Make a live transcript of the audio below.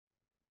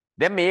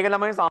දැන් මේක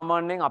ළමයි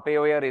සාමාන්‍යයෙන් අපේ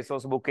ඔය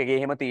රිසෝස් බුක් එකේ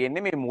එහෙම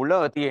තියෙන්නේ මේ මුල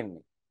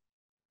තියෙන්නේ.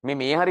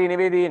 මේ හරිය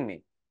නෙවෙයි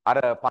තියෙන්නේ. අර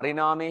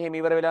පරිණාමයේ එහෙම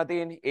ඉවර වෙලා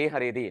තියෙන්නේ. ඒ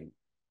හරිය තියෙන්නේ.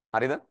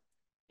 හරිද?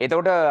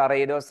 එතකොට අර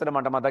ඒ දවස්වල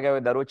මට මතකයි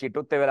ඔය දරුවෝ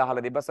චිට්ටුත් ඒ වෙලාව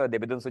අහලා තිබ්බස් ඔය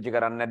දෙබිදුන් සුචි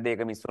කරන්නේ නැද්ද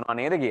ඒක මිස් වුණා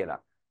නේද කියලා.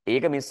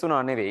 ඒක මිස්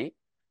වුණා නෙවෙයි.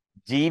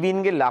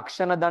 ජීවීන්ගේ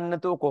ලක්ෂණ දන්නේ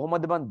නැතුව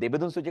කොහොමද බං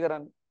දෙබිදුන් සුචි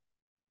කරන්නේ?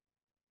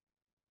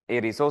 ඒ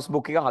රිසෝස්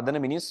බුක් එක හදන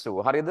මිනිස්සු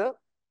හරිද?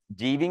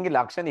 ජීවීන්ගේ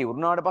ලක්ෂණ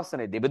ඉවරුනාට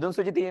පස්සේනේ දෙබිදුන්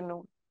සුචි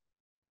තියෙන්නේ.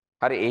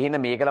 හරි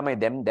එහෙනම් මේක ළමයි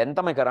දැන්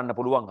තමයි කරන්න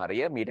පුළුවන්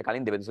හරිය. මීට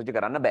කලින් දෙබිදුන් සුචි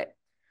කරන්න බෑ.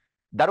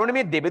 දරුවනේ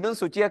මේ දෙබිදුන්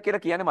සුචියක්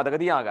කියලා කියන්නේ මතක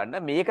තියාගන්න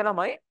මේක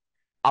ළමයි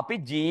අපි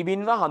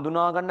ජීවින්ව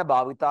හඳුනා ගන්න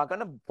භාවිතා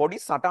කරන පොඩි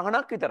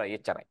සටහනක් විතරයි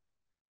එච්චරයි.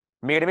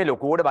 මේකට මේ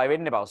ලොකුවට බය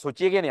වෙන්න එපා.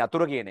 සුචිය කියන්නේ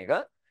යතුරු කියන එක.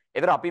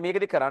 ඒතර අපි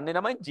මේකදී කරන්නේ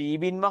ළමයි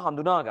ජීවින්ව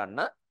හඳුනා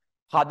ගන්න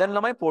හදන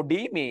ළමයි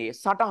පොඩි මේ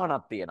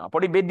සටහනක් තියෙනවා.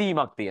 පොඩි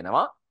බෙදීමක්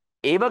තියෙනවා.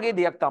 ඒ වගේ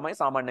දෙයක් තමයි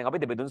සාමාන්‍යයෙන් අපි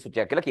දෙබිදුන්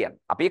සුචියක් කියලා කියන්නේ.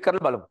 අපි ඒක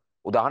කරලා බලමු.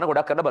 උදාහරණ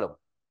ගොඩක් කරලා බලමු.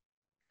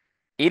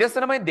 ඊට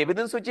පස්සේ ළමයි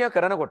දෙබිදුන් සුචිය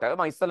කරනකොට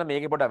මම ඉස්සෙල්ලා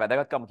මේකේ පොඩ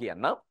වැදගත්කම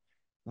කියන්න.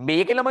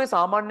 මේකේ ළමයි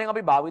සාමාන්‍යයෙන්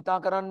අපි භාවිතා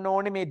කරන්න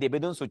ඕනේ මේ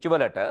දෙබිදුන් සුචි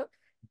වලට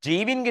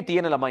ජීවින්ගේ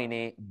තියෙන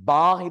ළමයිනේ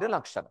බාහිර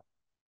ලක්ෂණ.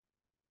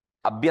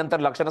 අභ්‍යන්තර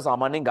ලක්ෂණ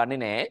සාමාන්‍යයෙන් ගන්නෙ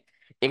නෑ.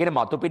 ඒ කියන්නේ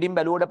මතු පිටින්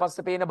බැලුවට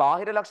පස්සේ පේන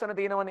බාහිර ලක්ෂණ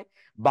තියෙනවනේ.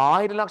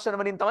 බාහිර ලක්ෂණ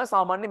වලින් තමයි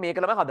සාමාන්‍යයෙන් මේක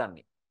ළමයි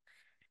හදන්නේ.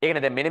 ඒ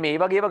කියන්නේ දැන් මෙන්න මේ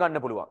වගේ ඒවා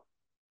ගන්න පුළුවන්.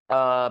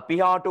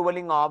 පිහාටු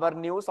වලින්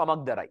ආවරණය වූ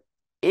සමග්දරයි.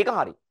 ඒක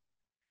හරි.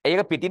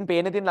 ඒක පිටින්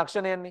පේන තියෙන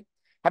ලක්ෂණයන්නේ.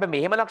 හැබැයි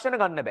මෙහෙම ලක්ෂණ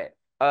ගන්න බෑ.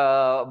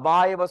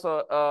 වායව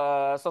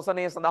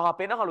ශ්වසනය සඳහා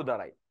පෙනහළු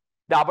දරයි.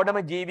 දැන්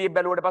අපිටම ජීවියෙක්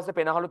බැලුවට පස්සේ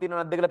පෙනහළු තියෙනවද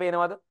නැද්ද කියලා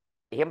පේනවද?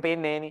 එහෙම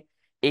පේන්නේ නෑනේ.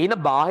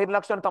 එහෙනම් බාහිර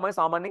ලක්ෂණ තමයි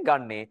සාමාන්‍යයෙන්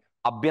ගන්නෙ.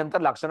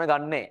 අභ්‍යන්තර ලක්ෂණ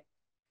ගන්නෑ.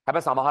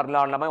 හැබැයි සමහර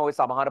ලාවට ළමයි ওই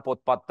සමහර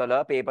පොත්පත්වල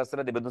පේපර්ස්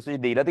වල දෙබඳු සුචි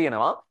දීලා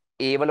තියෙනවා.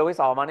 ඒවල ওই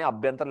සාමාන්‍ය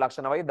අභ්‍යන්තර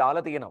ලක්ෂණ වගේ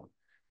දාලා තියෙනවා.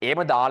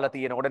 එහෙම දාලා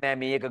තියෙනකොට නෑ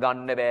මේක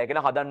ගන්න බෑ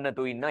කියලා හදන්න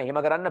තු ඉන්න.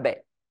 එහෙම කරන්න බෑ.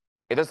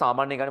 ඒක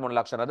සාමාන්‍යයෙන් ගන්නේ මොන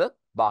ලක්ෂණද?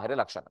 බාහිර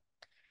ලක්ෂණ.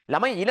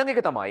 ළමයි ඊළඟ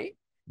එක තමයි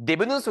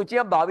දෙබඳුන්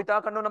සුචියක්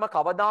භාවිතා කරනවා නම්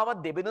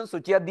කවදාවත් දෙබඳුන්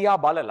සුචියක් දිහා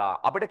බලලා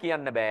අපිට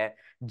කියන්න බෑ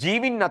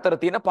ජීවින් අතර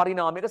තියෙන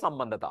පරිණාමික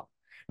සම්බන්ධතාව.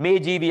 මේ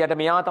ජීවියට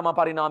මෙයා තමයි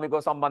පරිණාමිකව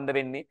සම්බන්ධ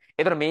වෙන්නේ.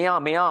 ඒතර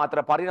මෙයා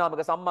අතර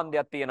පරිණාමික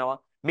සම්බන්ධයක් තියෙනවා.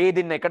 මේ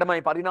දෙන්න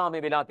එකටමයි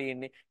පරිණාමය වෙලා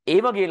තියෙන්නේ. ඒ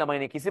වගේ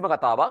ළමයිනේ කිසිම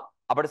කතාවක්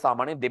අපිට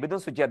සාමාන්‍යයෙන්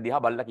දෙබඳුන් සුචියක්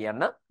දිහා බලලා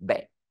කියන්න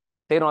බෑ.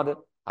 තේරෙනවද?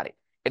 හරි.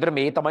 ඒතර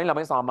මේ තමයි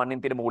ළමයි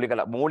සාමාන්‍යයෙන් තියෙන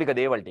මූලික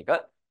දේවල් ටික.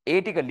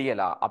 ඒ ටික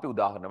ලියලා අපි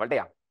උදාහරණ වලට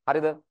යන්න.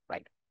 හරිද?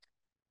 රයිට්.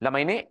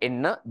 ළමයිනේ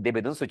එන්න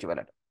දෙබෙදුන් සුචි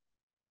වලට.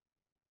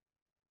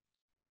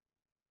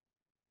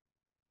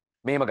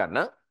 මෙහෙම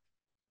ගන්න.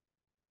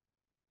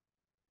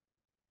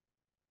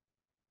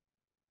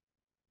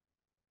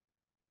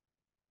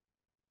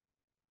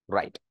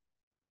 රයිට්.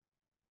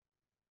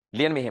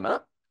 ලියන්න මෙහෙම.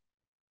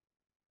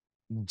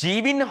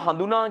 ජීවින්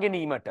හඳුනා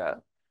ගැනීමට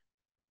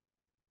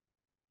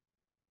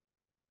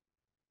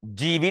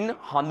ජීවින්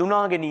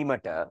හඳුනා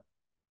ගැනීමට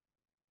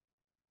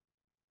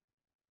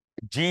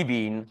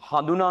ජීවීන්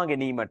හඳුනා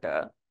ගැනීමට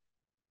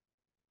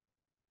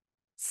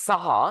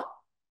සහ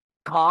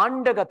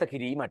කාණ්ඩගත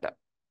කිරීමට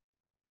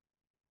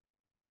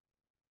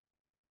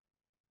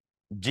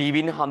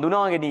ජීවින්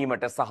හඳුනා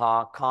ගැනීමට සහ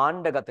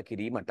කාණ්ඩගත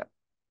කිරීමට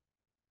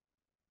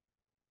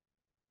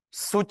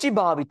සුචි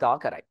භාවිතා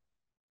කරයි.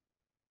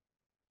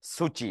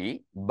 සුචි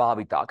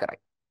භාවිතා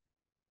කරයි.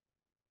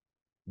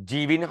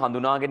 ජීවින්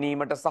හඳුනා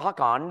ගැනීමට සහ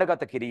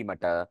කාණ්ඩගත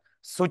කිරීමට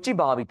සුචි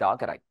භාවිතා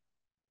කරයි.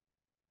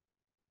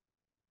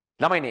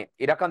 ළමයිනේ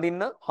ඉරක්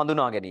අඳින්න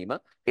හඳුනා ගැනීම,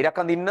 ඉරක්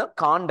අඳින්න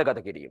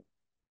කාණ්ඩගත කිරීම.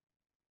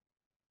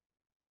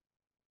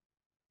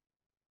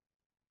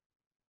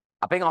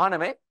 අපෙන් අහන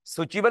මේ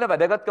සුචිවල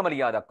වැදගත්කම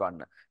ලියා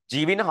දක්වන්න.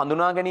 ජීවින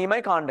හඳුනා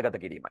ගැනීමයි කාණ්ඩගත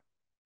කිරීමයි.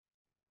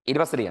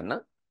 ඊට පස්සේ ලියන්න.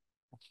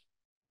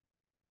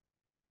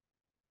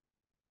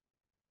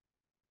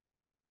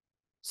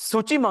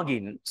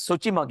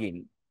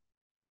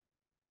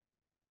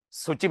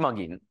 සුචි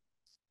මගින්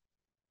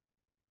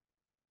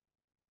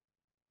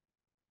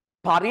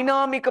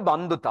පරිණාමික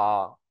බන්ධුතා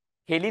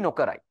හෙළි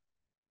නොකරයි.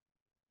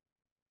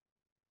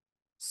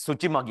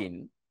 සුචි මගින්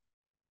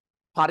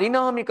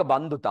පරිණාමික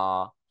බන්ධුතා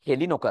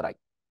හෙළි නොකරයි.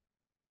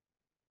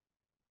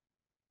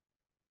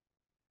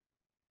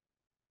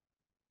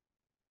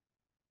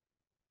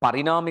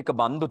 පරිණාමික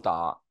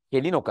බන්ධුතා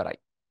හෙළි නොකරයි.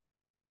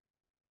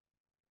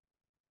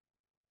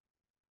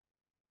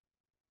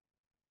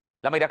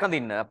 ළමයි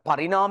රැකඳින්න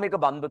පරිණාමික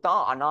බන්ධුතා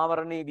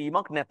අනාවරණය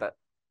වීමක් නැත.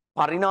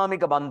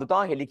 පරිණාමික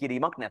බන්ධුතා හෙළි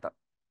කිරීමක් නැත.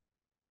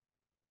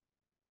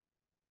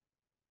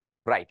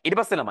 රයිට්. ඊට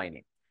පස්සේ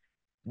ළමයිනේ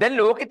දැන්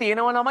ලෝකේ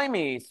තියෙනවා ළමයි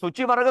මේ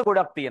සුචි වර්ග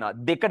ගොඩක් තියෙනවා.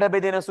 දෙකට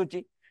බෙදෙන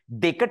සුචි.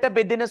 දෙකට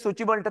බෙදෙන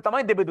සුචි වලට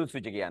තමයි දෙබෙදුන්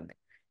සුචි කියන්නේ.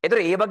 ඒතර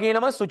ඒ වගේ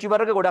ළමයි සුචි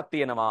වර්ග ගොඩක්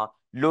තියෙනවා.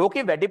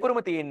 ලෝකේ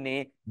වැඩිපුරම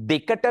තියෙන්නේ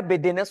දෙකට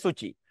බෙදෙන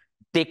සුචි.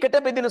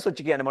 දෙකට බෙදෙන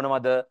සුචි කියන්නේ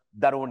මොනවද?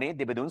 දරුවනේ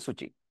දෙබෙදුන්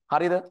සුචි.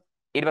 හරිද?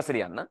 ඊට පස්සේ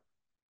ලියන්න.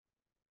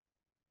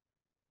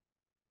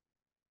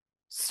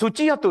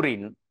 සුචි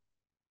අතුරින්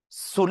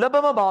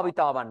සුලභව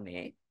භාවිතා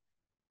වන්නේ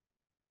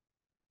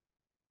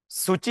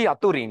සුචි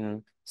අතුරින්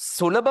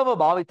සුලභව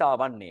භාවිතා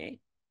වන්නේ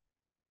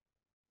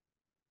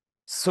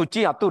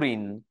සුචි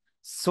අතුරින්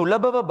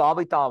සුලභව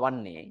භාවිතා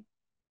වන්නේ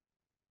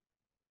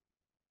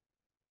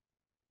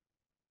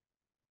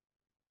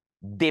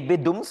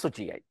දෙබෙදුම්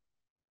සුචියයි.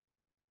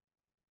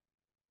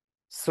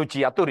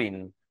 සුචි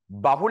අතුරින්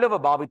බහුලව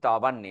භාවිතා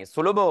වන්නේ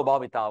සුලභව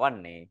භාවිතා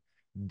වන්නේ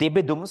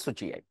දෙබෙදුම්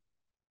සුචියයි.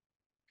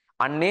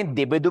 අන්නේ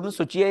දෙබෙදුම්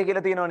සුචියයි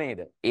කියලා තියෙනව නේද?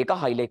 ඒක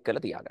හයිලයිට්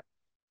කරලා තියාගන්න.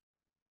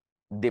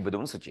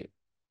 දෙබෙදුම් සුචිය.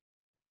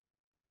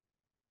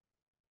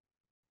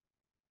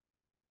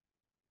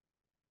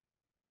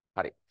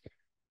 හරි.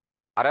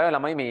 අර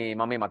ළමයි මේ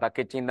මම මේ මතක්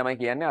වෙච්ච ඉන්න තමයි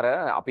කියන්නේ අර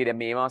අපි දැන්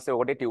මේ මාසේ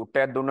ඔකට ටියුට්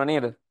එකක් දුන්නා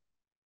නේද?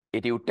 ඒ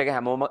ටියුට් එක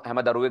හැම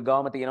දරුවෙක්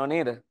ගාවම තියෙනව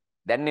නේද?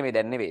 දැන්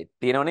නෙවෙයි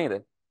තියෙනව නේද?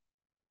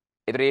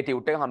 ඒතර ඒ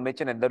ටියුට් එක හම්බෙච්ච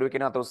නැත් දරුවෙක්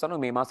කෙනා අත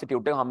උස්සනවා මේ මාසේ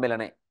ටියුට් එක හම්බෙලා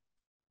නැහැ.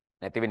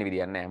 නැති වෙන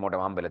විදියක් නැහැ.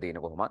 හැමෝටම හම්බෙලා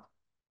තියෙන කොහොමත්.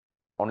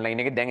 ඔන්ලයින්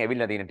එකේ දැන්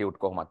ඇවිල්ලා තියෙන ටියුට්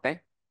කොහොමත්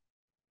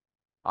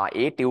ඈ.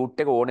 ඒ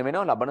ටියුට් එක ඕනේ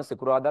වෙනවා ලබන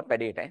සිකුරාදා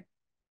වැඩේට ඈ.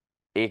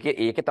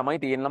 ඒකේ තමයි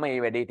තියෙන ළම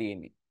මේ වැඩේ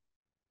තියෙන්නේ.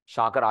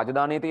 ශාක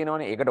රාජධානියේ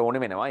තියෙනවනේ. ඒකට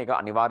ඕනේ වෙනවා. ඒක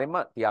අනිවාර්යෙන්ම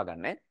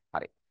තියාගන්න.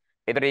 හරි.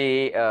 ඒතර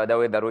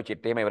මේ දරුවෝ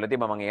චිට්ටේම එවලා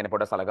තිබ්බා මම ඒකනේ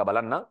පොඩ්ඩක් සලකා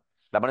බලන්න.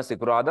 ලබන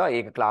සිකුරාදා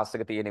ඒක ක්ලාස්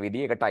එක තියෙන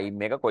විදිහ, ඒක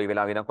ටයිම් එක කොයි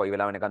වෙලාවෙ ඉඳන් කොයි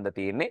වෙලාව වෙනකන්ද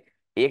තියෙන්නේ.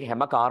 ඒක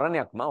හැම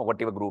කාරණයක්ම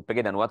ඔකට ඉව ගෲප්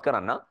එකේ දැනුවත්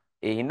කරන්න.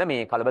 ඒ හින්දා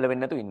මේ කලබල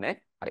වෙන්නේ නැතුව ඉන්න.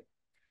 හරි.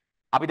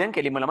 අපි දැන්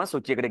කෙලින්ම ළම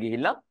සුචි එකට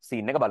ගිහිල්ලා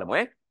සීන් එක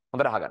බලමු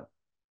හොඳට අහගන්න.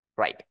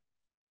 right.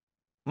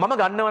 මම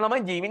ගන්නවා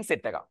ළමයි ජීවින්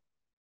සෙට් එකක්.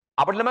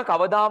 අපිට ළමයි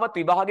කවදාවත්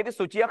විභාගෙදී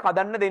සුචියක්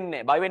හදන්න දෙන්නේ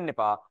නැහැ. බය වෙන්න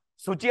එපා.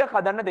 සුචියක්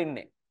හදන්න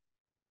දෙන්නේ.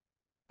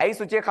 ඇයි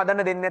සුචියක්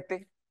හදන්න දෙන්නේ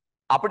නැත්තේ?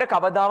 අපිට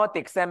කවදාවත්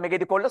එක්සෑම්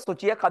එකේදී කොල්ල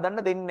සුචියක්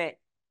හදන්න දෙන්නේ නැහැ.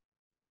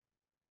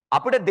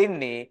 අපිට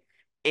දෙන්නේ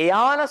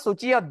එයාලා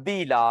සුචියක්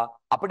දීලා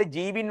අපිට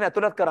ජීවින්ව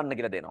ඇතුළත් කරන්න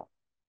කියලා දෙනවා.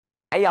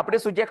 ඇයි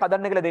අපිට සුචියක්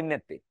හදන්න කියලා දෙන්නේ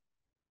නැත්තේ?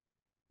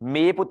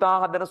 මේ පුතා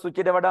හදන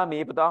සුචියට වඩා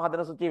මේ පුතා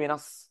හදන සුචිය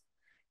වෙනස්.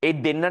 ඒ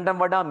දෙන්නටම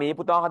වඩා මේ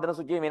පුතා හදන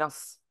සුචිය වෙනස්.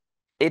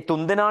 ඒ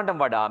තුන් දෙනාටම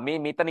වඩා මේ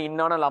මෙතන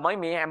ඉන්නවන ළමයි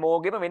මේ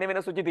හැමෝගෙම වෙන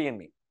වෙන සුචි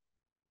තියෙන්නේ.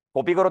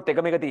 කොපි කරොත්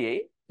එකම එක තියෙයි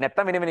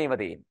නැත්තම් වෙන වෙන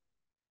ඒවා තියෙන්නේ.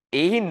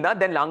 ඒ හින්දා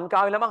දැන්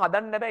ලංකාවේ ළම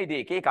හදන්න බෑ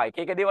ඉතින් එක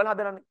එක දේවල්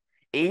හදනනේ.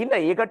 ඒ හින්දා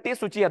ඒ කට්ටිය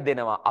සුචියක්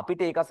දෙනවා.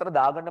 අපිට ඒක අසර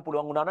දාගන්න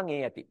පුළුවන් වුණා නම්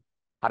ඒ ඇති.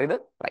 හරිද?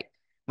 right.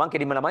 මං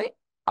කෙලින්ම ළමයි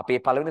අපේ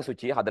පළවෙනි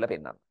සුචිය හදලා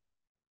පෙන්නන්න.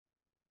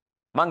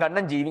 මං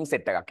ගන්නම් ජීවින්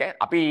සෙට් එකක්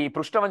අපි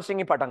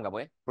පෘෂ්ඨවංශින්ගෙන් පටන්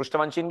ගමු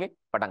පෘෂ්ඨවංශින්ගෙන්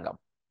පටන් ගමු.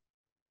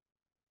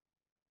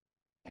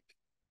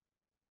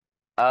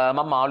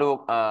 මම මාළු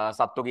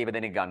සත්තු කීප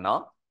දෙනෙක් ගන්නවා.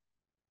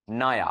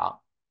 නයා,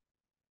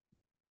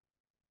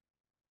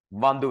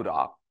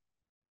 වඳුරා,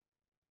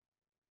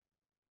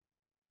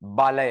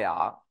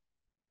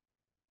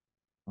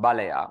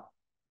 බලයා,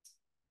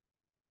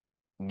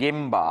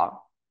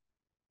 ගෙම්බා,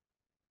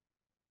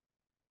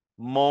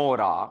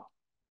 මෝරා,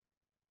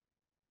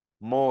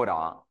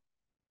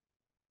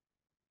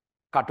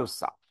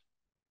 කටුස්සා.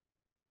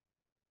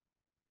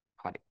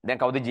 හරි. දැන්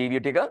කවුද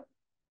ජීවියෝ ටික?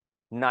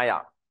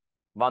 නයා,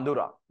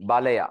 වඳුරා,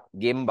 බලයා,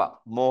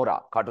 ගෙම්බා,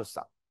 මෝරා,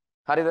 කටුස්සා.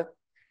 හරිද?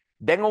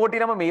 දැන් ඔකට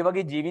ඊනම මේ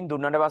වගේ ජීවින්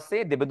දුන්නාට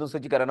පස්සේ දෙබඳුන්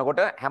සුචි කරනකොට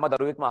හැම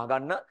දරුවෙක්ම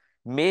අහගන්න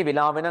මේ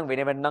වෙලාවෙ නම්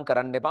වෙන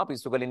කරන්න එපා,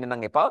 පිස්සු කලින්න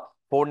නම් එපා,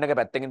 ෆෝන් එක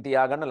පැත්තකින්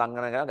තියාගන්න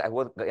ළඟන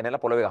ඇහුව එනලා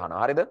පොළවේ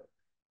ගහනවා. හරිද?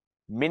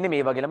 මෙන්න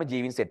මේ වගේ ළම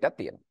ජීවින් සෙට් එකක්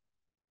තියෙනවා.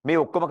 මේ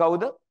ඔක්කොම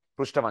කවුද?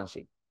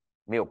 පෘෂ්ඨවංශී.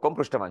 මේ ඔක්කොම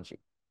පෘෂ්ඨවංශී.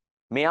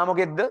 මෙයා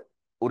මොකෙද්ද?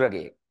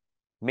 උරගේ.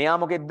 මෙයා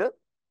මොකෙද්ද?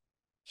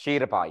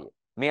 ශීරපාය.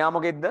 මෙයා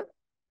මොකෙද්ද?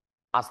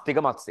 අස්තික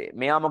මත්ස්‍ය.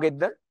 මෙයා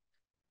මොකෙද්ද?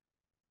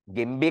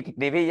 ගෙම්බෙක්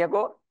නෙවෙයි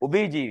යකෝ,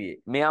 උභය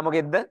ජීවියෙ. මෙයා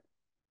මොකෙද්ද?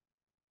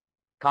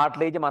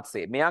 කාට්ලේජ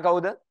මත්ස්‍ය. මෙයා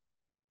කවුද?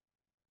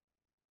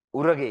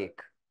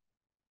 උරගේක්.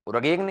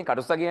 උරගේක්නේ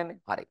කටුස්සා කියන්නේ.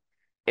 හරි.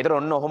 ඒතර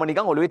ඔන්න ඔහොම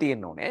නිකන් ඔළුවේ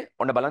තියෙන්න ඕනේ.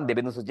 ඔන්න බලන්න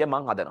දෙබිඳු සුචිය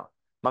මම හදනවා.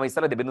 මම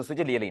ඉස්සලා දෙබිඳු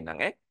සුචිය ලියලා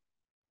ඉන්නම්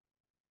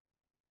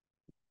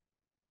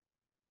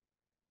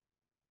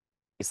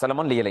ඉස්සලා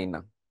මම ලියලා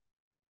ඉන්නම්.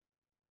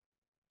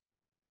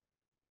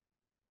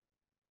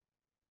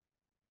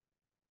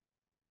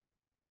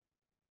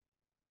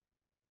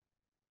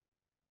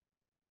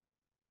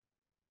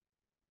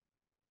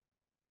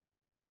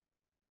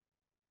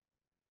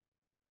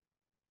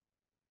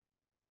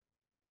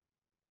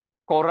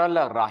 කොරල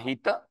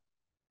රහිත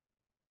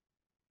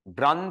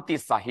ග්‍රන්ථි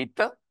සහිත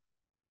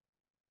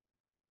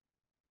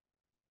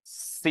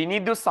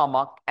සිනිදු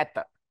සමක් ඇත.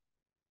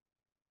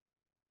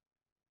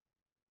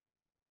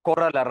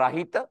 කොරල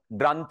රහිත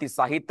ග්‍රන්ථි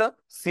සහිත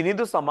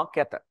සිනිදු සමක්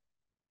ඇත.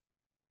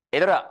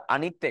 එතර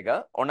අනිත් එක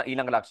ඔන්න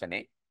ඊළඟ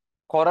ලක්ෂණේ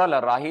කොරල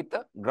රහිත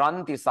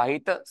ග්‍රන්ථි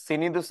සහිත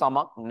සිනිදු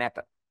සමක් නැත.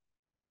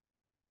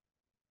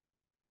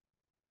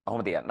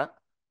 ඔහොම තියන්න.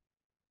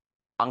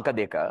 අංක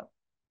 2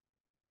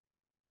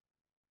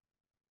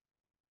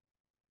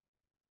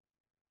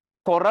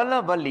 කොරල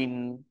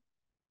වලින්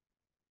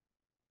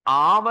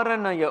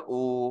ආවරණය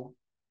වූ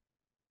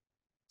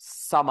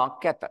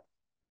සමක් ඇත.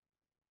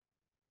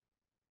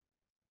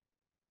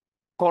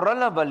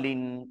 කොරල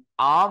වලින්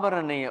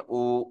ආවරණය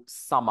වූ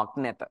සමක්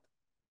නැත.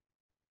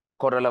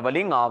 කොරල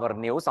වලින්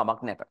ආවරණය වූ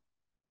සමක් නැත.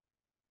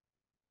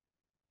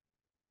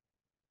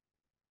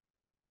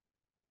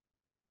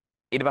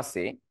 ඊට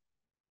පස්සේ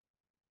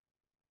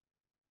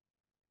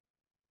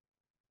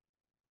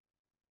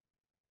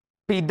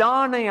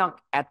පිදානයක්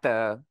ඇත,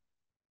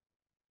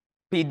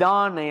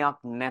 පිදානයක්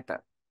නැත.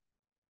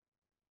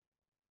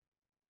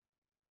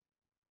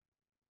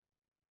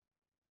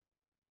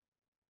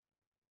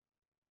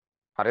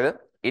 හරිද?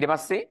 ඊට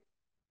පස්සේ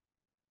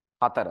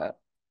 4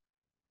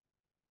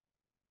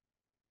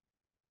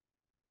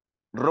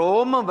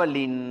 රෝම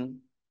වලින්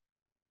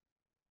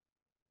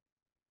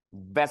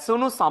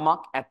වැසුණු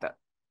සමක් ඇත.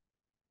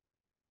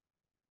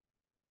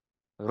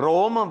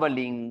 රෝම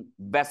වලින්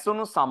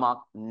වැසුණු සමක්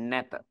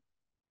නැත.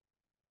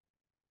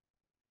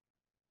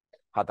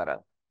 4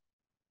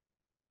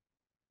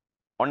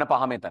 ඔන්න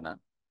 5 මෙතන.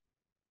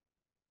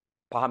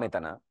 5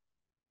 මෙතන.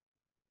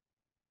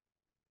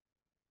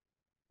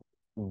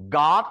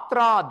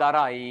 ගාත්‍රා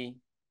දරයි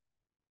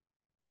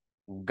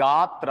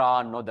ගාත්‍රා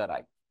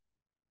නොදරයි.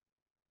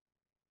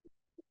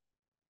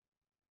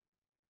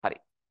 හරි.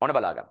 ඔන්න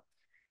බලා ගන්න.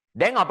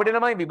 දැන් අපිට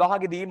ළමයි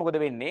විභාගෙදී මොකද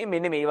වෙන්නේ?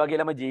 මෙන්න මේ වගේ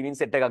ළම ජීවින්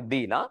සෙට් එකක්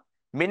දීලා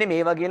මෙන්න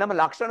මේ වගේ ළම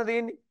ලක්ෂණ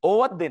දෙන්නේ.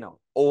 ඕවත් දෙනවා.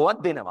 ඕවත්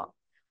දෙනවා.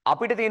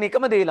 අපිට තියෙන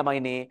එකම දේ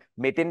ළමයිනේ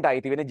මෙතෙන්ට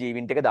අයිති වෙන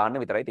ජීවින් ටික දාන්න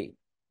විතරයි තියෙන්නේ.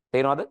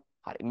 තේරෙනවද?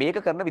 හරි. මේක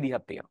කරන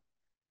විදිහක් තියෙනවා.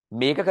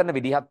 මේක කරන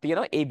විදිහක්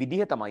තියෙනවා. ඒ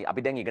විදිහ තමයි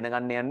අපි දැන් ඉගෙන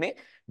ගන්න යන්නේ.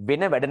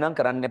 වෙන වැඩ නම්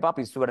කරන්න එපා,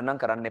 පිස්සු වැඩ නම්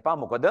කරන්න එපා.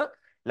 මොකද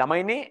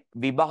ළමයිනේ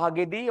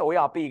විභාගෙදී ඔය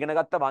අපි ඉගෙන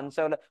ගත්ත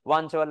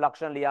වංශවල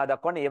ලක්ෂණ ලියා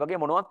දක්වන්න ඒ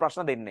වගේ මොනවත්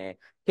ප්‍රශ්න දෙන්නේ නැහැ.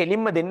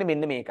 කෙලින්ම දෙන්නේ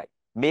මෙන්න මේකයි.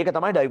 මේක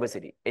තමයි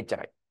ඩයිවර්සිටි.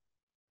 එච්චරයි.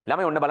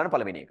 ළමයි ඔන්න බලන්න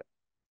පළවෙනි එක.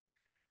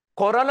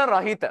 කොරල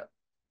රහිත,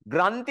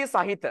 ග්‍රන්ථි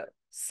සහිත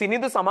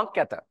සිනිඳු සමක්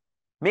ඇත.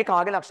 මේ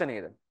කාගේ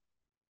ලක්ෂණයේද?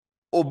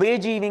 ඔබේ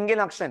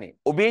ජීවින්ගේ ලක්ෂණේ.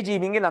 ඔබේ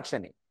ජීවින්ගේ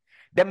ලක්ෂණේ.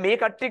 දැන් මේ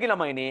කට්ටියගේ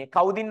ළමයිනේ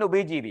කවුද ඉන්න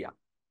ඔබේ ජීවියා?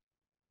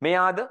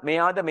 මෙයාද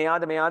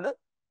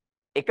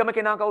එකම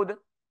කෙනා කවුද?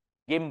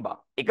 ගෙම්බා.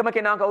 එකම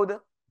කෙනා කවුද?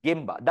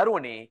 ගෙම්බා.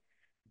 දරුවනේ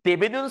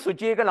දෙබෙදුන්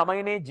සුචියක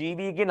ළමයිනේ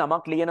ජීවීගේ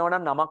නමක් ලියනවා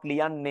නම් නමක්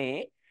ලියන්නේ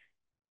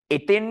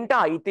එතෙන්ට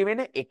අයිති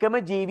වෙන එකම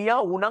ජීවියා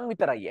ඌනම්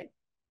විතරයි.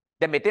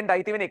 දැන් මෙතෙන්ට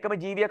අයිති වෙන එකම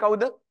ජීවියා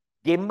කවුද?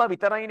 ගෙම්බා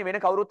විතරයිනේ. වෙන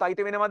කවුරුත්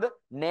අයිති වෙනවද?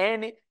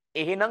 නෑනේ.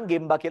 එහෙනම්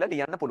ගෙම්බා කියලා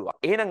ලියන්න පුළුවන්.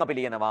 එහෙනම් අපි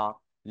ලියනවා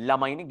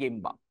ළමයිනේ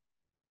ගෙම්බා.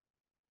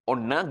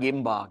 ඔන්න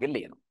ගෙම්බා කියලා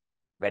ලියනවා.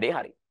 වැඩේ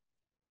හරි.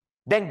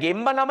 දැන්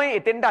ගෙම්බ ළමයි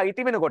එතෙන්ට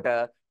අයිති වෙනකොට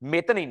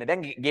මෙතන ඉන්න.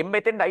 දැන් ගෙම්බ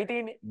එතෙන්ට අයිති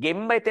ඉන්නේ.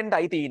 ගෙම්බ එතෙන්ට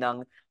අයිති නම්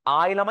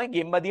ආයෙ ළමයි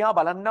ගෙම්බ දිහා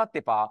බලන්නවත්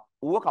එපා.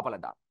 ඌව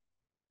කපලා දාන්න.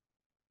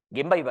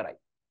 ගෙම්බ ඉවරයි.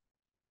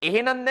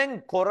 එහෙනම් දැන්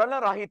කොරල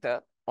රහිත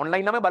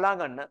ඔන්ලයින් ළමයි බලා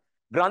ගන්න.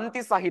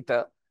 ග්‍රන්ථි සහිත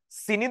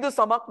සිනිඳු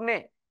සමක්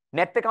නැහැ.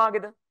 නැත්තේ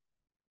කාගේද?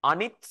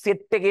 අනිත්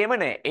සෙට් එකේම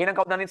නැහැ. එහෙනම්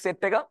කවුද අනිත්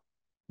සෙට් එක?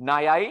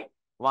 ණයයි,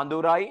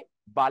 වඳුරයි,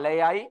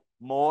 බලයයි,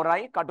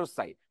 මෝරයි,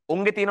 කටුස්සයි.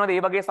 උන්ගේ තියනවාද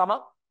ඒ වගේ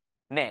සමක්?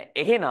 නැහැ.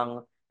 එහෙනම්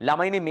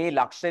ළමයිනේ මේ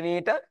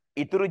ලක්ෂණයට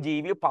ඉතුරු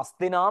ජීවිය 5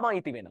 දෙනාම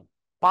අයිති වෙනවා.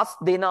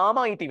 5 දෙනාම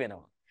අයිති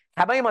වෙනවා.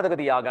 හැබැයි මතක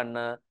තියාගන්න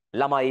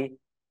ළමයි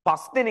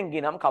 5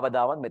 දෙනෙක්ගේ නම්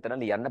කවදාවත් මෙතන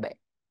ලියන්න බෑ.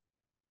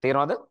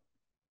 තේරෙනවද?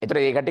 ඒතර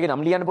ඒ කට්ටියගේ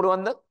නම් ලියන්න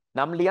පුළුවන්ද?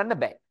 නම් ලියන්න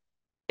බෑ.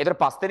 ඒතර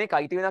 5 දෙනෙක්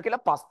අයිති වෙනවා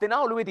කියලා 5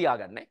 දෙනා ඔළුවේ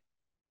තියාගන්න.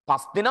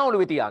 5 දෙනා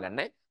ඔළුවේ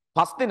තියාගන්න.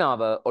 5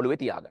 දෙනාව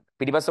ඔළුවේ තියාගන්න.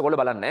 පිටිපස්ස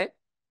ඔයගොල්ලෝ බලන්න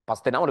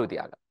 5 දෙනා ඔළුවේ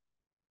තියාගන්න.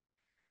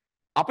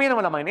 අපි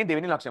එනවා ළමයිනේ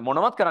දෙවෙනි ලක්ෂණ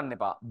මොනවත් කරන්න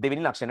එපා.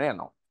 දෙවෙනි ලක්ෂණය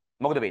යනවා.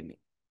 මොකද වෙන්නේ?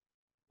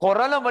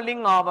 කොරල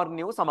වලින්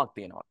ආවරණය වූ සමක්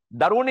තියෙනවා.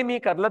 දරුවනේ මේ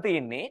කරලා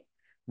තියෙන්නේ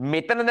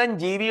මෙතන දැන්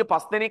ජීවිය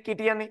 5 දෙනෙක්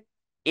හිටියනේ.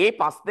 ඒ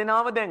 5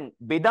 දෙනාව දැන්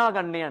බෙදා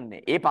ගන්න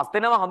යන්නේ. ඒ 5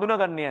 දෙනාව හඳුනා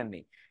ගන්න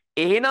යන්නේ.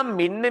 එහෙනම්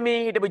මෙන්න මේ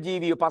හිටපු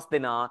ජීවිය 5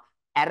 දෙනා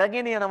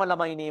අරගෙන යනවා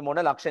ළමයිනේ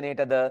මොන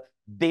ලක්ෂණයටද?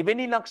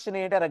 දෙවෙනි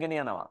ලක්ෂණයට අරගෙන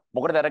යනවා.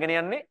 මොකටද අරගෙන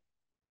යන්නේ?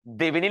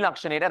 දෙවෙනි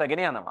ලක්ෂණයට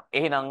අරගෙන යනවා.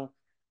 එහෙනම්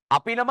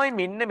අපි ළමයි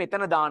මෙන්න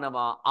මෙතන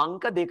දානවා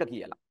අංක 2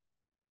 කියලා.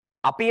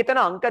 අපි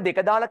එතන අංක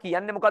 2 දාලා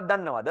කියන්නේ මොකක්ද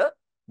දන්නවද?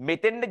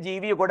 මෙතෙන්ද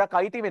ජීවිය ගොඩක්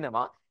අයිති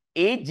වෙනවා.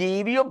 ඒ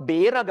ජීවිය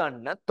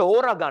බේරගන්න,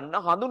 තෝරගන්න,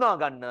 හඳුනා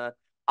ගන්න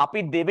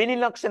අපි දෙවෙනි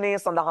ලක්ෂණය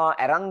සඳහා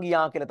අරන්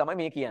ගියා කියලා තමයි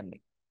මේ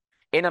කියන්නේ.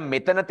 එහෙනම්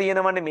මෙතන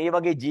තියෙනවනේ මේ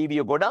වගේ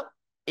ජීවිය ගොඩක්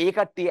ඒ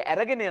කට්ටිය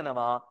අරගෙන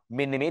යනවා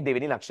මෙන්න මේ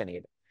දෙවෙනි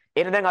ලක්ෂණයට.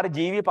 එහෙනම් දැන් අර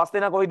ජීවිය 5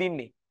 දෙනා කොහෙද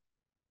ඉන්නේ?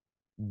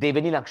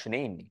 දෙවෙනි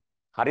ලක්ෂණේ ඉන්නේ.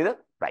 හරිද?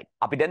 right.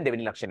 අපි දැන්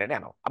දෙවෙනි ලක්ෂණයට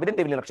යනවා. අපි දැන්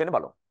දෙවෙනි ලක්ෂණය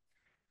බලමු.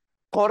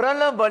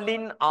 කොරල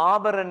වලින්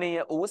ආවරණය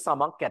වූ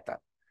සමක් ඇත.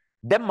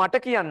 දැන් මට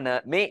කියන්න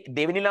මේ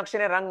දෙවෙනි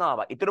ලක්ෂණය රන්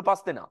ආවා. ඊටු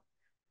 5 දෙනා.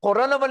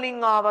 කොරල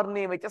වලින්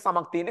ආවරණය වෙච්ච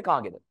සමක් තියෙන්නේ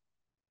කාගේද?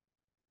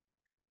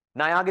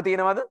 ණයාගේ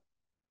තියෙනවද?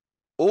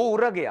 ඕ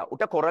උරගය.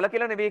 උට කොරල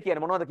කියලා නෙවෙයි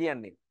කියන්නේ. මොනවද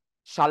කියන්නේ?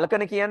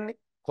 ශල්කන කියන්නේ.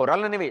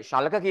 කොරල නෙවෙයි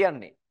ශල්ක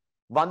කියන්නේ.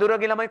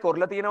 වඳුරගේ ළමයි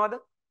කොරල තියෙනවද?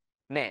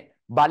 නෑ.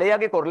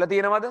 බලයාගේ කොරල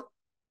තියෙනවද?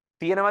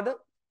 තියෙනවද?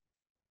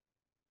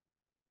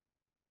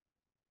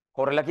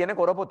 කොරල කියන්නේ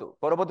කොරපොතු.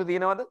 කොරපොතු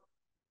තියෙනවද?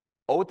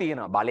 ඔව්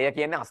තියෙනවා. බලය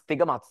කියන්නේ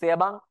අස්තික මත්ස්‍ය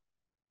බං.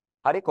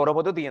 හරි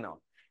කොරපොතු තියෙනවා.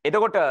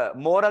 එතකොට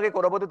මෝරගේ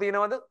කොරපොතු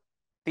තියෙනවද?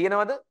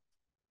 තියෙනවද?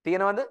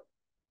 තියෙනවද?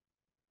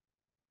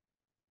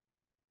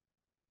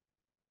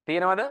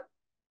 තියෙනවද?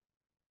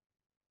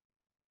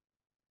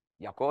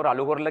 යකෝ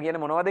රළු කොරලා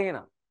කියන්නේ මොනවද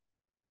එහෙනම්?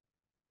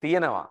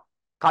 තියෙනවා.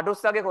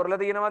 කටුස්සගේ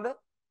කොරලා තියෙනවද?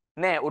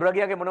 නෑ.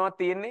 උරගයාගේ මොනවද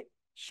තියෙන්නේ?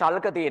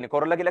 ශල්ක තියෙන්නේ.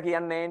 කොරලා කියලා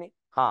කියන්නේ නෑනේ.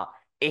 හා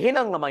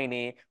එහෙනම්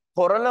ළමයිනේ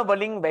කොරල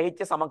වලින්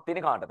වැහිච්ච සමක්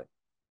තියෙන්නේ කාටද?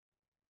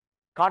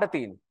 කාට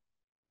තියෙන්නේ?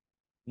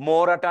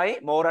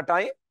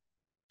 මෝරටයි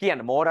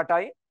කියන්න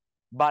මෝරටයි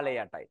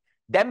බලයටයි.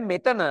 දැන්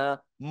මෙතන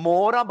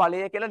මෝර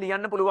බලය කියලා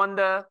ලියන්න පුළුවන්ද?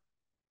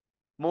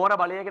 මෝර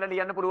බලය කියලා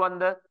ලියන්න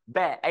පුළුවන්ද?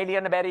 බෑ. ඇයි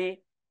ලියන්න බැරි?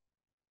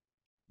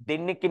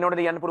 දෙන්නෙක් ඉන්නකොට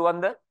ලියන්න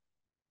පුළුවන්ද?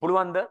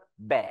 පුළුවන්ද?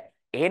 බෑ.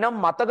 එහෙනම්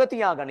මතක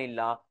තියාගනින්න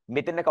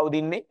මෙතන කවුද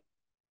ඉන්නේ?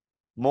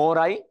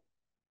 මෝරයි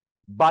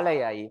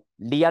බලයයි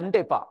ලියන්න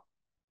එපා.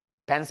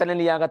 පැන්සලෙන්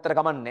ලියාගත්තට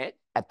කමන්නේ.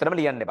 ඇත්තටම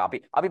ලියන්න එපා.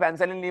 අපි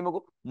පැන්සලෙන්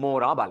ලියමුකෝ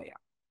මෝරා බලය.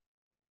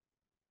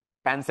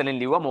 පැන්සලෙන්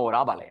ලිව්වා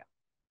මෝරා බලය.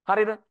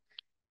 හරිද?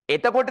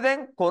 එතකොට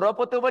දැන්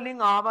කොරපොත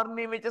වලින්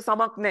ආවරණය වෙච්ච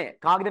සමක් නැහැ.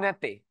 කාගෙද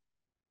නැත්තේ?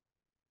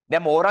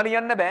 දැන් මෝරා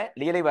ලියන්න බෑ.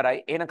 ලියලා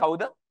ඉවරයි. එහෙනම්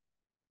කවුද?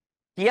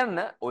 කියන්න.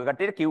 ඔය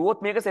කට්ටියට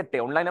කිව්වොත් මේක සෙට්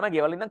එක. ඔන්ලයින් ළමයි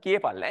ගෙවල් ඉඳන්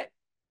කියපල්ලා.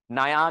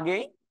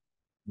 නයාගේ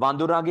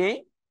වඳුරගේ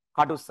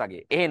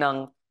කටුස්සගේ. එහෙනම්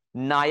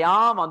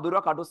නයා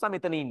වඳුර කටුස්සා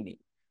මෙතන ඉන්නේ.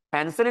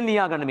 පැන්සලෙන්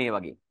ලියාගන්න මේ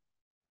වගේ.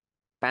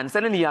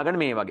 පැන්සලෙන් ලියාගන්න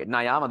මේ වගේ.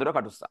 නයා වඳුර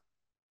කටුස්සා.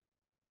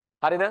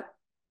 හරිද?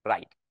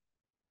 රයිට්.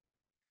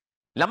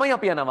 ළමයි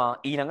අපි යනවා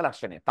ඊළඟ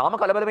ලක්ෂණය. තාම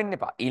කලබල වෙන්න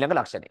එපා. ඊළඟ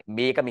ලක්ෂණය.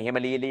 මේක මෙහෙම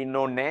ලියලා ඉන්න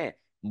ඕනේ නැහැ.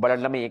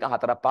 උඹලට මේක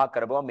හතරක් පහක්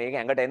කරපුවා මේක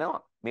ඇඟට එනවා.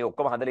 මේ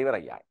ඔක්කොම හදලා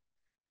ඉවරයි ආයේ.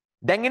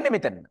 දැන් ඉන්නේ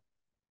මෙතන.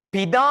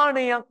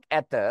 පිදානයක්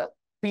ඇත,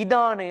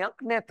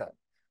 පිදානයක් නැත.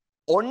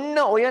 ඔන්න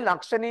ඔය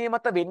ලක්ෂණය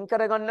මත වෙන්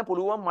කරගන්න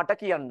පුළුවන් මට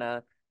කියන්න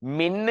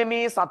මෙන්න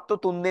මේ සත්තු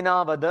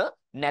තුන්දෙනාවද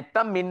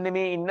නැත්තම් මෙන්න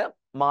මේ ඉන්න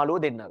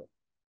මාළුව දෙන්නද?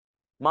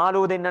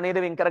 මාළුව දෙන්න නේද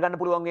වෙන් කරගන්න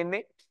පුළුවන්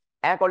වෙන්නේ?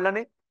 ඈ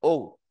කොල්ලනේ?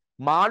 ඔව්.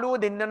 මාළුව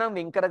දෙන්න නම්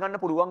වෙන් කරගන්න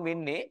පුළුවන්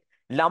වෙන්නේ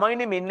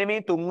ළමයිනේ මෙන්න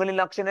මේ තුන්වෙනි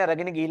ලක්ෂණය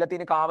අරගෙන ගිහිලා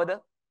තියෙන කාවද?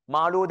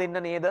 මාළුව දෙන්න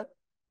නේද?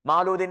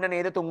 මාළුව දෙන්න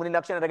නේද තුන්වෙනි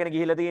ලක්ෂණය අරගෙන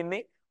ගිහිලා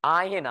තියෙන්නේ?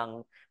 ආයෙනම්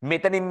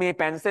මෙතනින් මේ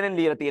පැන්සලෙන්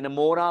ලියලා තියෙන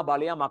මෝරා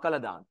බලය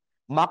මකලා දාන්න.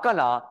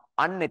 මකලා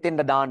අන්න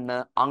එතෙන්ට දාන්න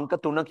අංක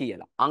 3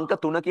 කියලා. අංක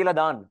 3 කියලා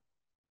දාන්න.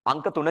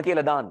 අංක 3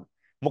 කියලා දාන්න.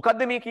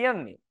 මොකද්ද මේ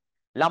කියන්නේ?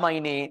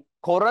 ළමයිනේ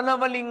කොරණ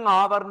වලින්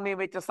ආවරණය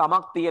වෙච්ච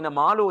සමක් තියෙන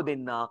මාළුව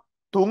දෙන්න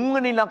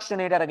තුන්වෙනි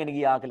ලක්ෂණයට අරගෙන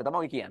ගියා කියලා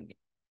තමයි කියන්නේ.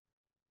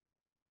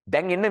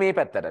 දැන් එන්න මේ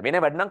පැත්තට. වෙන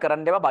වැඩ නම්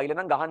කරන්න එපා. බයිල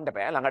නම් ගහන්න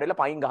බෑ. ළඟට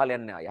එලා පයින් ගහලා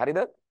යන්න ආයි. හරිද?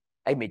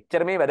 ඇයි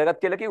මෙච්චර මේ වැදගත්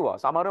කියලා කිව්වා?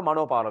 සමහරව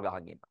මනෝපාල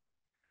ගහන් ඉන්නවා.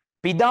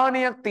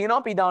 පිදානයක්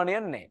තියෙනවා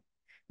පිදානයක් නැහැ.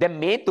 දැන්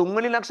මේ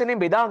තුන්වෙනි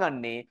ලක්ෂණයෙන්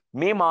බෙදාගන්නේ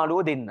මේ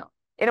මාළුව දෙන්න.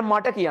 එහෙනම්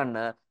මට කියන්න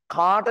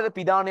කාටද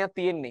පිදානයක්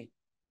තියෙන්නේ?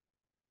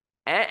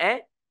 ඈ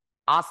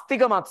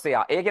ආස්තික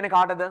මත්ස්‍යයා. ඒ කියන්නේ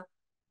කාටද?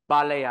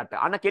 බලයට.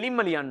 අන්න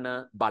කෙලින්ම ලියන්න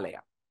බලය.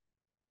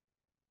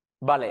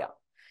 බලය.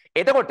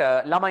 එතකොට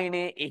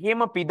ළමයිනේ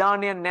එහෙම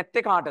පිදානයක්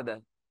නැත්තේ කාටද?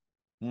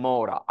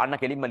 මෝරා. අන්න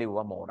කෙලින්ම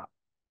ලිව්වා මෝරා.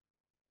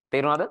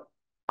 තේරුණාද?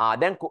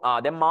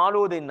 දැන්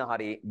මාළුව දෙන්න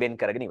හරි වෙන්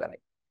කරගෙන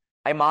ඉවරයි.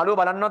 අයි මාළුව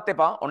බලන්නවත්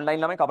එපා.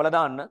 ඔන්ලයින් ළමයි කබල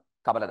දාන්න.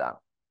 කබල දාන්න.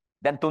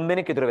 දැන් 3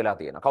 දෙනෙක් ඉතුරු වෙලා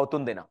තියෙනවා. කවුද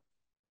 3 දෙනා?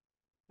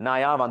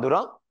 නායා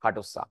වඳුරා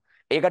කටුස්සා.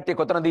 ඒ කට්ටිය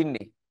කොතනද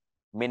ඉන්නේ?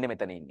 මෙන්න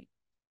මෙතන ඉන්නේ.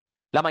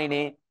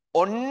 ළමයිනේ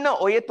ඔන්න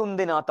ඔය 3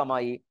 දෙනා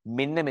තමයි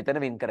මෙන්න මෙතන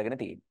වෙන් කරගෙන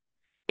තියෙන්නේ.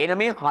 එන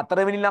මේ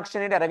 4 වෙනි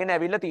ලක්ෂණයට අරගෙන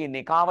ඇවිල්ලා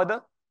තියෙන්නේ කාවද?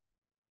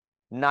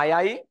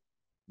 ණයයි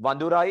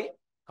වඳුරයි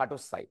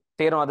කටුස්සයි.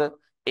 තේරෙනවද?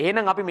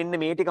 එහෙනම් අපි මෙන්න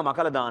මේ ටික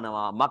මකලා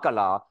දානවා.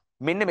 මකලා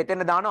මෙන්න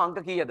මෙතන දානවා අංක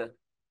කීයද?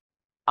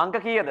 අංක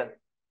කීයද?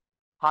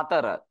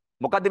 4.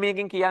 මොකද්ද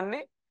මේකෙන්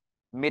කියන්නේ?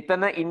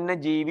 මෙතන ඉන්න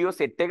ජීවියෝ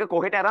සෙට් එක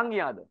කොහෙට අරන්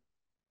ගියාද?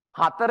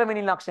 4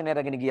 වෙනි ලක්ෂණය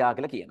අරගෙන ගියා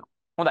කියලා කියනවා.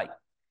 හොඳයි.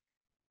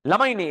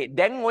 ළමයිනේ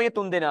දැන් ඔය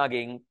 3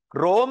 දෙනාගෙන්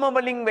රෝම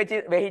වලින්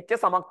වෙහිච්ච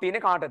සමක්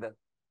තියෙන්නේ කාටද?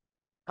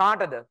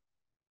 කාටද?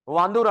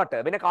 වඳුරට.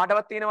 වෙන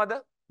කාටවත් තියෙනවද?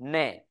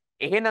 නෑ.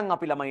 එහෙනම්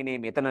අපි ළමයිනේ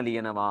මෙතන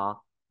ලියනවා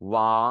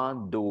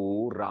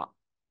වඳුරා.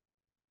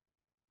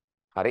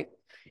 හරි.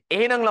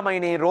 එහෙනම්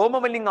ළමයිනේ රෝම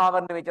වලින්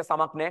ආවරණය වෙච්ච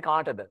සමක් නෑ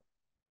කාටද?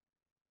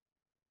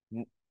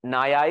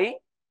 ණයයි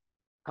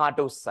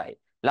කටුස්සයි.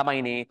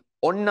 ළමයිනේ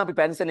ඔන්න අපි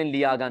පැන්සලෙන්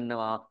ලියා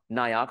ගන්නවා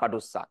ණයා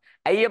කටුස්සා.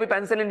 ඇයි අපි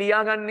පැන්සලෙන්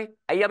ලියාගන්නේ?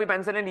 ඇයි අපි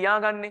පැන්සලෙන්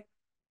ලියාගන්නේ?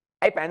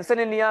 ඇයි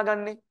පැන්සලෙන්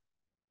ලියාගන්නේ?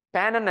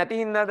 පෑන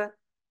නැති හින්දාද?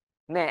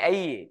 නෑ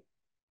ඇයි ඒ?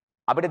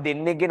 අපිට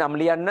දෙන්නෙක්ගේ නම්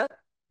ලියන්න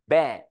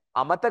බෑ.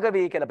 අමතක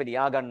වෙයි කියලා අපි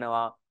ලියා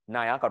ගන්නවා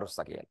ණයා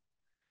කටුස්සා කියලා.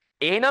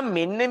 එහෙනම්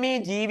මෙන්න මේ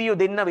ජීවියෝ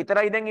දෙන්න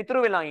විතරයි දැන්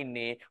ඉතුරු වෙලා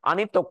ඉන්නේ.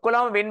 අනිත්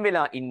ඔක්කොලම වෙන්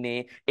වෙලා ඉන්නේ.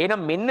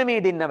 එහෙනම් මෙන්න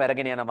මේ දෙන්න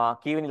වැරගෙන යනවා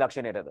කීවෙනි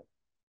ලක්ෂණයටද?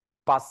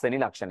 5 වෙනි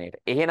ලක්ෂණයට.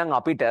 එහෙනම්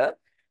අපිට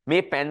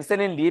මේ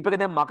පැන්සලෙන් ලියපෙක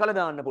දැන් මකලා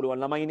දාන්න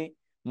පුළුවන් ළමයිනේ.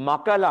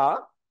 මකලා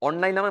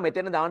ඔන්ලයින් ළම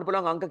මෙතන දාන්න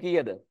පුළුවන් අංක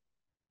කීයද?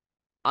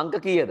 අංක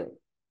කීයද?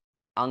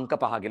 අංක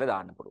 5 කියලා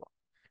දාන්න පුළුවන්.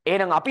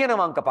 එහෙනම් අපි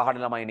යනවා අංක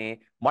 5ට ළමයිනේ.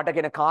 මට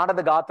කියන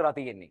කාටද ගාත්‍රා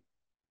තියෙන්නේ?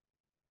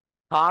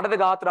 කාටද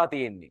ගාත්‍රා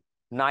තියෙන්නේ?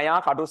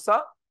 ණයා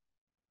කටුස්සා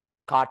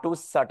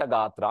කටුස්සට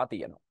ගාත්‍රා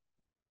තියෙනවා.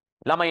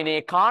 ළමයිනේ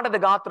කාටද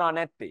ගාත්‍රා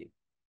නැත්තේ?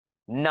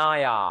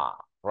 ණයා.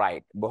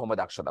 රයිට්. බොහොම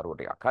දක්ෂ දරුවෝ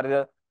ටිකක්. හරිද?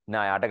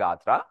 ණයාට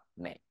ගාත්‍රා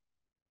නැහැ.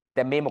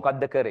 දැන් මේ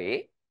මොකද්ද කරේ?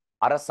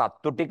 අර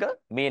සත්තු ටික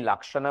මේ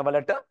ලක්ෂණ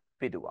වලට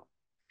පිටුවා.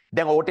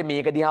 දැන් ඕටේ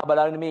මේක දිහා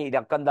බලාගෙන මේ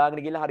ඉලක්කම්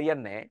දාගෙන ගිහලා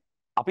හරියන්නේ නැහැ.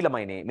 අපි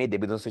ළමයිනේ මේ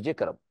දෙබිදුන් සුචි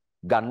කරමු.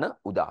 ගන්න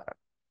උදාහරණ.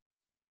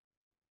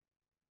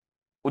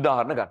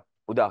 උදාහරණ ගන්න.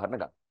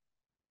 උදාහරණ ගන්න.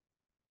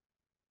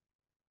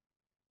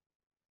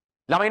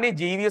 ළමයිනේ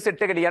ජීවිය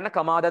සෙට් එක ලියන්න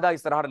කමාදදා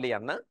ඉස්සරහට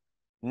ලියන්න.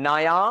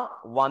 ණයා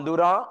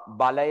වඳුරා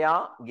බලයා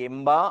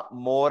ගෙම්බා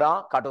මෝරා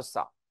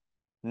කටුස්සා.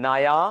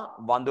 ණයා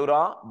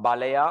වඳුරා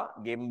බලයා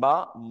ගෙම්බා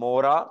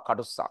මෝරා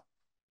කටුස්සා.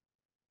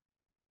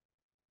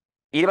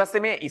 ඊට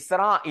පස්සේ මේ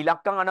ඉස්සරහා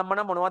ඉලක්කම්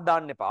අනම්මනම් මොනවද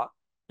දාන්න එපා.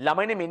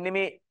 ළමයිනේ මෙන්න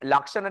මේ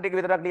ලක්ෂණ ටික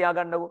විතරක් ලියා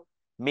ගන්නකො.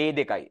 මේ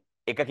දෙකයි.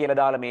 එක කියලා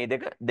දාලා මේ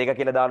දෙක, දෙක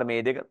කියලා දාලා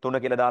මේ දෙක, තුන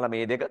කියලා දාලා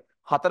මේ දෙක,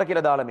 හතර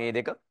කියලා දාලා මේ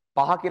දෙක,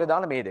 පහ කියලා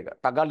දාලා මේ දෙක.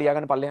 ටක් ගාලා ලියා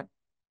ගන්න පල්ලෙහාට.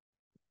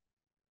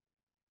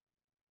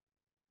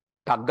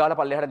 ටක් ගාලා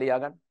පල්ලෙහාට ලියා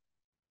ගන්න.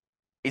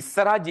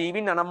 ඉස්සරහා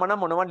ජීවින්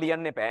අනම්මනම් මොනවත්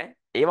ලියන්න එපා.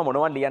 ඒව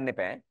මොනවත් ලියන්න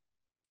එපා.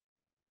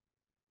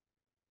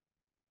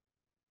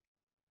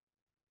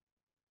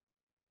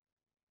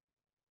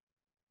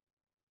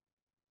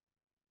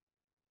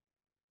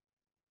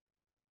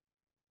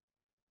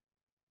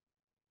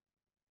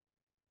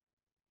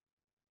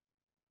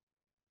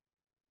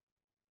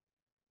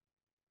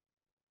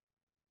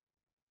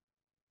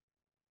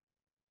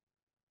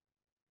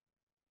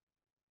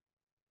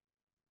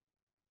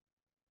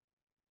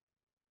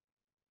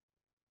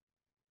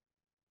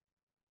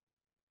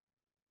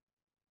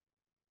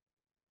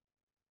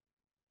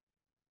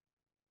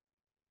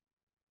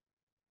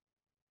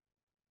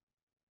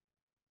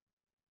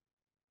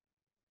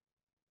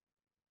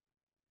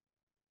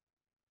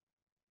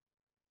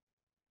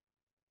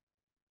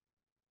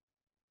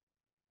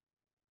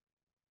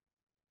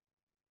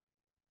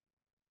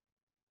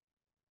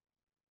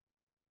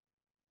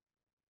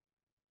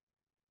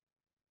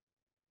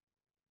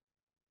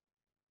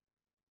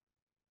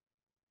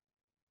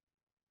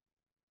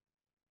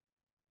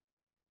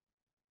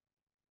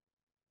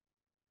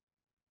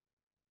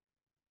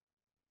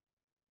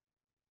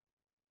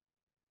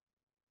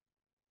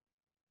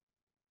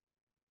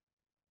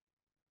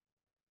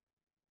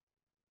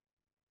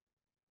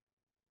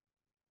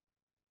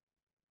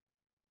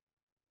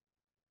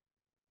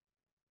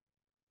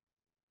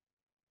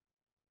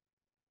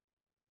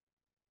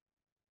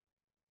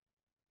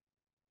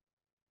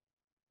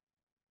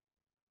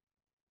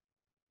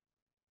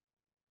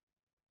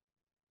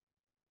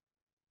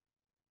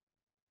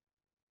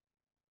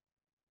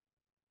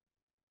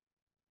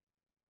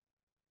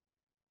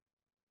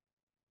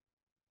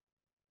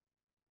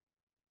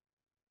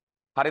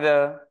 හරිද?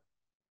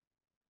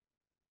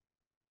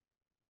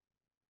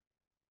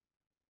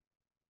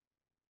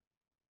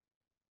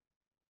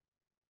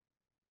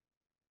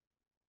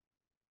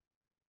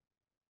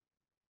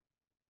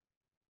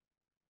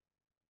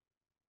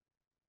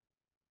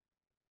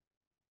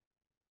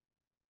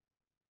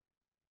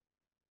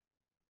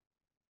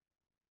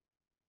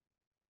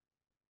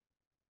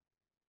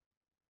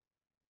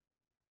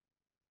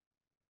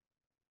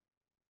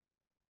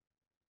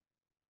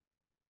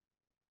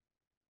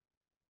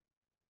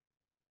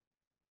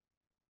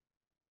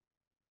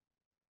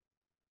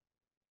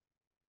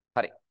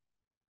 හරි.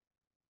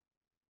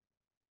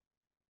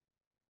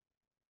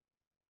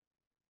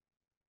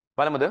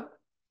 බලමුද?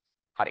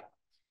 හරි.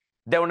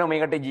 දැන් ඔන්න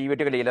මේකට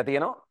ජීවිත එක ලියලා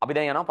තියෙනවා. අපි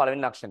දැන් යනවා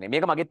පළවෙනි ලක්ෂණය.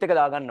 මේක මගෙත් එක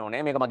දාගන්න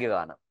ඕනේ. මේක මගේ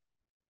ගාන.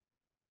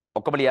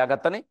 ඔක්කොම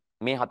ලියාගත්තනේ.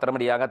 මේ හතරම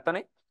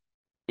ලියාගත්තනේ.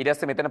 ඊට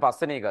පස්සේ මෙතන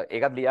පස්වෙනි එක.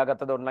 ඒකත්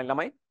ලියාගත්තද ඔන්ලයින්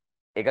ළමයි?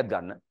 ඒකත්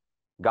ගන්න.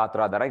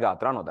 ගාත්‍රා දරයි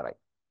ගාත්‍රා නොදරයි.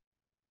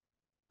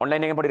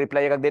 ඔන්ලයින් එකෙන් පොඩි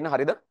රිප්ලයි එකක් දෙන්න.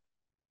 හරිද?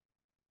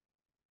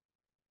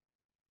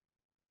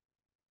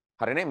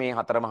 හරිනේ. මේ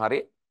හතරම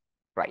හරි.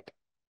 රයිට්.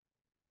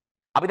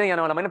 අපි දැන්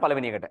යනවා ළමයිනේ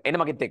පළවෙනි එකට. එන්න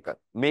මගෙත් එක්ක.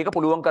 මේක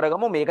පුළුවන්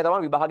කරගමු. මේක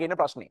තමයි විභාගයේ ඉන්න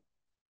ප්‍රශ්නේ.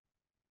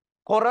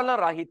 කොරල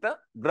රහිත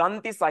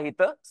ග්‍රන්ථි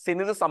සහිත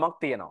සිනිඳු සමක්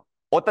තියෙනවා.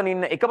 ඔතන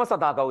ඉන්න එකම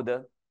සතා කවුද?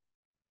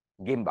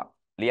 ගෙම්බා.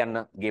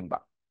 ලියන්න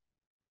ගෙම්බා.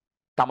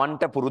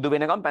 Tamanට පුරුදු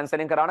වෙනකම්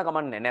පැන්සලෙන් කරාන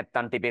කමන්නේ.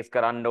 නැත්තම් ටිපෙක්ස්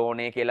කරන්න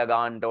ඕනේ, කියලා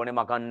ගහන්න ඕනේ,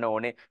 මකන්න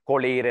ඕනේ,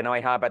 කොළේ ඉරෙනවා,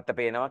 එහා පැත්ත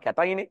පේනවා,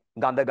 කැතයිනේ,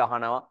 ගඳ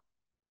ගහනවා.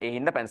 ඒ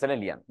හින්දා පැන්සලෙන්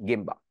ලියන්න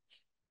ගෙම්බා.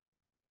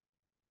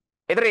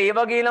 ඒතර ඒ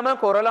වගේ ළමයි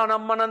කොරල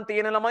අනම්මනම්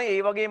තියෙන ළමයි ඒ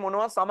වගේ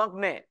මොනවා සමක්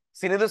නැහැ.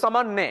 සිනිඳු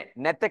සමක් නැහැ.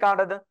 නැත්තේ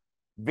කාටද?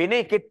 වෙන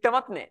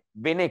එකෙට්ටවත් නැහැ.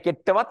 වෙන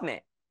එකෙට්ටවත්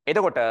නැහැ.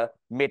 එතකොට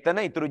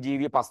මෙතන ඉතුරු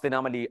ජීවි පස්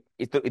දෙනාම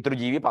ඉතුරු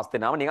ජීවි පස්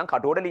දෙනාම නිකන්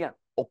කටුවට ලියන්න.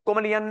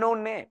 ඔක්කොම ලියන්න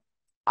ඕනේ නැහැ.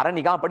 අර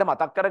නිකන් අපිට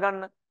මතක්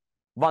කරගන්න.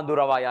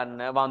 වඳුරවා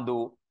යන්න වඳු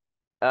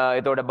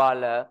එතකොට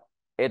බල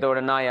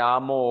එතකොට නායා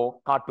මෝ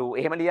කටු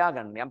එහෙම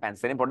ලියාගන්න. යම්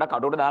පැන්සලෙන් පොඩ්ඩක්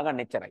කටුවට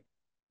දාගන්න එච්චරයි.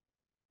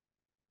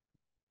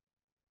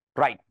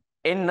 රයිට්.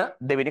 එන්න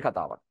දෙවෙනි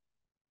කතාවට.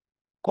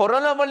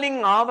 කොරල වලින්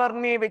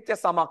ආවරණය වෙච්ච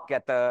සමක්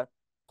ඇත.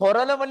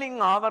 කොරල වලින්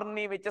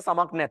ආවරණය වෙච්ච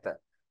සමක් නැත.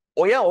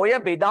 ඔය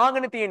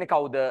බෙදාගෙන තියෙන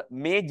කවුද?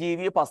 මේ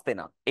ජීවිය පස්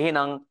දෙනා.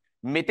 එහෙනම්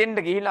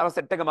මෙතෙන්ට ගිහිල්ලා අර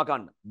සෙට් එක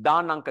මකන්න.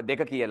 දාන්න අංක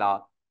 2 කියලා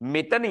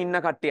මෙතන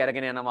ඉන්න කට්ටිය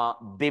අරගෙන යනවා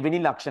දෙවෙනි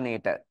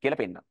ලක්ෂණයට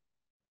කියලා පෙන්නන.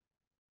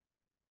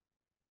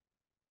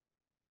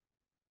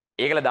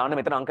 ඒකල දාන්න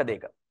මෙතන අංක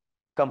 2.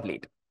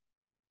 complete.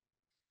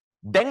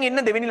 දැන්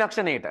එන්න දෙවෙනි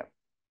ලක්ෂණයට.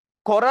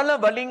 කොරල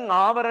වලින්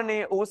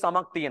ආවරණය වූ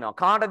සමක් තියෙනවා.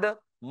 කාටද?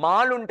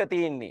 මාළුන්ට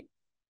තියෙන්නේ.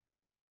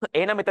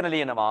 එහෙනම් මෙතන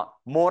ලියනවා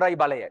මෝරයි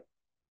බලය.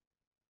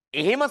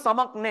 එහෙම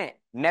සමක් නැහැ.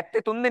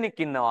 නැත්තේ 3 දෙනෙක්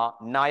ඉන්නවා.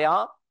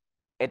 නයා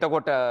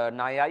එතකොට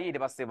නයයි ඊට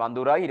පස්සේ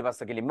වඳුරයි ඊට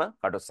පස්සේ කෙලින්ම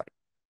කඩොස්සයි.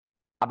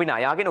 අපි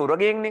නයාගෙන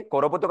උරගෙන්නේ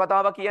කොරපොතු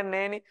කතාවක් කියන්නේ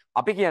නැහනේ.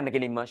 අපි කියන්නේ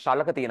කෙලින්ම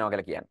ශලක තියනවා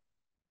කියලා කියන්නේ.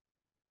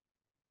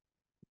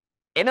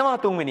 එනවා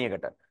තුන්වෙනි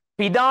එකට.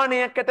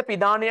 පිදානයක් ඇත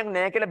පිදානයක්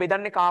නැහැ කියලා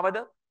බෙදන්නේ කාවද?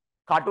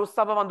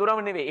 කටුස්සව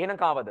වඳුරම නෙවෙයි. එහෙනම්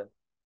කාවද?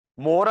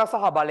 මෝර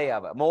සහ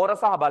බලයව. මෝර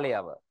සහ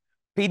බලයව.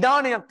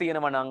 පිදානයක්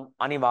තියෙනවා නම්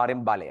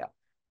අනිවාර්යෙන් බලය.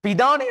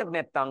 පිදානයක්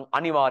නැත්නම්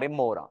අනිවාර්යෙන්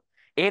මෝරා.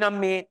 එහෙනම්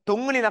මේ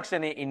තුන්වෙනි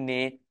ලක්ෂණේ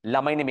ඉන්නේ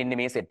ළමයිනේ මෙන්න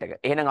මේ සෙට් එක.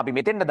 එහෙනම් අපි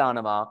මෙතෙන්ට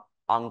දානවා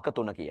අංක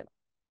 3 කියලා.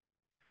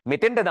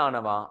 මෙතෙන්ට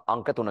දානවා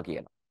අංක 3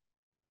 කියලා.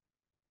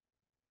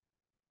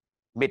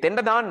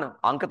 මෙතෙන්ට දාන්න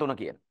අංක 3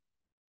 කියලා.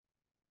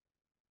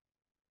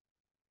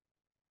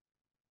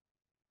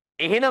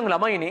 එහෙනම්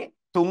ළමයිනේ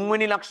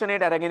තුන්වෙනි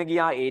ලක්ෂණයට අරගෙන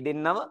ගියා ඒ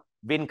දෙන්නව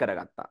වෙන්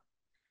කරගත්තා.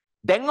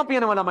 දැන් අපි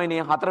යනවා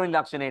ළමයිනේ හතරවෙනි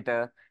ලක්ෂණයට.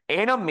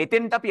 එහෙනම්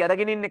මෙතෙන්ට අපි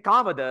අරගෙන ඉන්නේ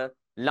කාවද?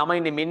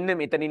 ළමයිනේ මෙන්න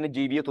මෙතන ඉන්න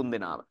ජීවිය තුන්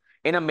දෙනාව.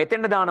 එහෙනම්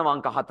මෙතෙන්ට දානවා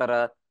අංක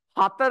 4.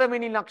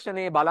 හතරවෙනි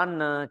ලක්ෂණය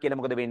බලන්න කියලා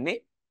මොකද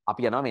වෙන්නේ?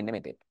 අපි යනවා මෙන්න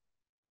මෙතෙන්ට.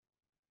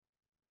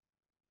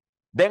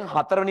 දැන්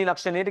හතරවෙනි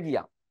ලක්ෂණයට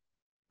ගියා.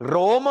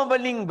 රෝම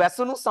වලින්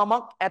වැසුණු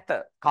සමක් ඇත.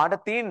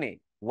 කාට තියෙන්නේ?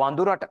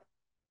 වඳුරට.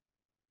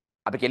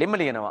 අපි කෙලින්ම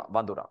ලියනවා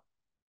වඳුරා.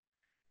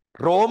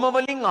 රෝම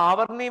වලින්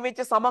ආවරණය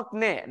වෙච්ච සමක්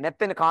නැහැ.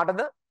 නැත්නම්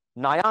කාටද?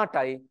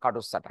 ණයාටයි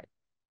කටුස්සටයි.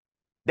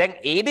 දැන්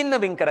ඒ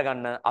දෙන්න වෙන්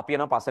කරගන්න අපි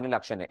යනවා පස්වෙනි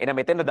ලක්ෂණය. එහෙනම්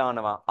මෙතෙන්ද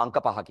දානවා අංක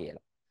 5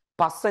 කියලා.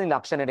 පස්වෙනි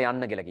ලක්ෂණයට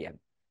යන්න කියලා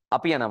කියන්නේ.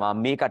 අපි යනවා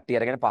මේ කට්ටිය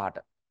අරගෙන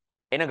 5ට.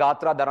 එන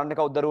ගාත්‍රා දරන්නේ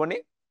කවුද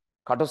දරුවනේ?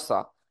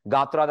 කටුස්සා.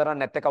 ගාත්‍රා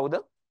දරන්නේ නැත්තේ කවුද?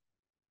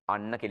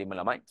 අන්න කෙලිම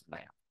ළමයි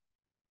ණය.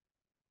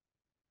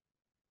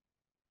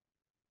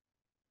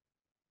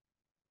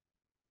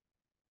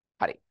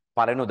 හරි.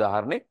 පළවෙනි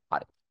උදාහරණේ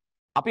හරි.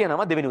 අපි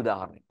යනවා දෙවෙනි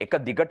උදාහරණේ.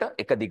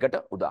 එක දිගට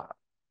උදාහරණ.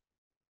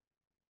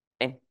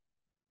 එන්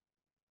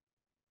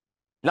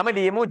ළමයි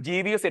ලියමු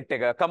ජීවීය සෙට්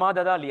එක. කමා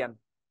දදා ලියන්න.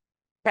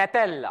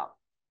 පැතැල්ලා.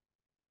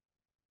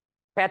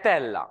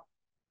 පැතැල්ලා.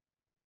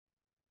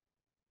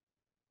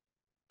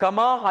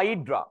 කමා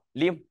හයිඩ්‍රා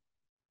ලියමු.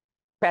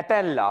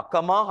 පැතැල්ලා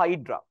කමා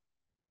හයිඩ්‍රා.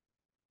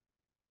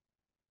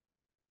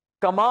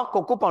 කමා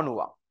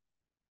කොකුපණුවා.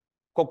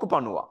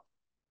 කොකුපණුවා.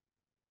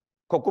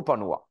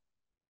 කොකුපණුවා.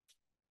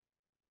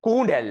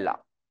 කූඩැල්ලා.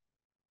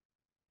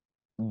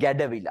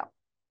 ගැඩවිලා.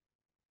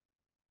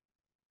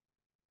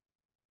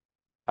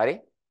 හරි?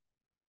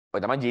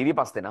 ඔය තමයි ජීවි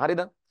පස් දෙනා.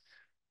 හරිද?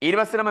 ඊට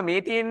පස්සේ තමයි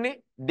මේ තියෙන්නේ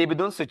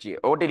දෙබිදුන් සුචිය.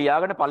 ඕකට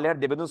ලියාගෙන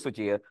පල්ලෙහාට දෙබිදුන්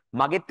සුචිය.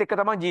 මගෙත් එක්ක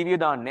තමයි ජීවිය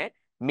දාන්නේ.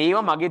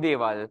 මේවා මගේ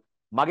දේවල්.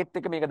 මගෙත්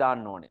එක්ක මේක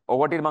දාන්න ඕනේ.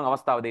 ඕකට මම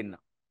අවස්ථාව දෙන්න.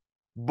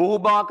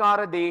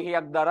 බුහුභාකාර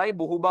දේහයක් දරයි,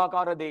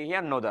 බුහුභාකාර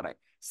දේහයක් නොදරයි.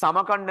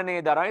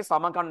 සමකණ්ඩනයේ දරයි,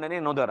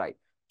 සමකණ්ඩනයේ නොදරයි.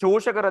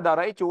 චෝෂකර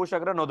දරයි,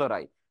 චෝෂකර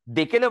නොදරයි.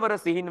 දෙකලවර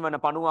සිහින් වන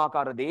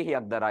පණුආකාර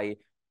දේහයක් දරයි.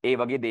 ඒ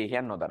වගේ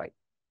දේහයක් නොදරයි.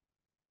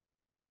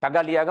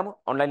 ටග්ගා ලියාගමු.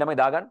 ඔන්ලයින් ළමයි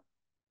දාගන්න.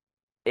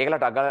 ඒකලා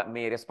ටග්ගා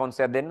මේ රෙස්පොන්ස්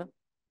එකක් දෙන්න.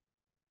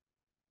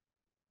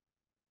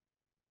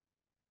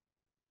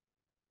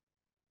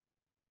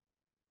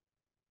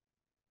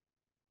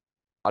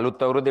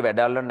 අලුත් අවුරුද්දේ වැඩ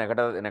අල්ලන්න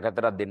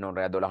නැකතරක් දෙන්න ඕන.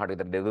 රෑ 12ට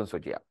විතර දෙදුන්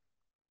සුචිය.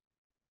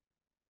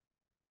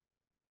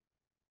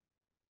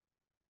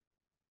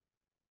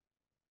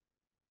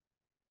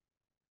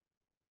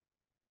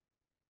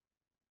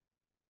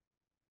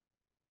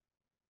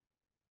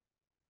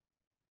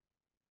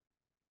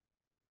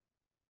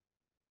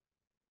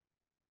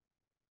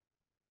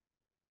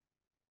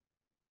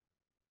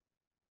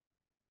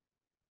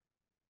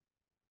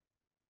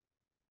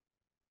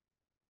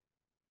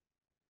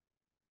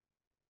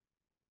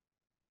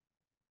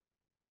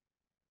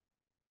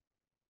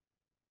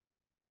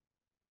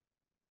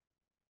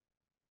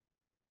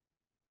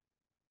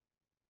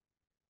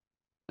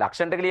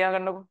 ලක්ෂණ ටික ලියා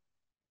ගන්නකො.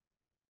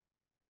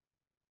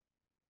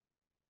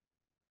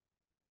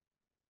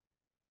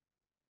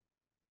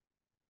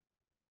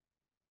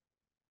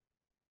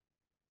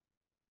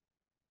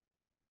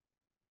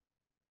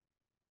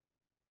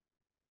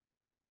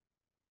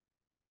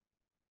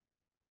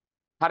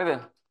 හරිද?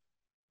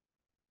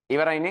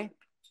 ඉවරයිනේ.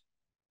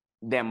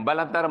 දැන්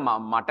බලත් අර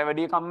මට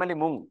වැඩිය කම්මැලි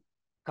මුං.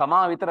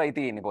 කමා විතරයි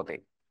තියෙන්නේ පොතේ.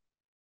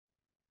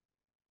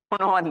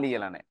 මොනවත්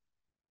ලියලා නැහැ.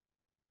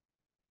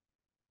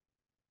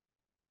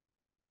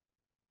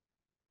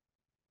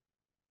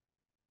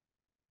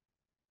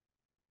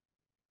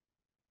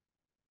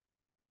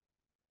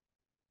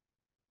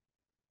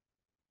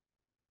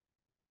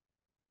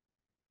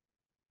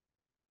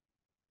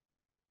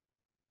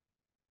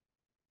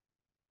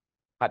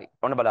 හරි.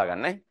 ඔන්න බලා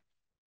ගන්න.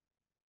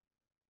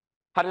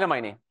 හරි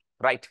ළමයිනේ.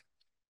 රයිට්.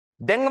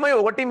 දැන් ළමයි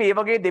ඔකට මේ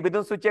වගේ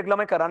දෙබිදුන් සුචියක්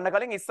ළමයි කරන්න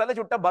කලින් ඉස්සල්ලා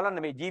චුට්ටක්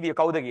බලන්න මේ ජීවිය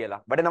කවුද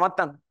කියලා. වැඩ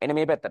නවත්තන්න. එන්න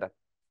මේ පැත්තට.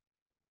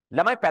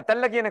 ළමයි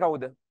පැතල්ල කියන්නේ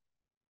කවුද?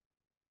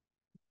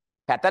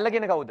 පැතල්ල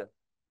කියන්නේ කවුද?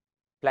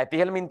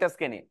 ප්ලැටිහෙල්මින්තස්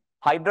කෙනේ.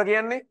 හයිඩ්‍රා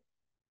කියන්නේ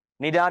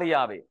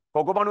නිඩාරියාවේ.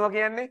 කොකොපණුව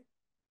කියන්නේ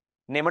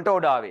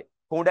නෙමටෝඩාවේ.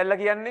 කුණ්ඩැල්ල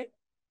කියන්නේ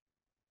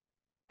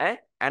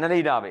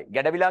ඇනලීඩාවේ.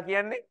 ගැඩවිලා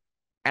කියන්නේ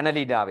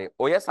ඇනලීඩාවේ.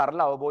 ඔය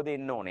සරල අවබෝධය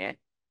ඉන්න ඕනේ ඈ.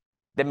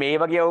 දැන් මේ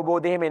වගේ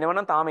අවබෝධය එහෙම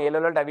එනවනම් තාම ඒ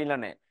ලෙවල් වලට ඇවිල්ලා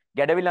නැහැ.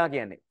 ගැඩවිලා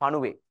කියන්නේ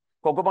පණුවේ.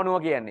 කොකොපණුව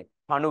කියන්නේ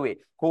පණුවේ.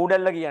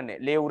 කුණ්ඩැල්ල කියන්නේ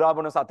ලේ උරා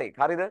බොන සතෙක්.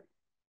 හරිද?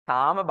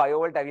 තාම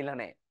බයෝ වලට ඇවිල්ලා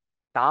නැහැ.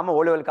 තාම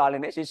ඕ ලෙවල්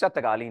කාලේ නේ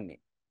ශිෂ්‍යත්ව කාලේ ඉන්නේ.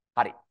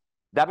 හරි.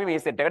 දැන් අපි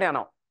මේ සෙට් එකට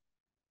යනවා.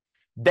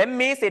 දැන්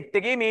මේ සෙට්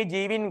එකේ මේ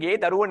ජීවින්ගේ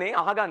දරුවනේ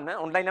අහගන්න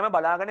ඔන්ලයින් ළම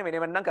බලාගෙන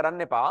වෙනවෙන්නම්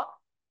කරන්න එපා.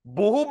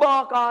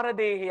 බුහුභාකාර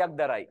දේහයක්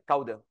දරයි.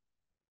 කවුද?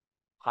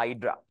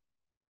 හයිඩ්‍රා.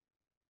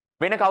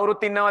 වෙන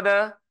කවුරුත් ඉන්නවද?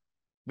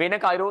 වෙන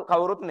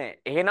කවුරුත් නැහැ.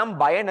 එහෙනම්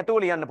බය නැතුව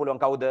ලියන්න පුළුවන්.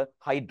 කවුද?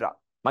 හයිඩ්‍රා.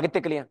 මගෙත්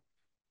එක්ක ලියන්න.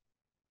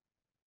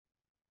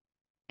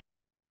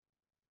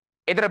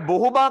 ඒතර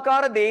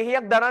බොහෝමාකාර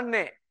දේහයක්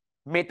දරන්නේ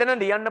මෙතන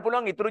ලියන්න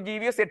පුළුවන් ඉතුරු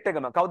ජීවිය සෙට්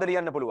එකම. කවුද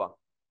ලියන්න පුළුවන්?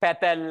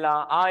 පැතැල්ලා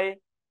ආයේ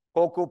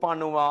කොකු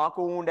පණුවා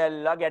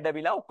කූඩැල්ලා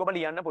ගැඩවිලා ඔක්කොම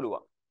ලියන්න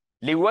පුළුවන්.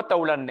 ලිව්වත්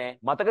අවුලක් නැහැ.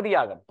 මතක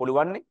තියාගන්න.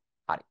 පුළුවන්නේ?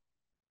 හරි.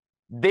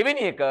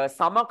 දෙවෙනි එක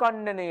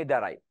සමකණ්ඩනයේ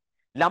දරයි.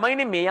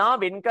 ළමයිනේ මෙයා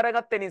වෙන්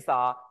කරගත්ත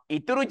නිසා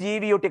ඉතුරු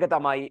ජීවියෝ ටික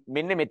තමයි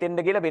මෙන්න මෙතෙන්ද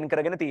කියලා වෙන්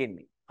කරගෙන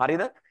තියෙන්නේ.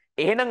 හරිද?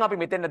 එහෙනම් අපි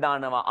මෙතෙන්ද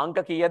දානවා අංක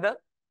කීයද?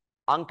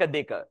 අංක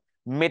 2.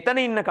 මෙතන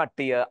ඉන්න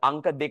කට්ටිය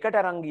අංක 2ට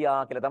අරන්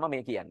ගියා කියලා තමයි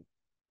මේ කියන්නේ.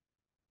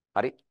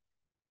 හරි?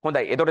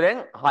 හොඳයි. එතකොට දැන්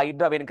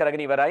හයිඩ්‍රා වෙන්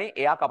කරගෙන ඉවරයි.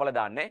 එයා කපලා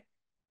දාන්නේ.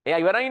 එයා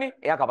ඉවරයිනේ.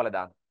 එයා කපලා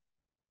දාන්න.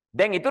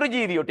 දැන් ඉතුරු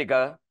ජීවියෝ ටික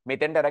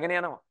මෙතෙන්ට අරගෙන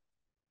යනවා.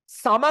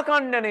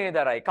 සමකණ්ඩනයේ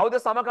දරයි. කවුද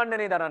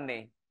සමකණ්ඩනයේ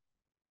දරන්නේ?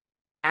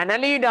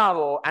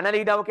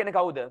 ඇනලීඩාව කියන්නේ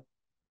කවුද?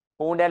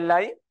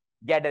 කූඩැල්ලයි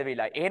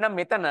ගැඩවිලයි. එහෙනම්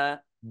මෙතන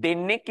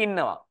දෙන්නෙක්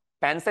ඉන්නවා.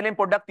 පැන්සලෙන්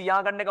පොඩ්ඩක්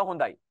තියාගන්න එක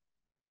හොඳයි.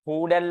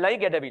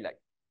 කූඩැල්ලයි ගැඩවිලයි.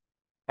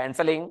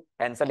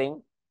 පැන්සලෙන්.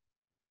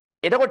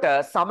 එතකොට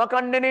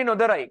සමකණ්ඩනයේ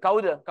නොදරයි.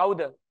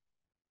 කවුද?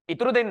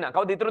 ඉතුරු දෙන්න.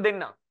 කවුද ඉතුරු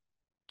දෙන්න?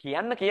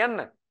 කියන්න.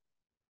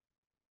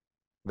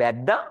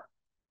 වැද්දා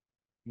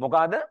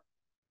මොකද?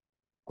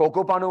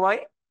 කොකු පණුවයි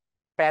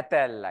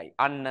පැතැල්ලයි.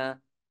 අන්න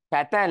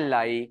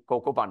පැතැල්ලයි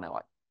කොකු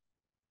පණුවයි.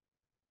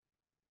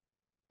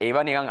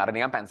 ඒවා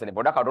නිකන් පැන්සලෙන්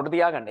පොඩක් අඩුවට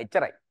තියාගන්න.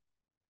 එච්චරයි.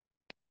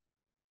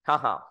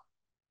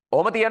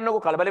 ඔහොම තියන්නකෝ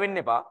කලබල වෙන්න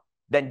එපා.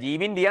 දැන්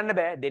ජීවින් ලියන්න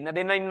බෑ.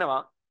 දෙන්න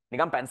ඉන්නවා.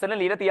 නිකන් පැන්සලෙන්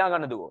ලියලා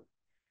තියාගන්න දුවෝ.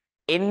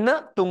 එන්න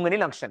තුන්වෙනි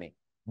ලක්ෂණේ.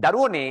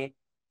 දරුවනේ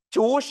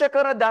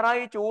චූෂකර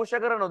දරයි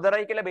චූෂකර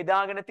නොදරයි කියලා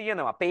බෙදාගෙන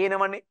තියෙනවා.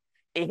 පේනවනේ.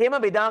 එහෙම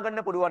බෙදා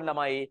ගන්න පුළුවන්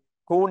ළමයි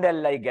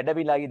කූණ්ඩැල්ලයි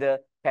ගැඩවිලයිද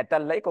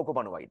පැතැල්ලයි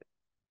කොකුපණුවයිද?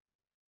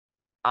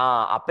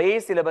 අපේ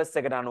සිලබස්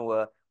එකට අනුව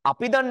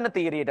අපි දන්න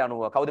තීරියට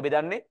අනුව කවුද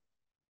බෙදන්නේ?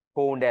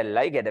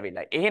 කූණ්ඩැල්ලයි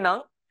ගැඩවිලයි.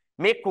 එහෙනම්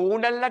මේ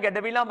කූණ්ඩැල්ල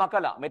ගැඩවිලා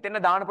මකලා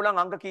මෙතන දාන්න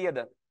පුළුවන් අංක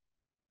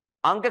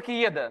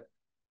කීයද?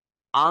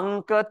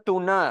 අංක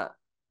 3.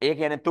 ඒ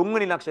කියන්නේ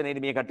තුන්වෙනි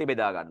ලක්ෂණයේදී මේ කට්ටිය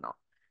බෙදා ගන්නවා.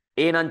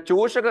 එහෙනම්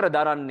චෝෂකර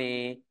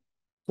දරන්නේ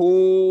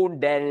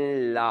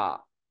කූඩැල්ලා.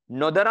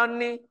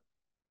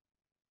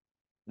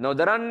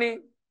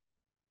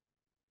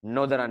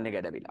 නොදරන්නේ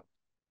ගැඩවිලා.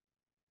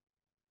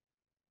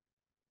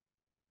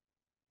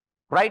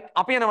 රයිට්.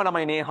 අපි යනවා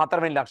ළමයිනේ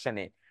හතරවෙනි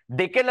ලක්ෂණේ.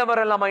 දෙකලවර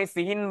ළමයි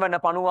සිහින් වන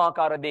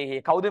පණුවාකාර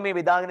දේහේ කවුද මේ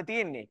බෙදාගෙන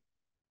තියෙන්නේ?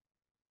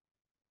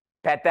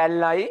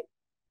 පැතැල්ලයි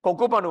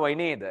කොකුපණුවයි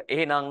නේද?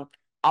 එහෙනම්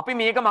අපි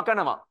මේක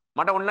මකනවා.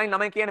 මට ඔන්ලයින්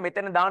ළමයි කියන්නේ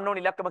මෙතන දාන්න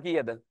ඕනේ ඉලක්කම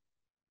කීයද?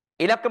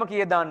 ඉලක්කම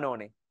කීයද දාන්න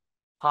ඕනේ?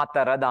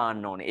 4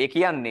 දාන්න ඕනේ. ඒ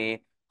කියන්නේ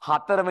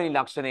හතරවෙනි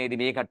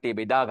ලක්ෂණයේදී මේ කට්ටිය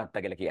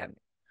බෙදාගත්තා කියලා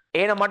කියන්නේ.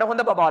 එහෙනම් මට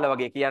හොඳ බබාලා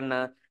වගේ කියන්න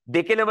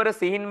දෙකලවර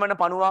සිහින් වන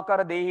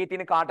පණුවාකාර දේහයේ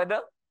තියෙන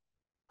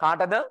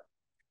කාටද?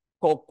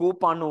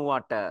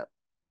 කොකුපණුවට.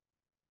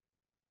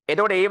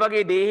 එතකොට ඒ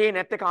වගේ දේහේ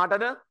නැත්තේ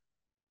කාටද?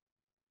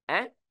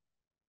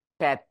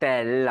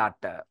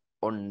 පැතැල්ලට.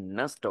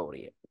 ඔන්න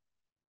ස්ටෝරිය.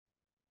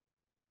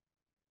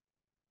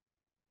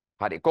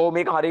 හරි. කොහොම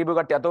මේක හරි ඉබු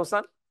කට්ටිය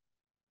අතෝසන්.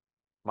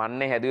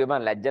 මන්නේ හැදුවේ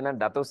මං ලැජ්ජ නැන්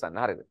දතෝසන්.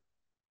 හරිද?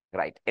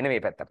 රයිට්. එන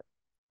මේ පැත්තට.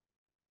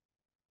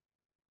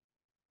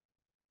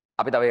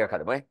 අපි තව එකක්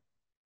හදමු ඈ.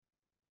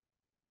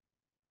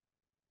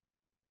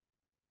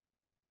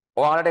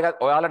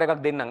 ඔයාලට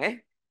එකක් දෙන්නම් ඈ.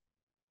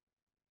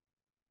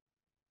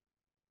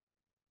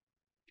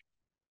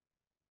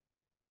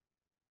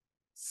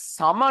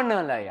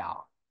 සමනලයා.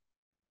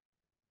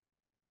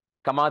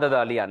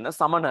 කමාදදා ලියන්න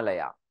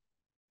සමනලයා.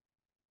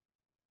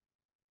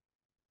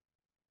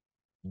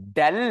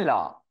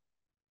 දැල්ලා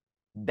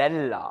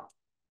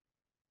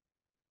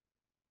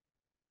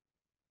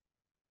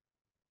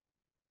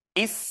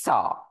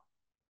ඉස්සා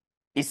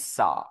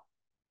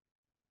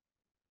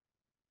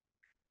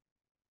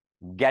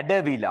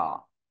ගැඩවිලා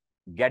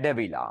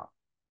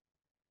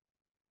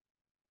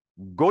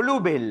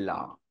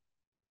ගොළුබෙල්ලා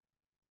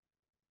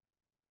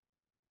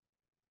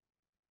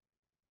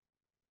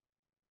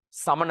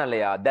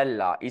සමනලයා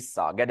දැල්ලා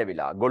ඉස්සා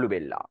ගැඩවිලා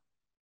ගොළුබෙල්ලා.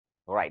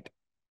 රයිට්.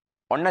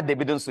 ඔන්න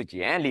දෙබිදුන්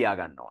සුචිය ඈ ලියා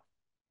ගන්නවා.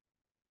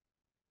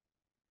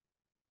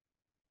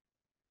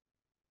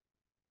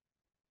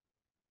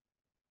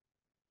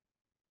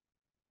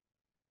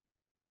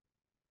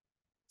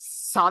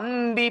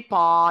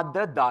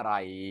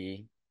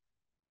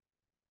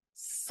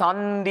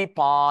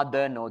 සන්ධිපාද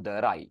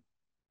නොදරයි.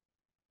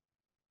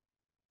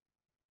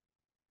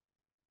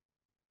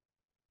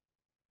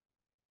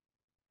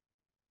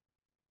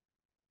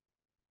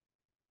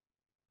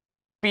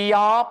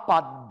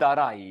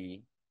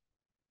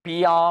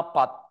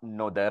 පියාපත්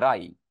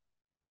නොදරයි.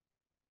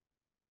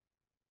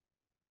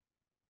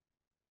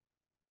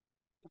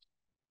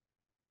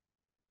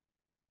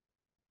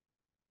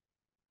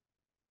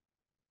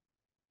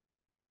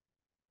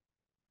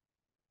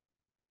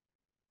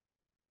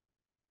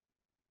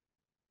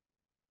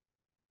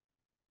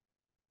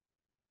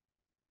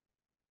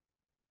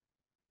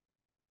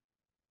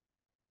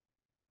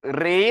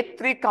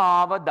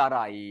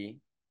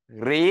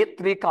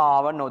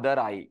 රේත්‍රිකාව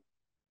නොදරයි.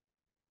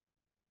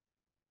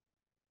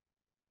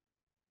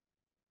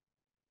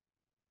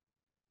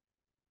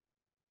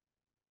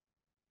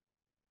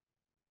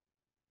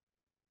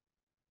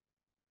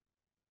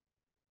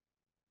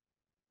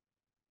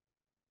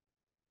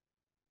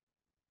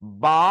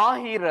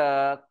 බාහිර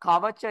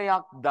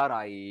කවචයක්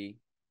දරයි.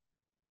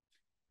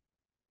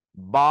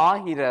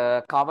 බාහිර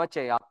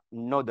කවචයක්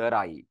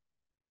නොදරයි.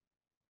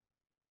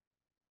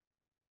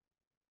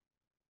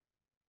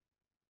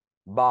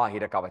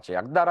 බාහිර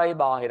කවචයක් දරයි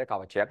බාහිර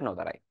කවචයක්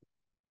නොදරයි.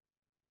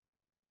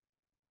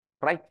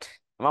 රයිට්.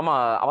 මම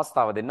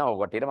අවස්ථාව දෙන්න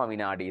ඕකට මම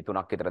විනාඩි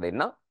 3ක් විතර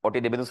දෙන්න. ඔටි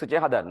දෙබිඳු සුචය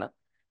හදන්න.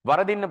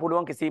 වරදින්න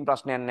පුළුවන් කිසිම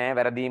ප්‍රශ්නයක් නැහැ.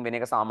 වැරදීම් වෙන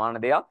එක සාමාන්‍ය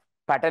දෙයක්.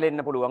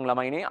 පැටලෙන්න පුළුවන්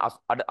ළමයිනේ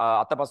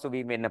අතපසු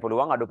වීම වෙන්න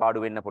පුළුවන් අඩුපාඩු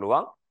වෙන්න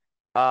පුළුවන්.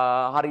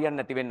 හරියන්නේ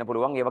නැති වෙන්න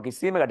පුළුවන්. ඒවා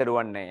කිසිම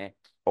ගැටලුවක් නැහැ.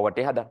 ඔකට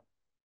හදන්න.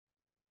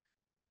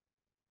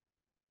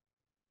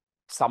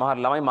 සමහර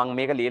ළමයි මම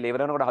මේක ලියලා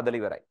ඉවර වෙනකොට හදලා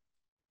ඉවරයි.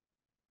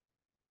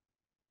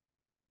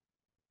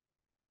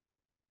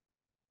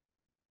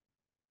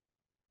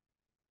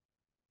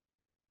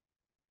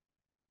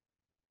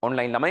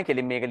 ඔන්ලයින් ළමයි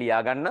කෙලින් මේක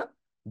ලියා ගන්න.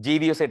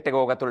 ජීවියෝ සෙට් එක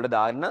ඕක ඇතුළට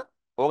දාන්න.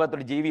 ඕක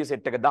ඇතුළට ජීවියෝ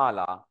සෙට් එක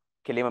දාලා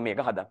කෙලින්ම මේක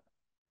හදන්න.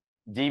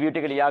 ජීවියෝ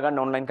ටික ලියා ගන්න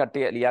ඔන්ලයින්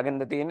කට්ටිය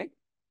ලියාගෙනද තියෙන්නේ?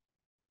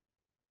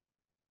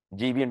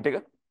 ජීවියන් ටික.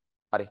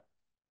 හරි.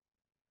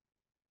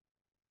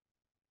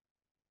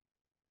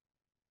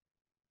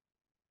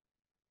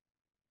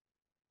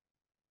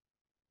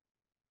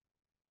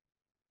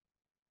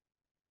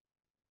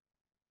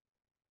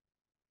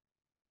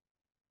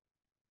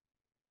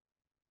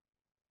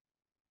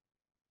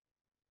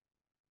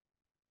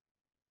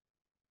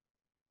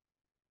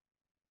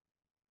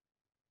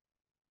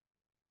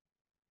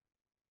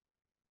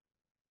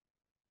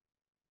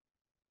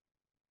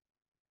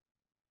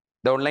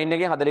 ද ඔන්ලයින්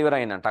එකේ හදලා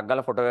ඉවරයි නං. ටක්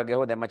ගාලා ෆොටෝ එකක්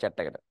ගහුවා දැම්ම chat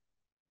එකට.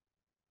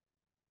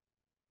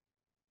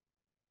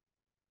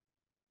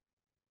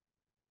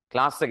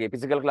 ක්ලාස් එකේ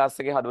ෆිසිකල් ක්ලාස්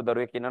එකේ හදපු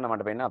දරුවෙක් ඉන්නවනම්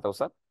මට පෙන්න අත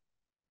උස.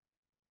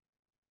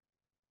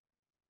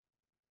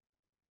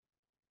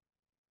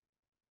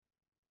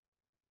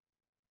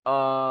 අ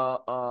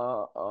අ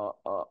අ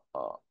අ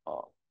අ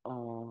අ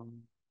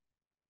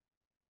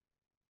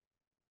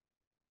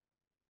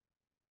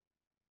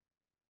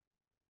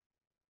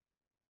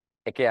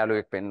එක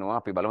යාළුවෙක් පෙන්නවා.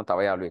 අපි බලමු තව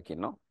යාළුවෙක්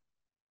ඉන්නවා.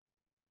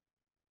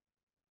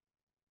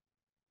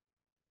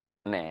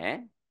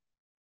 නෑ.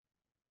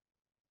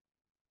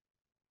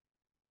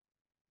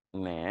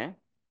 නෑ.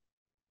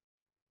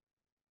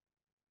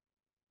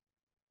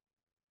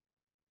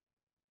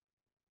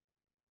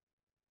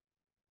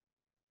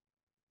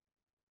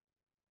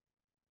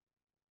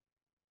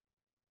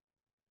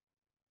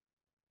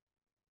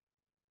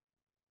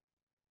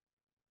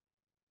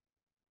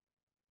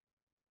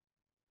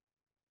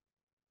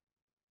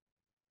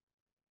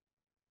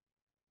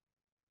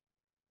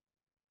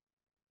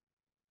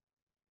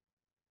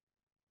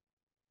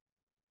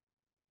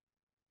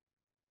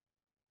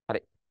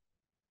 හරි.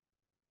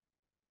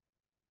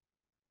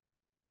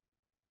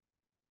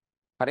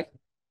 හරි.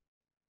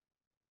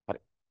 හරි.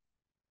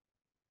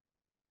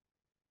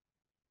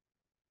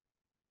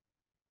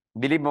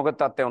 දිලිප් මොකද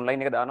තාත්තේ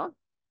ඔන්ලයින් එක දානවා?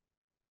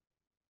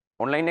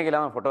 ඔන්ලයින් එකේ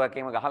ළම ෆොටෝ එකක්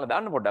එහෙම ගහලා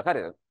දාන්න පොඩ්ඩක්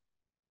හරිද?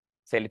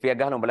 සෙල්ෆි එකක්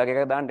ගහලා උඹලගේ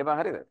එකක් දාන්න එපා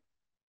හරිද?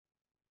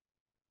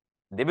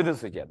 දෙබිදු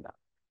සුචියක් දාන්න.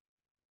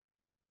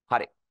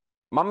 හරි.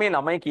 මම මේ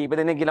ළමයි කීප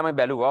දෙනෙක්ගේ ළමයි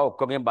බැලුවා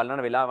ඔක්කොගෙන්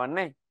බලන්න වෙලාවක්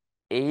නැහැ.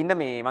 ඒ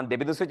හින්දා මේ මම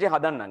දෙබිදු සුචිය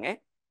හදන්නම් ඈ.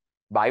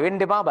 බය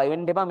වෙන්න එපා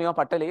මේවා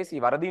පට්ට ලේසි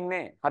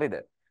වරදින්නේ හරිද?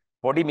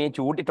 පොඩි මේ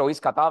චූටි ටොයිස්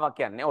කතාවක්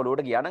කියන්නේ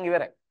ඔලුවට ගියා නම්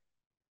ඉවරයි.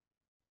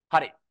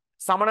 හරි.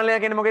 සමනලය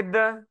කියන්නේ මොකෙද්ද?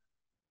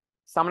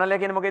 සමනලය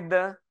කියන්නේ මොකෙද්ද?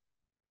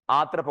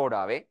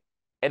 ආත්‍රපෝඩාවේ.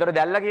 එතකොට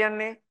දැල්ලා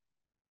කියන්නේ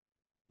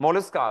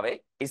මොලස්කාවේ.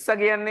 ඉස්ස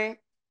කියන්නේ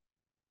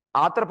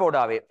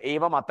ආත්‍රපෝඩාවේ.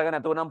 ඒව මතක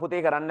නැතුව නම්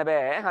පුතේ කරන්න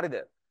බෑ. හරිද?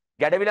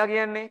 ගැඩවිලා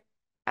කියන්නේ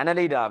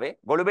ඇනලීඩාවේ.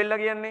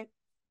 ගොළුබෙල්ලා කියන්නේ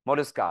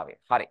මොලස්කාවේ.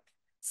 හරි.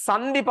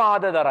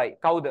 සන්ධිපාද දරයි.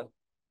 කවුද?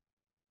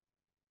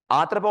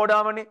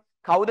 ආත්‍රපෝඩාවනේ.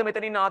 කවුද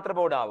මෙතනින්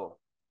ආත්‍රපෝඩාව?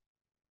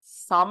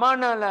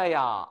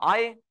 සමනලයා.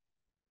 අය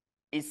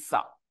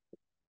ඉස්සා.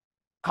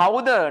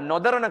 කවුද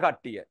නොදරන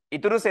කට්ටිය?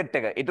 ඉතුරු සෙට්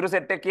එක. ඉතුරු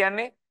සෙට් එක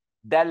කියන්නේ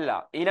දැල්ලා.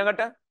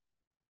 ඊළඟට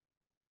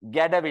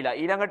ගැඩවිලා.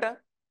 ඊළඟට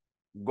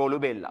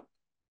ගොළුබෙල්ලා.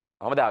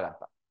 ඔහම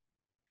දාගත්තා.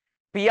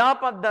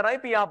 පියාපත්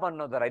දරයි පියාපත්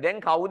නොදරයි.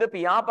 දැන් කවුද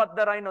පියාපත්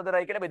දරයි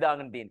නොදරයි කියලා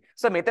බෙදාගෙන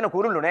තියෙන්නේ? මෙතන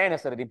කුරුල්ලෝ නෑ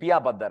නේසරදී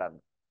පියාපත් දරන්න.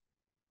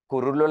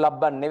 කුරුල්ලෝ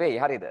ලබ්බන් නෙවෙයි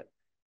හරිද?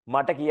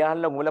 මට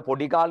කියහල්ල උඹලා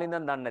පොඩි කාලේ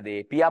ඉඳන් දන්න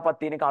දේ. පියාපත්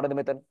තියෙන කාටද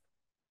මෙතන?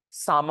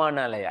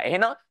 සමනලය.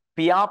 එහෙනම්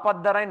පියාපත්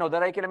දරයි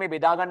නොදරයි කියලා මේ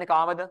බෙදාගන්නේ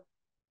කාවද?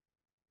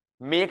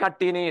 මේ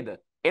කට්ටිය නේද?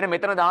 එහෙනම්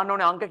මෙතන දාන්න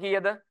ඕනේ අංක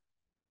කීයද?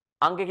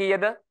 අංක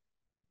කීයද?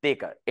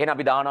 2. එහෙනම්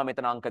අපි දානවා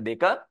මෙතන අංක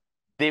 2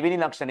 දෙවෙනි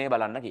ලක්ෂණය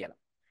බලන්න කියලා.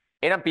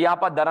 එහෙනම්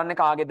පියාපත් දරන්නේ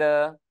කාගේද?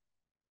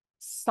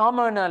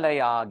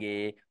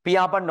 සමනලයාගේ.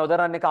 පියාපත්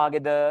නොදරන්නේ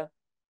කාගේද?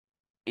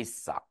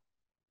 ඉස්සා.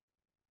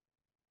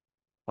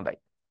 හොඳයි.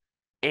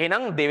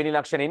 එහෙනම් දෙවෙනි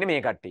ලක්ෂණේ ඉන්නේ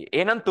මේ කට්ටිය.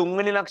 එහෙනම්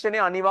තුන්වෙනි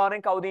ලක්ෂණේ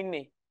අනිවාර්යෙන් කවුද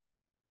ඉන්නේ?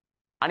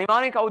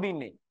 අනිවාර්යෙන් කවුද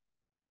ඉන්නේ?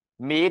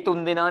 මේ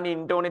තුන් දෙනානේ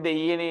ඉන්න ඕනේ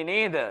දෙයියනේ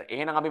නේද?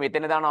 එහෙනම් අපි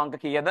මෙතන දාන අංක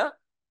කීයද?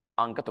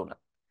 අංක 3.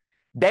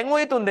 දැන්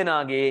ওই තුන්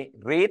දෙනාගේ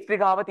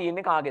රේත්‍රිකාව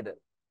තියෙන්නේ කාගේද?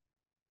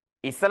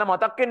 ඉස්සල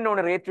මතක් වෙන්න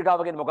ඕනේ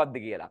රේත්‍රිකාව කියන්නේ මොකක්ද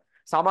කියලා.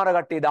 සමහර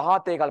කට්ටිය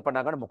 17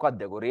 කල්පනා කරන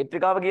මොකක්ද ඒකෝ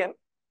රේත්‍රිකාව කියන්නේ?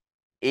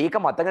 ඒක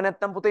මතක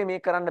නැත්තම් පුතේ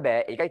මේක කරන්න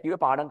බෑ. ඒකයි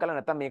කිව්වේ පාඩම් කළා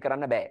නැත්තම් මේක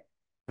කරන්න බෑ.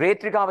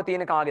 රේත්‍රිකාව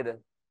තියෙන කාගේද?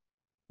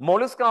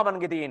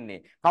 මොලුස්කාවන්ගේ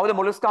තියෙන්නේ. කවුද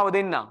මොලුස්කාව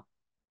දෙන්න?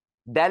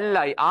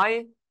 දැල්ලයි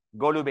ආයේ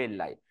ගොළු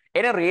බෙල්ලයි.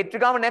 එන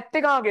රේත්‍රිකාව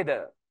නැත්තේ කාගේද?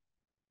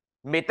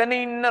 මෙතන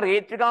ඉන්න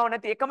රේත්‍රිකාව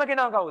නැති එකම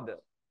කෙනා කවුද?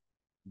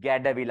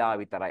 ගැඩවිලා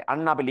විතරයි.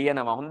 අන්න අපි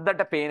ලියනවා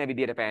හොඳට පේන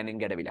විදියට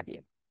පෑනෙන් ගැඩවිලා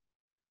කියන.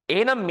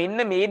 එහෙනම්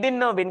මෙන්න මේ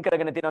දෙන්නව වෙන්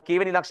කරගෙන තියෙනවා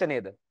කීවෙනි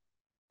ලක්ෂණයද?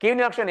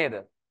 කීවෙනි ලක්ෂණයද?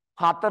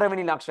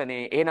 හතරවෙනි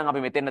ලක්ෂණේ. එහෙනම්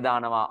අපි මෙතෙන්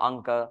දානවා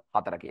අංක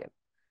 4 කියලා.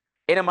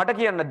 එහෙනම් මට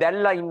කියන්න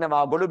දැල්ලා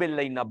ඉන්නවා ගොළු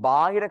බෙල්ලා ඉන්නවා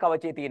බාහිර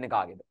කවචේ තියෙන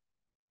කාගේද?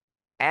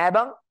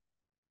 ඈබං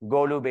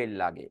ගොළු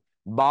බෙල්ලගේ.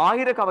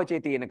 බාහිර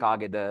කවචේ තියෙන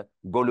කාගේද?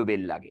 ගොළු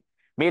බෙල්ලගේ.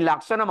 මේ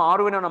ලක්ෂණ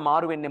මාරු වෙනවා නම්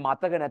මාරු වෙන්නේ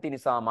මතක නැති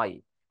නිසාමයි.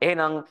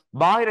 එහෙනම්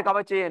බාහිර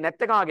කවචේ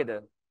නැත්තේ කාගේද?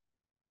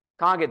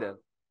 කාගේද?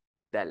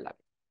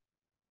 දැල්ලගේ.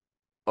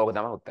 ඕක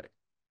තමයි උත්තරේ.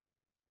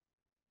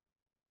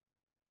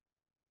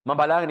 මම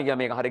බලාගෙන ගියා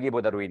මේක හරිය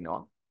ගියපො දරුවෝ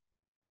ඉන්නවා.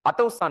 අත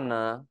උස්සන්න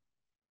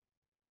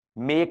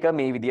මේක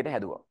මේ විදියට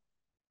හැදුවා.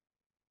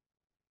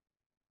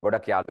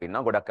 ගොඩක් යාළුවෝ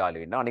ඉන්නවා ගොඩක්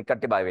යාළුවෝ ඉන්නවා. අනික්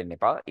කට්ටිය බය වෙන්න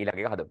එපා.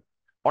 ඊළඟ එක හදමු.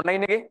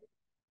 ඔන්ලයින් එකේ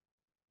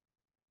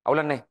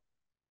අවුලක් නැහැ.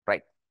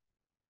 රයිට්.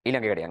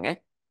 ඊළඟ එකට යන්න ඈ.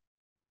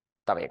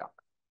 තව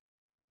එකක්.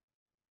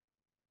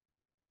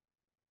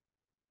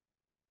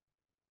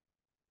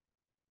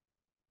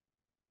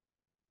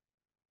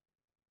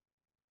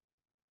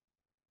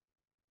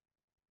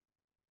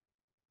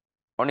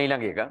 ඔන්න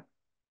ඊළඟ එක.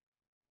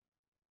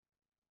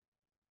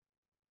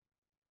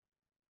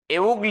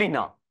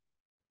 එවුග්ලිනා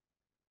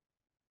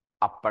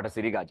අප්පට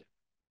සිරිගජ.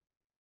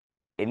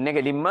 එන්නේ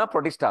කෙලින්ම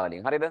ප්‍රොටිස්ටා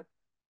වලින්. හරිද?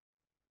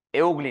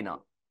 එවුග්ලිනා.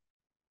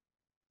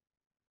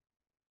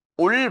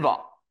 උල්වා.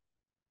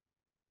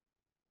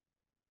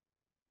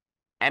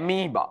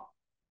 ඇමීබා.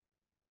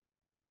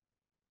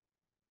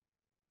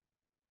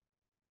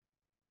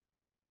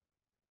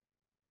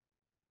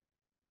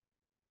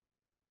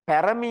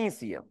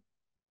 පැරමීසියම්.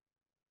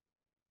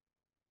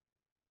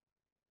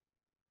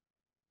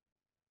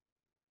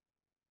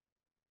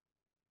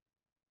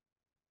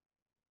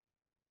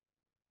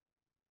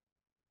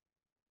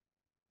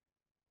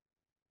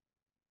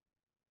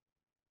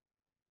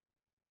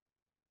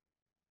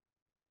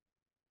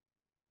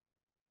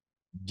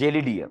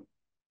 ජෙලිඩියම්.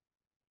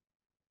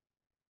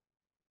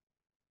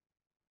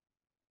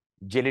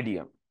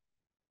 ජෙලිඩියම්.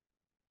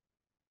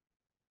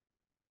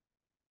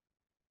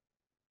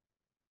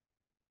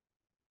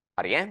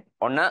 හරි ඈ.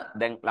 ඔන්න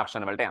දැන්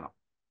ලක්ෂණ වලට යනවා.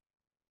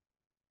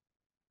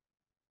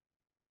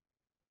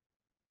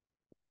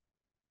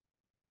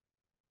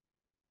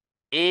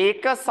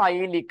 ඒක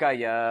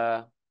සෛලිකය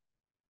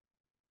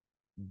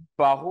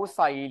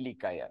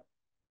බහුසෛලිකය.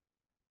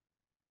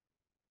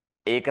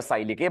 ඒක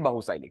සෛලිකය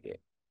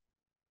බහුසෛලිකය.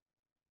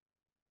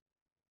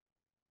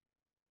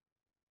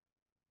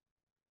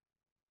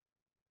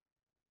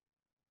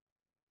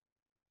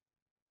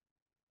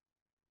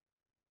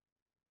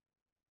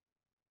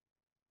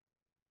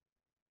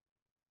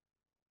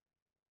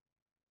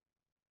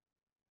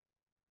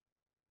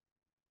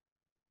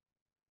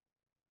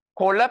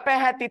 කොළ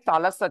පැහැති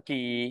තලසකි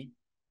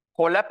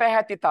කොළ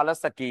පැහැති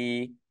තලසකි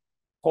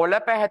කොළ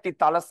පැහැති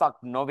තලසක්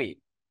නොවේ.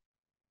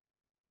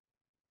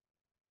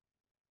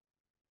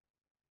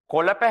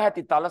 කොළ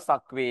පැහැති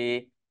තලසක්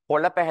වේ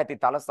කොළ පැහැති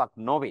තලසක්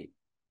නොවේ.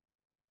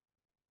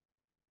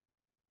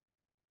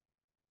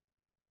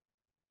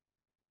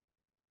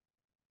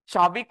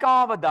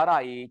 චවිකාව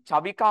දරයි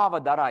චවිකාව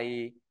දරයි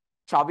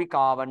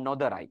චවිකාව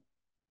නොදරයි.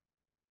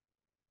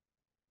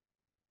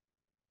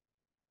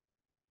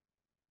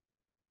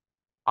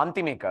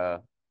 අන්තිම එක.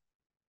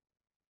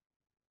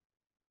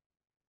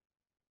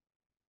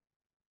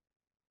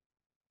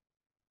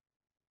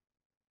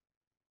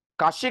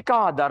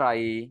 කශිකා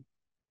දරයි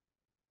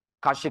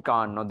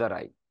කශිකා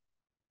නොදරයි.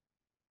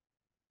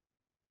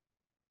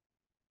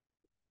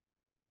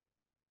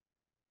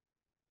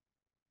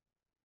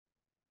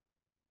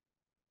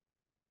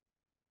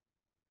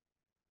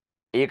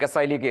 ඒක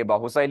සෛලිකයේ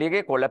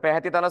බහුසෛලිකයේ කොළ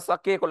පැහැති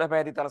තලසක්කේ කොළ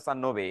පැහැති තලසක්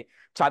නොවේ.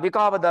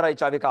 චවිකාව දරයි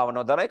චවිකාව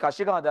නොදරයි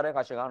කශිකා දරයි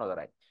කශිකා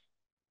නොදරයි.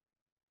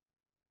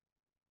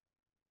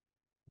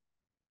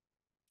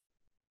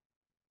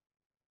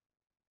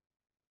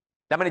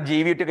 ළමනේ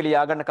ජීවිත ටික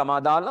ලියා ගන්න කමා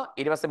දාලා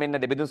ඊට පස්සේ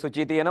මෙන්න දෙබිඳු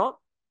සුචිය තියෙනවා.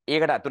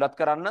 ඒකට අතුලත්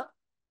කරන්න.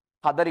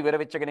 හදර ඉවර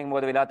වෙච්ච කෙනෙක්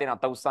මොකද වෙලා තියෙන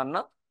අත උස්සන්න.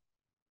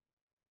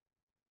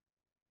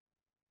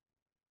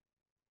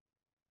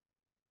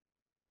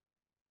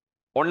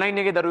 ඔන්ලයින්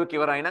එකේ දරුවෙක්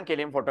ඉවරයි නම්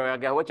කෙලින් ෆොටෝ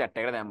එකක් ගැහුවා chat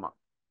එකට දැම්මා.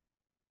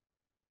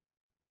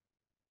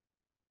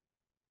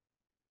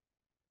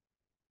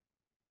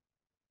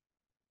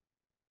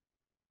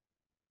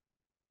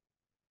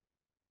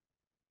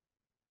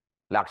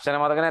 ලක්ෂණ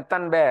මතක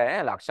නැත්තම් බෑ.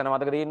 ලක්ෂණ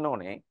මතක තියෙන්න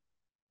ඕනේ.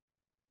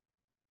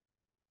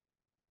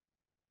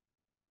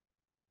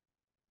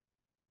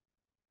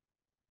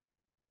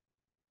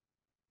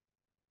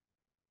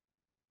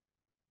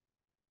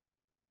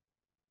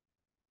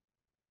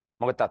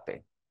 මොකද තත්ත්වය?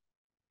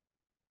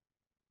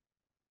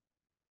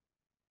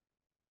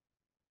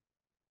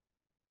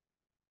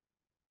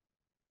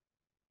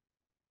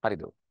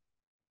 හරිද?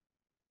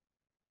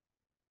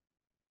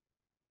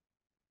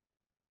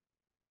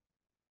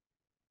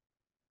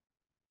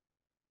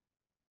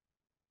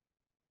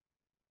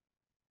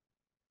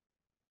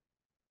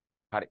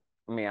 හරි.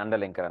 මේ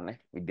අන්ඩර්ලයින් කරන්න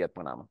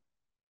විද්‍යාත්මක නාම.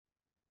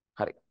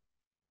 හරි.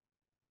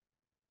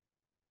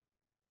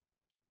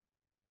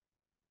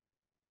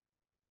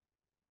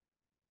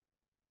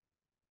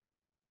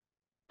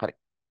 හරි.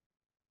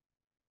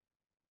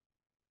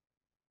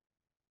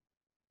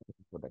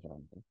 පොඩ්ඩක්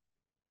කරන්න.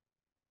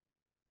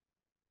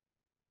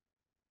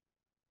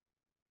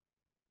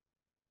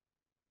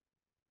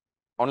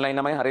 ඔන්ලයින්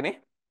ළමයි හරිනේ?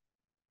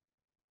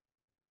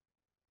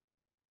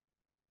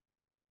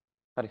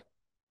 හරි.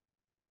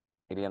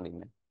 ඉරියන්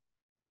ඉන්නේ.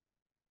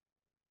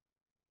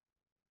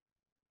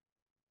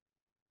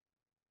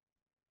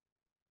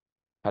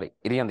 හරි.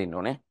 ඉරියන් ඉන්න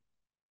ඕනේ.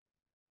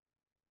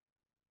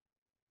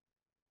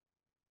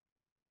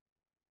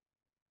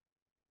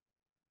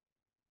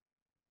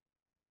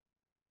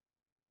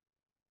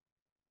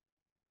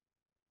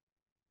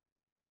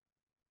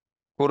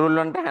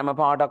 කුරුල්ලන්ට හැම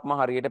පාටක්ම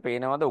හරියට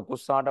පේනවද?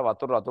 උකුස්සාට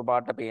වතුර රතු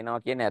පාට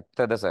පේනවා කියන්නේ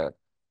ඇත්තද සර්?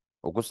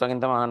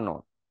 උකුස්සගෙන් තමයි අහන්න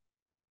ඕන.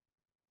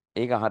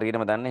 ඒක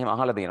හරියටම දන්නේ එහෙම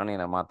අහලා තියෙනවා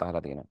නේද? මාත්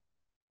අහලා තියෙනවා.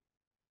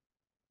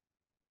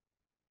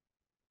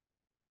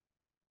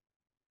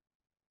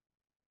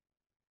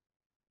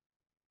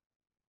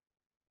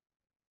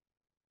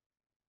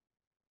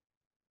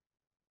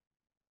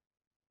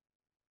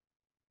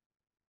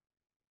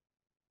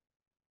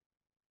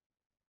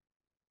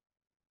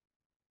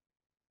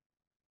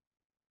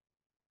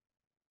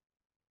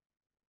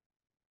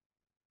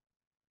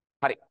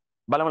 හරි.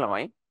 බලමු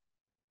ළමයි.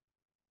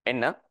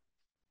 එන්න.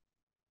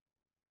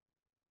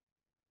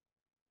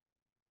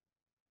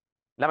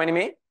 ළමයි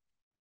මේ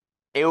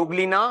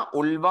එවුග්ලිනා,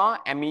 උල්වා,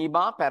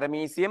 ඇමීබා,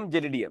 පැරමීසියම්,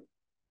 ජෙලිඩියම්.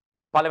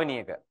 පළවෙනි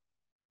එක.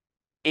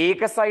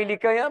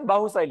 ඒකසෛලිකය,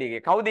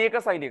 බහුසෛලිකය. කවුද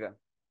ඒකසෛලික?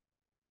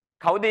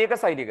 කවුද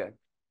ඒකසෛලික?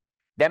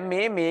 දැන්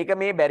මේක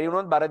මේ බැරි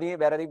වුණොත් බරදී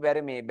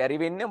බැරි මේ බැරි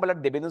වෙන්නේ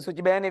උඹලා දෙබිඳු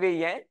සුචි බෑ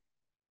නෙවෙයි ඈ.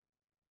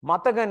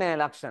 මතක නෑ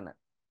ලක්ෂණ.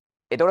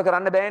 එතකොට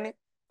කරන්න බෑනේ.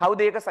 කවුද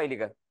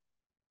ඒකසෛලික?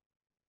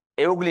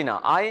 එවුග්ලිනා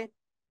ආයේ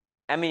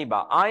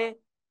ඇමීබා ආයේ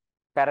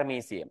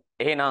පැරමීසියම්.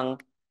 එහෙනම්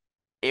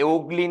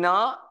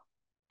එවුග්ලිනා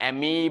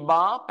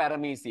ඇමීබා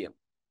පැරමීසියම්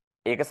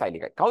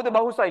ඒකසෛලිකයි. කවුද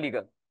බහුසෛලික?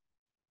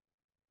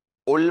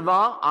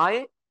 උල්වා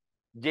ආයේ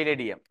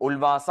ජෙලඩියම්.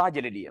 උල්වා සහ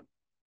ජෙලඩියම්.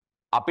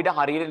 අපිට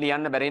හරියට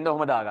ලියන්න බැරි ඉඳ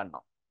ඔහම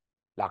දාගන්නවා.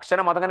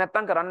 ලක්ෂණ මතක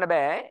නැත්තම් කරන්න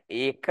බෑ.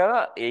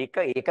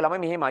 ඒක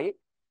ළමයි මෙහෙමයි.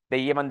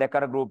 දෙයියේ මම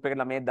දැක්කර ගෲප්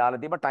එකට ළමයි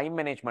දාලා තිබ්බ ටයිම්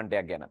මැනේජ්මන්ට්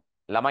එකක් ගැන.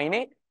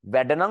 ළමයිනේ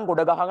වැඩ නම්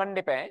ගොඩ ගහගන්න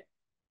එපා.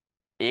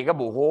 ඒක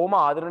බොහොම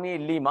ආදරණීය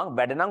ඉල්ලීමක්.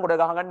 වැඩ නම් ගොඩ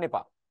ගහගන්න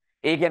එපා.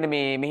 ඒ කියන්නේ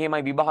මේ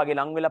මෙහෙමයි විභාගේ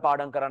ලඟ වෙලා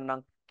පාඩම්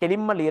කරන්නම්.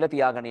 කෙලින්ම ලියලා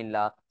තියාගෙන ඉන්න.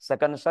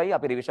 සෙකන්ඩ් සයි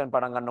අපි රිවිෂන්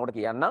පටන් ගන්නකොට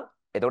කියන්නම්.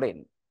 එතකොට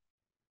එන්න.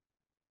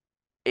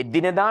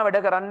 එදිනෙදා වැඩ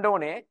කරන්න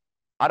ඕනේ.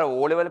 අර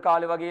ඕ ලෙවල්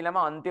කාලේ වගේ ළම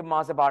අන්තිම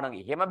මාසේ පාඩම්.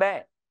 එහෙම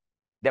බෑ.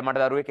 දැන්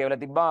මට දරුවෙක්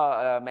කියලා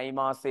තිබ්බා මැයි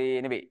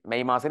මාසේ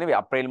නෙවෙයි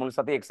අප්‍රේල් මුල්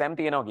සතියේ එක්සෑම්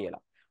තියෙනවා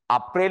කියලා.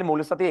 අප්‍රේල්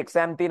මුල් සතියේ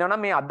එක්සෑම් තියෙනවා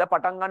නම් මේ අද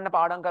පටන් ගන්න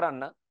පාඩම්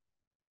කරන්න.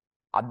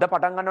 අද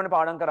පටන් ගන්න ඕනේ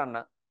පාඩම්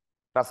කරන්න.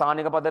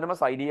 රසායනික පදනම,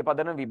 සෛලීය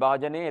පදනම,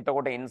 විභාජනය,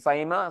 එතකොට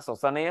එන්සයිම,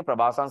 ශ්වසනය,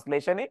 ප්‍රභා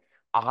සංශ්ලේෂණය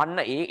අහන්න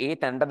ඒ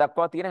තැනට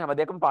දක්වා තියෙන හැම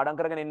දෙයක්ම පාඩම්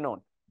කරගෙන ඉන්න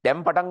ඕනේ.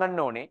 දැන් පටන් ගන්න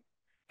ඕනේ.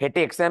 හෙට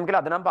එක්සෑම්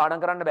කියලා අද නම්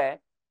පාඩම් කරන්න බෑ.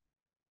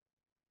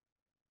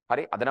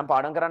 හරි අද නම්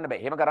පාඩම් කරන්න බෑ.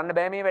 එහෙම කරන්න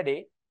බෑ මේ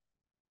වැඩේ.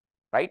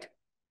 රයිට්?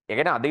 ඒ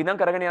කියන්නේ අද ඉඳන්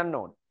කරගෙන යන්න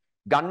ඕනේ.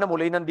 ගන්න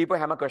මුලින් ඉඳන් දීපු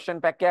හැම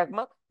ක්වෙස්චන් පැක්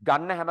එකක්ම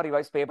ගන්න හැම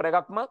රිවයිස් පේපර්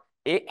එකක්ම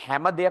ඒ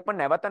හැම දෙයක්ම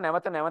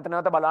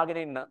නැවත බලාගෙන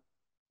ඉන්න.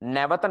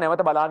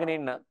 නැවත බලාගෙන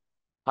ඉන්න.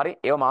 හරි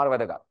ඒව මාර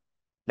වැදගත්.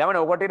 දැන්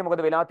ඔයගොල්ලන්ට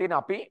මොකද වෙලා තියෙන්නේ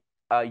අපි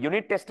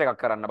යුනිට් ටෙස්ට් එකක්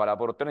කරන්න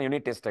බලාපොරොත්තු වෙන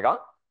යුනිට් ටෙස්ට් එකක්.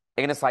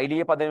 ඒ කියන්නේ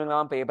සෛලීය පදනම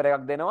ගාම පේපර්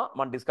එකක් දෙනවා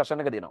මම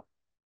ඩිස්කෂන් එක දෙනවා.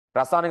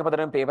 රසායනික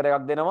පදනම පේපර්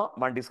එකක් දෙනවා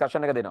මම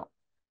ඩිස්කෂන් එක දෙනවා.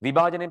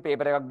 විභාජනයෙන්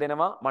පේපර් එකක්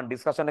දෙනවා මම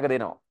ඩිස්කෂන් එක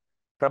දෙනවා.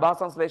 ප්‍රභා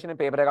සංශ්ලේෂණයෙන්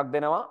පේපර් එකක්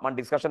දෙනවා මම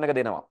ඩිස්කෂන් එක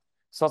දෙනවා.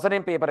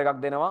 ශ්වසනයෙන් පේපර් එකක්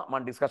දෙනවා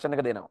මම ඩිස්කෂන්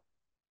එක දෙනවා.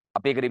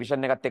 අපි ඒක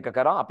රිවිෂන් එකත් එක්ක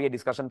කරා අපි ඒ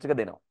ඩිස්කෂන් ටික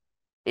දෙනවා.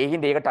 ඒ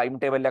හින්දා ඒක ටයිම්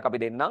ටේබල් එකක් අපි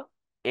දෙන්නම්.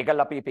 ඒකල්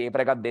අපි පේපර්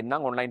එකක්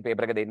දෙන්නම් ඔන්ලයින්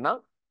පේපර් එක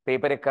දෙන්නම්.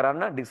 පේපර් එක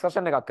කරන්න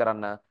ඩිස්කෂන් එකක්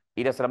කරන්න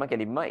ඊට ඉස්සෙල්ලාම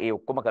කෙලින්ම ඒ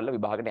ඔක්කොම කරලා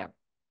විභාගයට යන්න.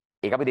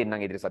 ඒක අපි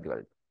දෙන්නම් ඉදිරි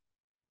සතිවලට.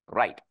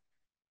 රයිට්.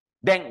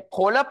 දැන්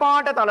කොළ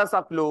පාට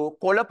තලසක්ලු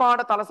කොළ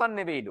පාට තලසක්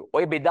නෙවෙයිලු.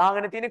 ඔය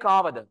බෙදාගෙන තියෙන්නේ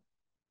කාවද?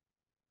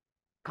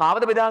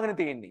 කාවද බෙදාගෙන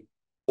තියෙන්නේ?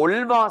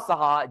 ඔල්වා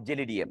සහ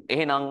ජෙලිඩියම්.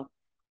 එහෙනම්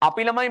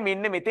අපි ළමයි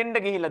මෙන්න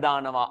මෙතෙන්ට ගිහිල්ලා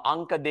දානවා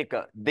අංක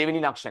 2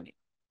 දෙවෙනි ලක්ෂණේ.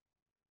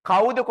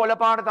 කවුද කොළ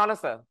පාට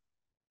තලස?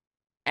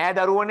 ඈ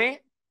දරුවනේ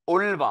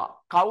ඔල්වා.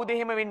 කවුද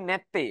එහෙම වෙන්නේ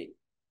නැත්තේ?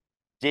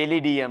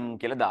 ජෙලිඩියම්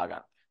කියලා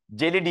දාගන්න.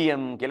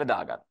 ජෙලිඩියම් කියලා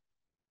දාගන්න.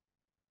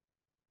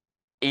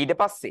 ඊට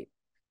පස්සේ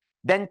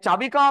දැන්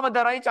චවිකාව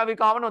දරයි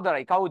චවිකාව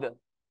නොදරයි කවුද?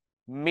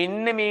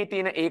 මෙන්න මේ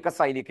තියෙන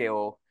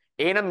ඒකසෛලිකයෝ.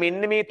 එහෙනම්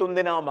මෙන්න මේ තුන්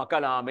දෙනාව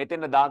මකලා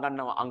මෙතෙන්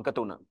දාගන්නවා අංක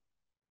 3.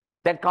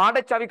 දැන් කාට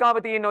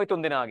චවිකාව තියෙන ওই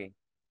තුන් දෙනාගෙන්?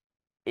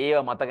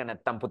 ඒව මතක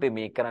නැත්තම් පුතේ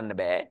මේක කරන්න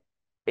බෑ.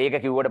 ඒක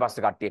කිව්වට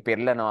පස්සේ කට්ටිය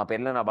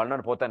පෙරලනවා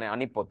බලනකොට පොත නෑ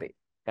අනිත් පොතේ.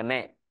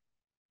 නෑ.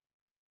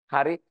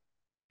 හරි.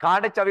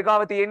 කාට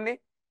චවිකාව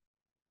තියෙන්නේ?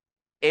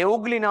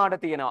 එවුග්ලිනාට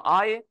තියෙනවා.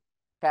 ආයේ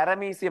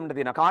පැරමීසියම්ට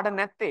තියෙනවා. කාට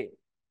නැත්තේ?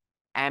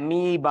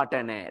 ඇමීබට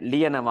නෑ.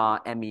 ලියනවා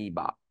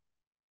ඇමීබා.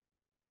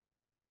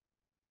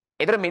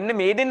 එතන මෙන්න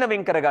මේ දෙන්න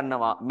වෙන්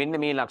කරගන්නවා මෙන්න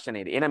මේ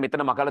ලක්ෂණේදී. එහෙනම්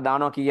මෙතන මකලා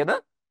දානවා කීයද?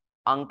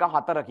 අංක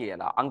 4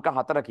 කියලා. අංක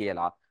 4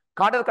 කියලා.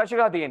 කාටද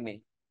කශිකා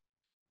තියෙන්නේ?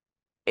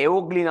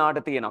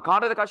 එවුග්ලිනාට තියෙනවා.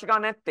 කාටද කශිකා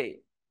නැත්තේ?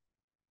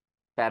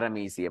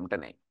 පැරමීසියම්ට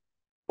නැහැ.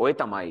 ඔය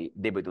තමයි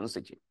දෙබිඳුන්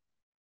සුචි.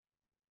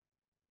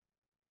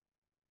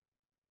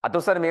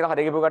 අතොස්සර මේක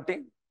හරි ගිහපු කට්ටිය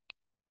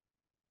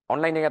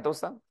ඔන්ලයින් එකේ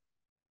අතොස්සන්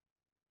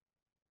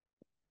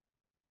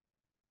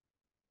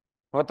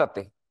මොකක්ද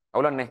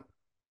අවුලන්නේ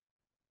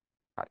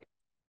හරි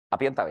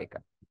අපි යන් තව එක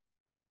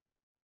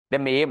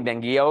දැන් මේ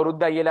දැන් ගිය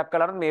අවුරුද්ද අයියලක්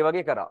කලරන් මේ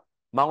වගේ කරා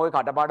මම ওই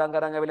කටපාඩම්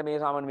කරන් ඇවිල්ලා මේ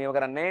සාමාන්‍ය මේව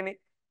කරන්නේ නැහනේ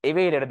ඒ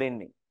වේලට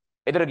දෙන්නේ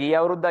ඒතර ගිය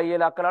අවුරුද්ද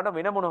අයියලක් කලරට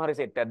වෙන මොන හරි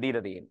සෙට් එකක්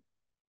දීලා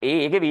තියෙන්නේ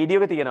ඒකේ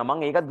වීඩියෝ එක තියෙනවා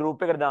මම ඒකත්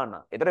ගෲප් එකට දාන්න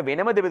ඒතර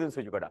වෙනම දෙබෙදුන්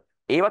සුචි කොට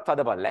ඒවත්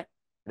හදපල්ලා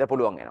ඉතින්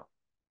පුළුවන් වෙනවා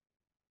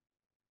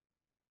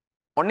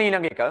ඔන්න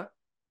ඊළඟ එක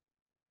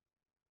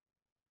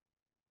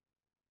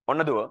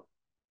ඔන්න දුව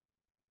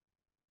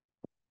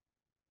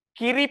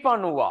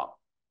කිරිපණුවා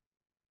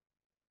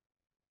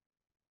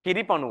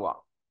කිරිපණුවා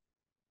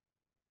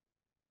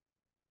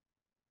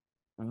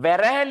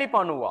වැරහැලි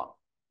පණුවා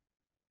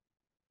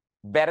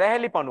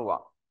බැරහැලි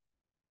පණුවා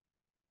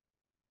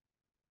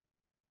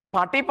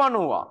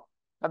පටිපණුවා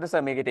අද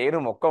සර් මේකේ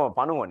තේරුම ඔක්කොම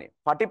පණුවනේ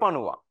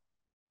පටිපණුවා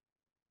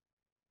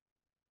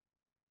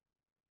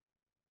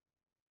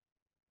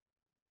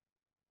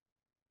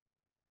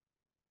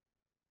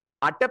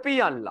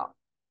අටපියල්ලා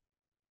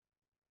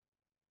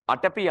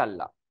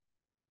අටපියල්ලා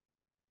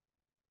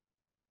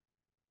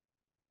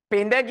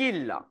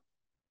පෙඳගිල්ලා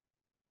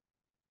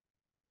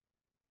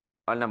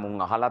අන්න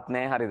මුන් අහලත්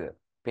නැහැ හරිද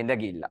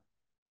පෙඳගිල්ලා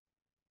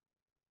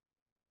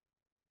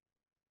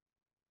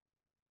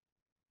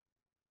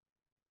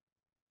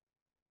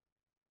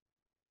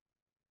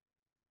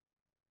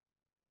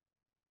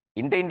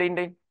ඉන්න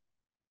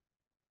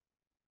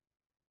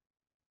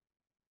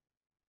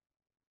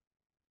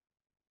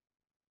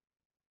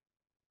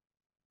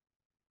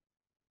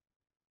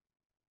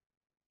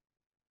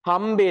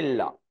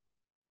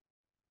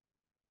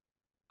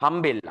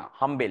හම්බෙල්ලා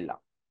හම්බෙල්ලා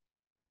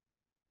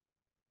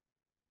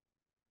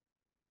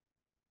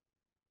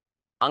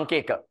අංක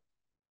 1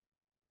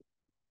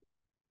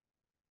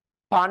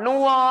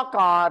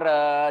 පණුවාකාර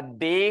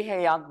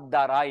දේහයක්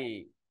දරයි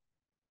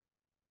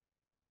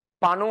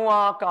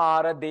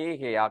පණුවාකාර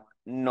දේහයක්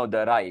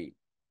නොදරයි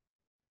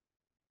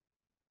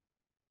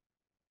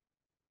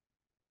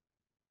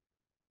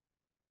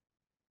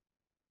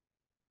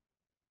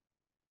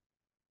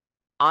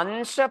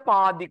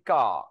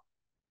අංශපාදිකා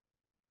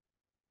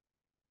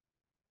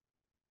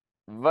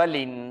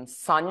වලින්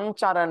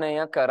සංචරණය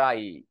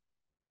කරයි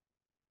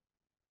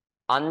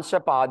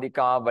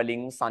අංශපාදිකා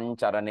වලින්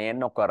සංචරණය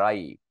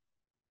නොකරයි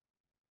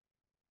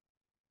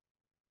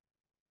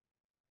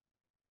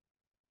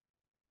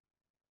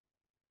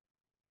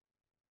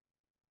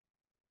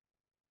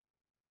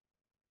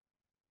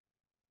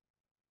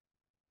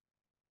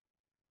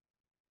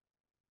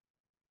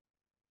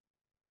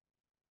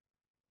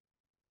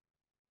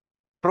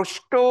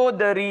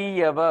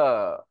පෘෂ්ඨෝදරීයව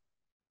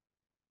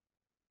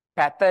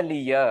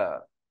පැතලිය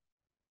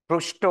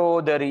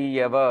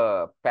පෘෂ්ඨෝදරීයව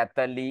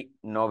පැතලි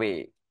නොවේ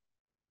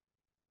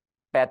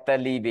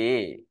පැතලි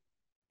වේ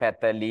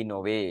පැතලි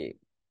නොවේ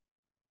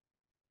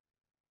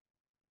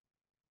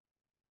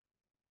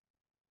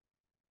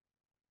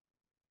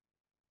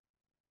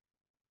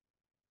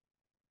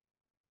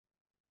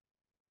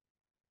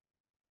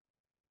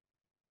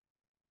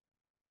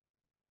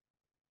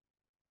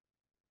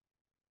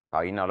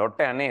අයින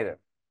ලොට්ට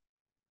යන්නේද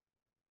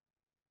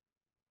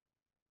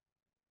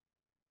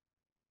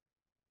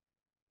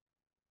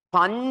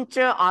පංච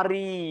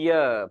අරීය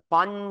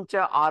පංච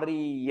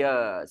අරීය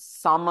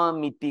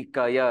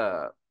සමමිතිකය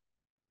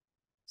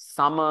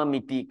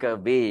සමමිතික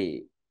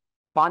වේ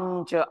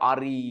පංච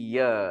අරීය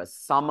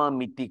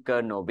සමමිතික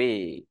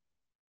නොවේ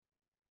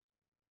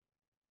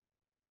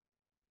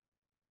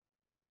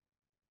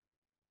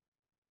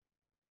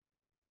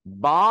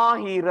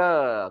බාහිර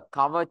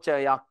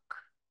කවචයක්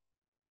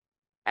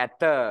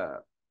ඇත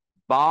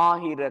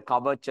බාහිර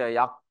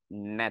කවචයක්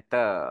නැත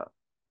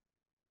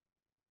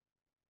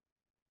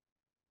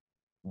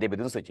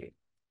දෙබිඳුන් සුචි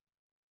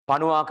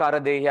පණුවාකාර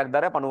දේහයක්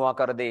දර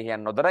පණුවාකාර දේහයක්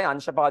නොදරයි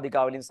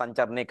අංශපාදිකා වලින්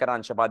සංචරණය කර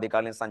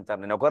අංශපාදිකා වලින්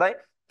සංචරණය නොකරයි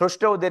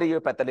පෘෂ්ඨෝදරීය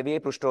පැතලි වේ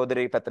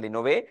පෘෂ්ඨෝදරීය පැතලි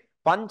නොවේ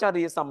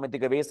පංචාරිය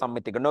සම්මිතික වේ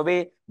සම්මිතික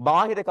නොවේ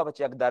බාහිර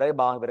කවචයක් දරයි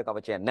බාහිර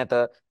කවචයක් නැත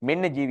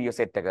මෙන්න ජීවිය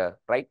සෙට් එක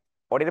රයිට්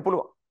ඔඩේට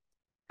පුළුවන්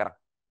කරන්න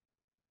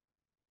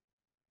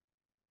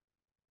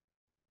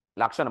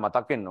ලක්ෂණ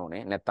මතක් වෙන්න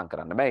ඕනේ නැත්තම්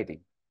කරන්න බෑ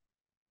ඉතින්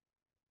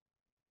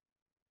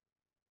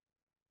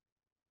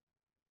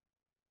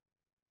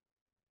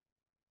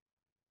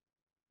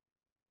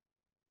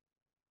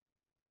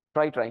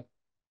try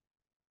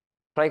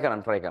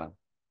කරන්න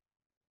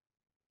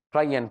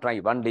try and try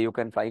one day you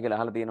can fly කියලා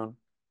අහලා තියෙනවනේ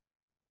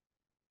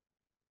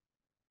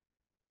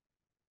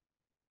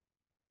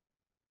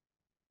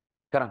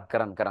කරන්න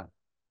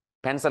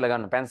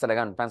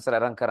පැන්සල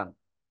අරන් කරන්න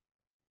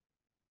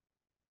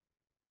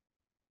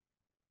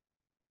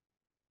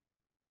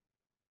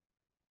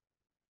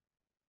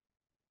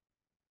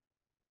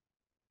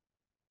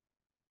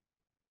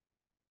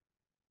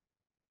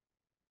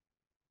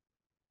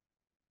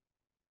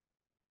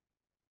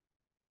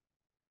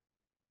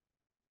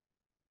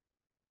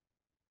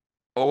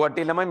ඕවට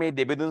ළමයි මේ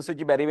දෙබිදුන්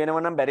සුචි බැරි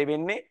වෙනවා නම් බැරි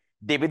වෙන්නේ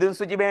දෙබිදුන්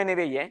සුචි බෑ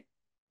නෙවෙයි ඈ.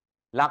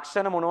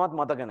 ලක්ෂණ මොනවත්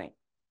මතක නැහැ.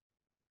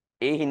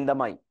 ඒ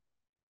හින්දාමයි.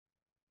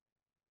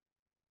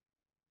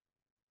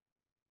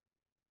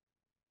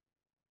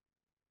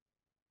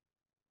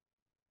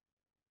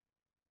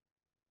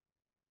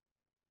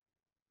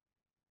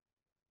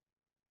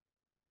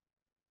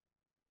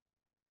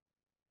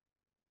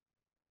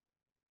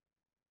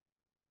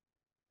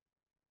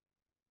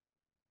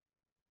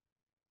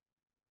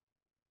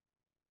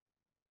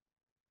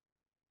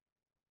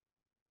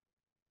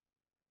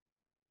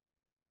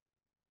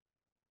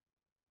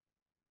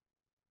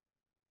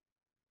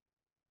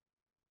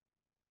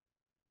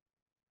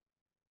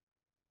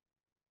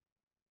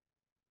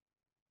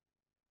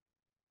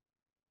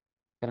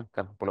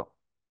 කරන්න පුළුවන්.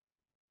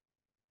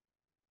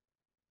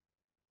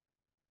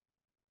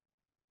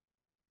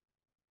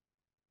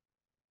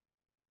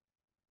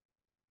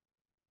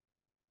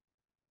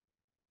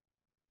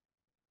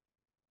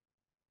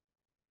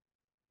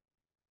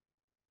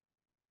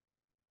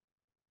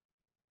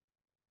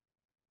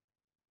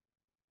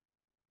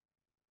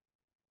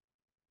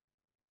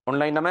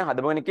 ඔන්ලයින් ළමයි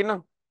හදපු කෙනෙක්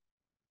ඉන්නවා.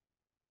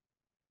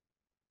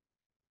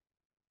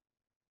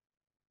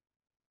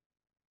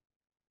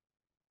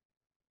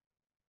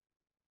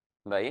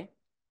 හොඳයි.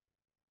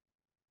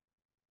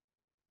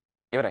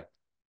 ඉවරයි.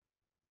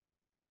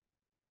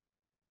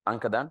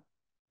 අංක දාන්න.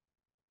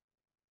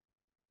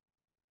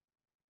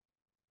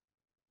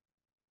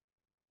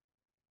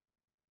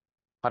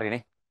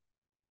 හරිනේ.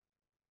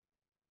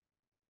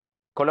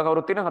 කොල්ල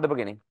කවුරුත් ඉන්නවා හදපු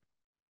කෙනෙක්.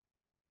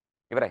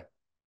 ඉවරයි.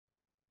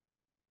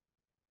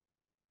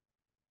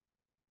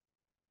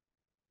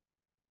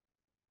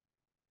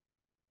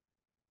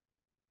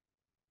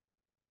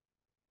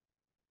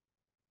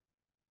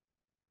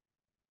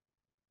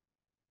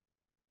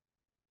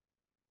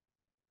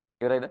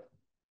 ඉවරයිද?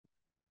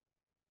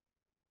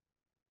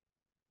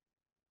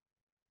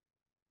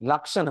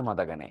 ලක්ෂණ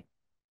මතක නැහැ.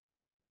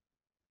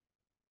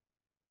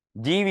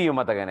 ජීවිය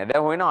මතක නැහැ.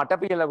 දැන් හොයන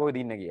අටපියලා කොහෙද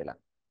ඉන්නේ කියලා.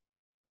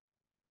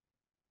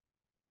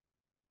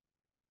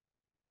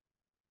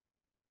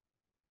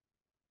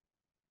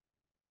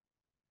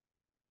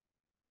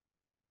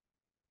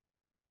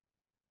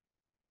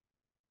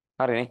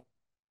 හරිනේ.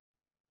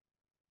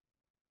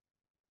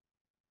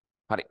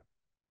 හරි.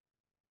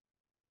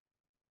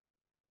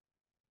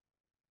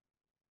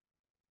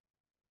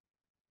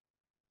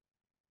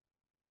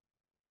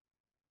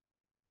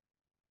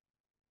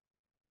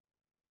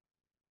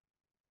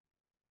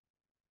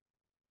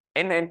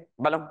 එන්න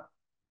බලමු.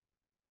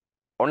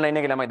 ඔන්ලයින්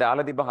එකේ ළමයි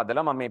දාලා තිබ්බ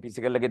හදලා මම මේ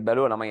ෆිසිකල් එකෙත්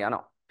බැලුවා ළමයි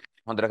යනවා.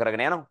 හොඳට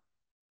කරගෙන යනවා.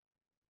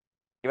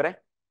 ඉවරයි.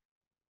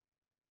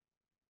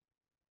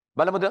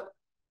 බලමුද?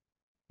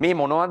 මේ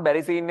මොනවත්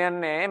බැරි සීන් එකක්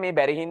නැහැ. මේ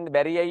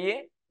බැරි අයියේ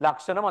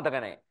ලක්ෂණ මතක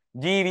නැහැ.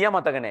 ජීවිය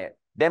මතක නැහැ.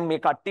 දැන්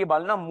මේ කට්ටිය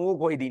බලන මූ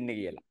කොහෙද ඉන්නේ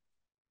කියලා.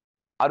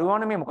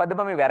 අරුවානේ මේ මොකද්ද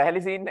බං මේ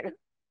වැරහැලි සීන් එක?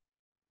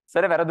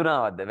 සර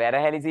වැරදුනාවද්ද?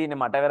 වැරහැලි සීන්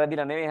මට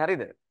වැරදිලා නෙවෙයි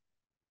හරිද?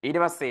 ඊට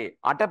පස්සේ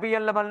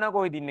අටපියල්ල බලනවා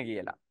කොහෙද ඉන්නේ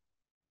කියලා.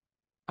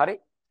 හරි?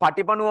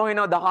 පටිපණුව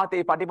හොයනවා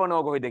 17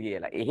 පටිපණුව කොහෙද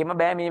කියලා. එහෙම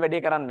බෑ මේ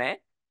වැඩේ කරන්නේ.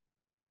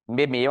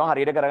 මේවා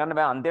හරියට කරගන්න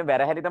බෑ අන්තිම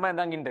වැරහැලි තමයි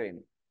දැන් ඉන්න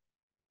වෙන්නේ.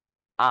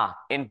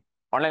 එන්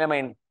ඔන්ලයින්ම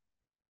එන්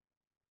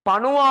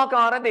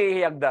පණුවාකාර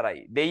දේහයක් දරයි.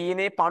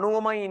 දෙයිනේ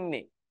පණුවමයි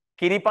ඉන්නේ.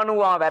 කිරි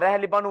පණුවා,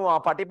 වැරහැලි පණුවා,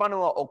 පටි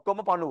පණුවා ඔක්කොම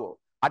පණුවෝ.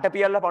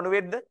 අටපියල්ල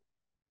පණුවෙද්ද?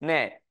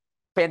 නෑ.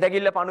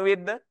 පෙදගිල්ල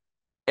පණුවෙද්ද?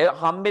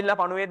 හම්බෙල්ල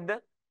පණුවෙද්ද?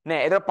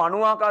 නෑ. ඒක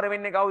පණුවාකාර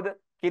වෙන්නේ කවුද?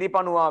 කිරි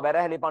පණුවා,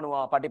 වැරහැලි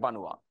පණුවා, පටි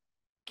පණුවා.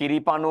 කිරි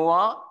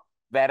පණුවා,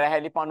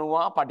 වැරහැලි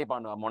පණුවා, පටි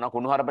පණුවා. මොන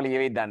කුණුහරුප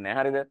ලියෙවිද දන්නේ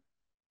නැහැ. හරිද?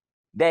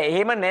 දැන්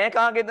එහෙම නෑ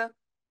කාගේද?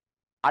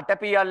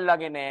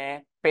 අටපියල්ලගේ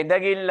නෑ,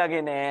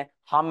 පෙදගිල්ලගේ නෑ,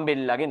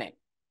 හම්බෙල්ලගේ නෑ.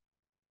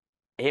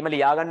 එහෙම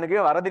ලියාගන්න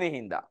කිව්ව වරදිනේ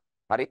හින්දා.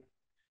 හරි.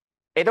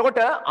 එතකොට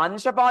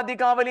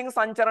අංශපාදිකා වලින්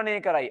සංචරණය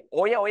කරයි.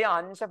 ඔය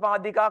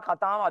අංශපාදිකා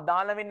කතාව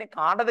අදාළ වෙන්නේ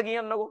කාටද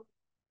කියන්නකෝ?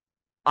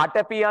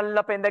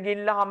 අටපියල්ල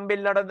පෙඳගිල්ල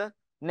හම්බෙල්ලටද?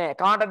 නෑ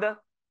කාටද?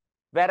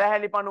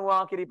 වැරහැලි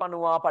පණුවා, කිරි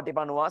පණුවා, පටි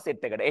පණුවා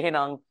සෙට් එකට.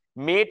 එහෙනම්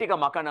මේ ටික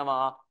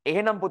මකනවා.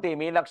 එහෙනම් පුතේ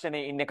මේ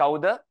ලක්ෂණේ ඉන්නේ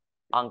කවුද?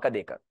 අංක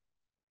 2.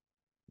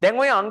 දැන්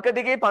ඔය අංක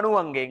 2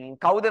 පණුවන්ගෙන්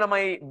කවුද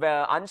ළමයි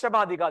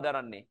අංශපාදිකා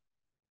දරන්නේ?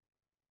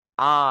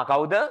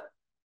 කවුද?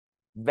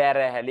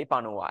 වැරහැලි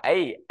පණුවා.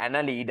 ඇයි?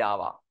 ඇන ලීඩ්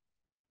ආවා.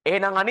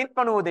 එහෙනම් අනිත්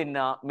පණුව දෙන්න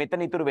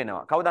මෙතන ඉතුරු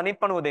වෙනවා. කවුද අනිත්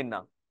පණුව දෙන්න?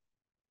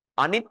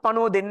 අනිත්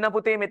පණුව දෙන්න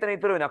පුතේ මෙතන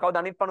ඉතුරු වෙනවා. කවුද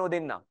අනිත් පණුව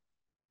දෙන්න?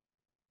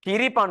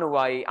 කිරි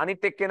පණුවයි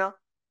අනිත් එක්කෙනා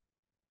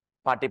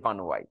පටි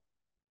පණුවයි.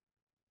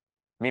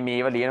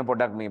 මේව ලියන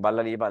පොඩ්ඩක් මේ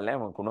බල්ලා ලියපල්ලා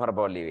මම කුණුහරුප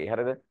බල් ලියවේ.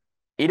 හරිද?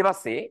 ඊට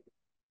පස්සේ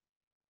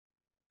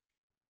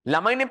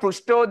ළමයිනේ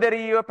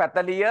පෘෂ්ඨෝදරීය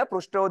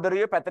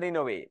පෘෂ්ඨෝදරීය පැතලි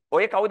නොවේ.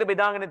 ඔය කවුද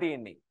බෙදාගෙන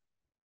තියෙන්නේ?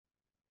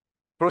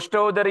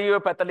 පෘෂ්ඨෝදරීය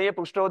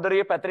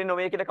පෘෂ්ඨෝදරීය පැතලි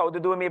නොවේ කියලා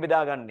කවුද දුව මේ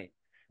බෙදාගන්නේ?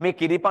 මේ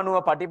කිරිපණුව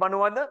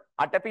පටිපණුවද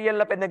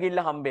අටපියල්ල පෙඳගිල්ල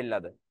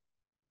හම්බෙල්ලද?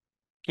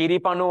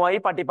 කිරිපණුවයි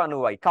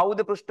පටිපණුවයි.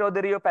 කවුද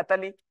පෘෂ්ඨෝදරීය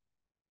පැතලි?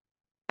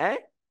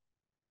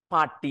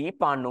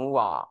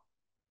 පටිපණුවා.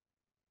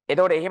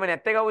 එතකොට එහෙම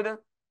නැත්තේ කවුද?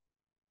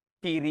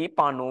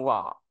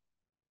 කිරිපණුවා.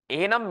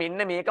 එහෙනම්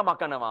මෙන්න මේක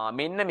මකනවා.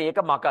 මෙන්න මේක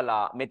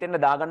මකලා මෙතෙන්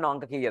දාගන්න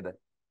අංක කීයද?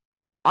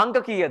 අංක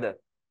කීයද?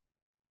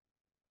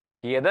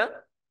 කීයද?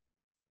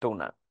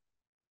 3.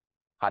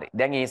 හරි.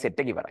 දැන් මේ සෙට්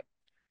එක ඉවරයි.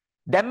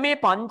 දැන්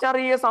මේ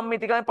පංචරීය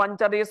සම්මිතිකයි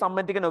පංචරීය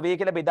සම්මිතික නොවේ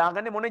කියලා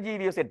බෙදාගන්නේ මොන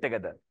ජීවිය සෙට්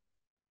එකද?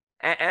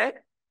 ඈ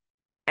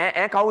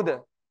ඈ කවුද?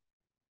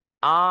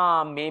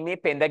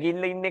 මේ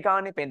පෙඳගිල්ල ඉන්න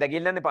එකානේ.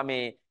 පෙඳගිල්ලනේ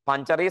මේ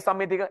පංචරීය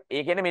සම්මිතික.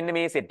 ඒ කියන්නේ මෙන්න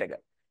මේ සෙට් එක.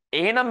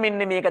 එහෙනම්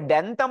මෙන්න මේක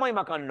දැන් තමයි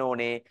මකන්න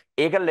ඕනේ.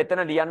 ඒක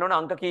ලෙතන ලියන්න ඕන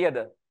අංක කීයද?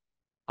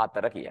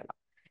 4 කියලා.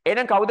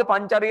 එහෙනම් කවුද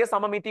පංචරීය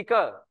සමමිතික?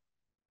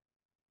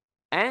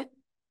 ඈ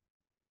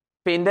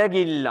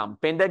පෙඳගිල්ලම්.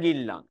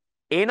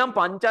 එහෙනම්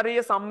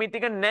පංචරීය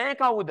සම්මිතික නෑ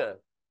කවුද?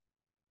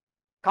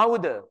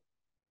 කවුද?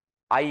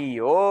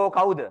 අයියෝ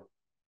කවුද?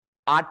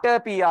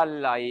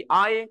 අටපියල්ලයි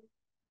ආයේ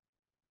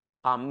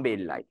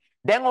හම්බෙල්ලයි.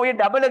 දැන් ඔය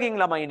ඩබල් එකකින්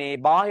ළමයිනේ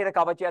බාහිර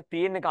කවචයක්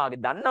තියෙන්නේ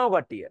කාගේ? දන්නව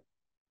කට්ටිය?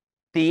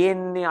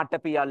 තියෙන්නේ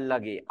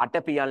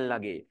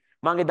අටපියල්ලගේ.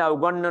 මං එදා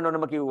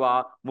උගන්වනවනම කිව්වා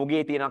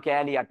මුගේ තියෙන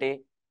කෑලි යටේ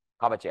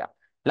කවචයක්.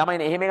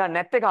 ළමයිනේ එහෙම එකක්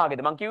නැත්තේ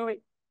කාගේද? මං කිව්වේ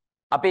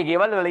අපේ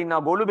ගෙවල් වල ඉන්න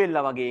ගොළු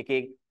බෙල්ලා වගේ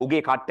එකෙක්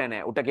උගේ කට්ට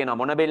නැහැ. උට කියනවා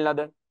මොන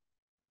බෙල්ලද?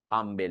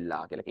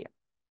 හම්බෙල්ලා කියලා කියනවා.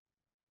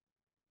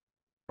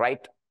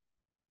 රයිට්.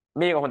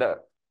 මේක හොඳ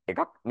එකක්.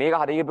 මේක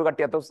හරිය කියපු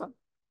කට්ටියත් උස්සන්.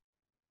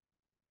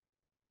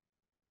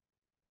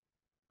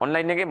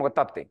 ඔන්ලයින් එකේ මොකක්ද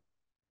තාත්තේ?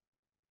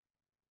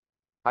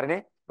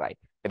 හරිනේ?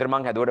 රයිට්. ඒතර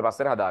මං හැදුවට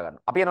පස්සේ හදා ගන්න.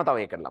 අපි යනවා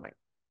තව එකකට ළමයි.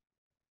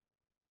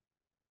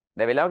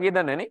 දැන් වෙලාව කීයද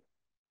දන්නේ නේ?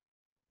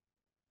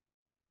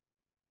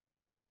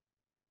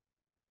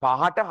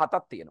 5ට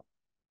 7ක් තියෙනවා.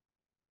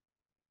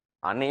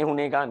 අනේ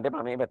හුනේ ගන්න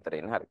එපා මේ පැත්තට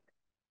එන්න. හරි.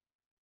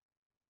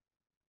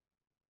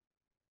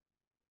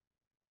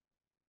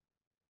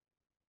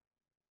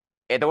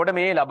 එතකොට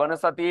මේ ලබන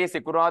සතියේ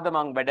සිකුරාදා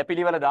මං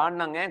වැඩපිළිවෙල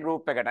දාන්නම්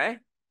ගෲප් එකට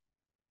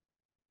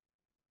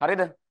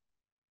හරිද?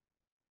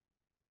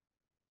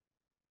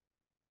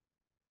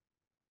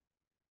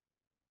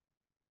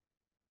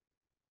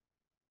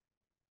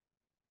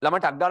 ළමයි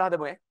ටක් ගාලා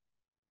හදමු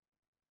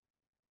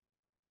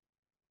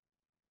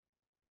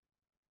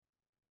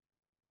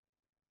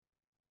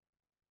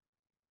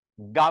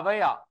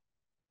ගවයා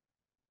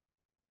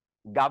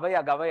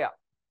ගවයා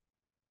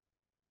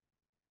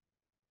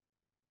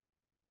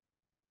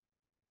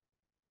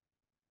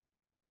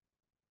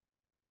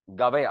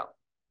ගවයා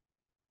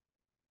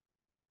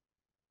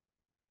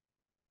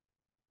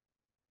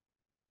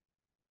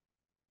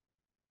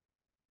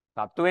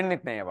සත්තු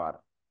වෙන්නෙත් නෑ වාර.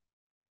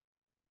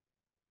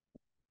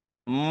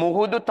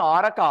 මුහුදු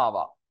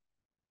තාරකාවා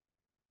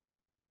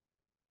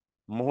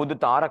මුහුදු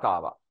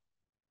තාරකාවා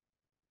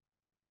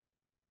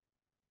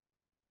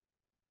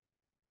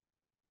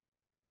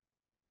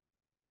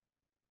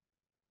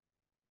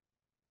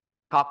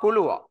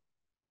කකුලුවා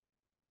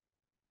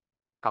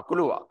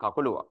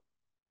කකුලුවා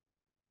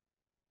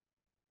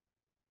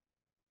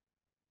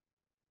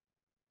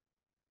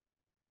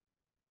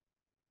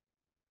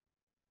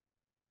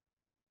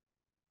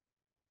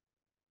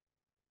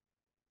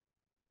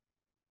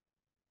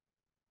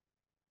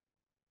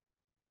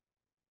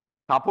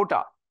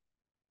කපුටා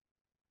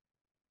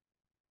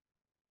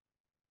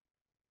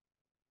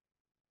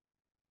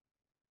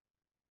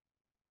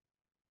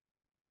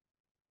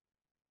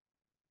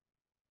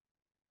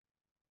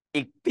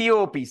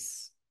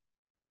ඉක්තියෝපිස්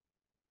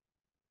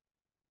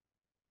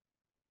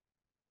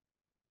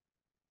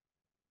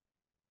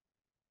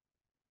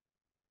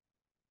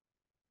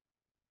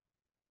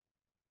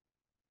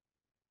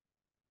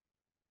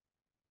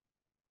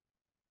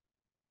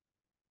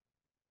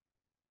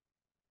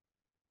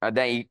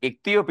දැන්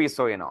ඉක්තියෝපිස්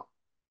හොයනවා.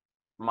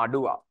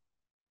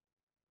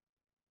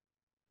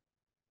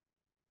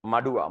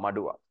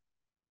 මඩුවා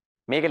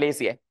මේක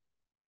ලේසි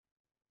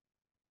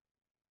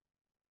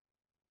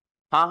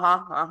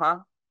හා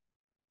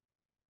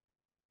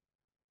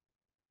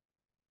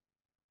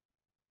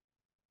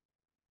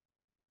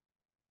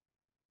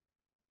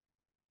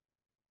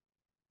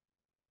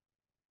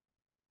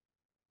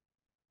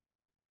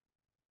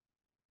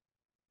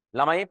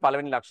ළමයි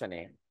පළවෙනි ලක්ෂණය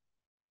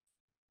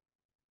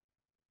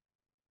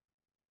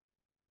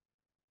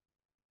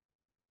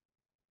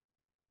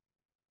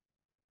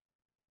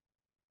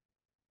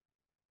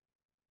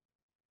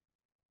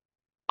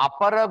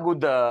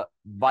අපරගුද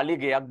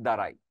වලිගයක්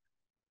දරයි.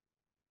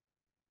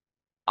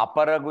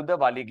 අපරගුද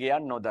වලිගයක්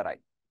නොදරයි.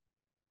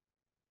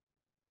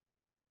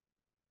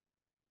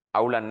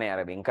 අවුලන්නේ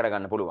අර වෙන්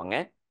කරගන්න පුළුවන්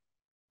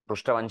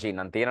පෘෂ්ඨවංශී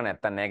නම් තියෙන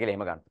නැත්තම් නෑ කියලා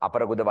එහෙම ගන්න.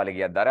 අපරගුද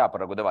වලිගයක් දරයි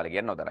අපරගුද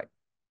වලිගයක් නොදරයි.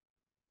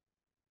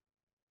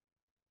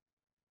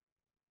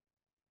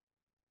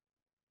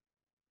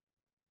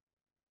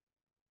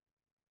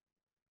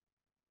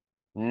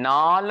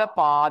 නාල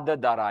පාද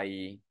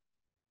දරයි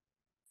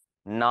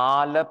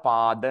නාල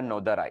පාද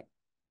නොදරයි.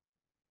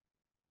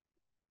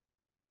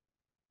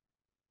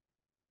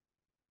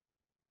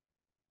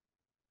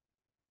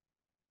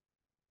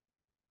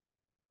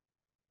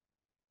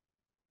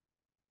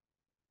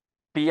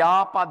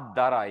 පියාපත්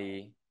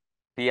දරයි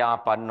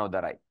පියාපත්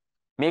නොදරයි.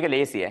 මේක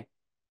ලේසි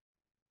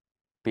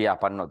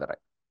පියාපත් නොදරයි.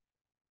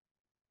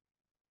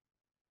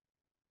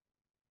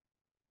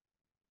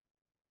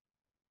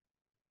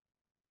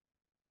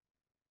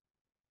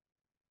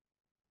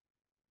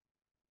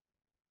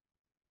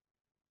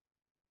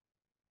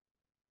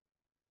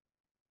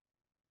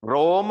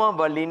 රෝම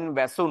වලින්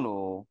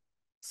වැසුණු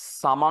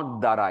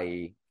සමක්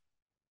දරයි.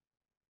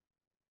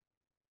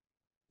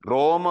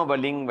 රෝම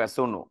වලින්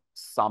වැසුණු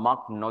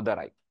සමක්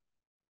නොදරයි.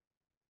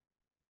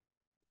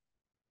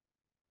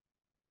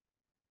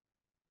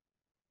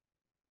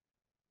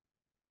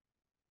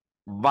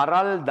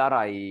 වරල්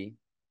දරයි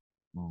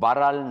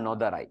වරල්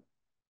නොදරයි.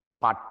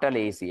 පට්ට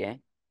ලේසි ඈ.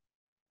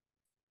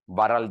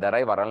 වරල්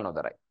දරයි වරල්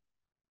නොදරයි.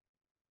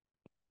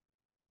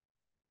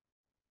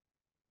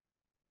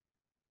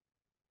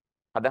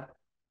 හද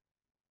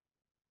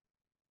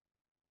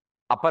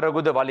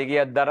අපරගුද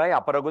වලිගයක් දරයි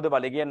අපරගුද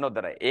වලිගයක්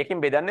නොදරයි.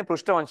 ඒකෙන් බෙදන්නේ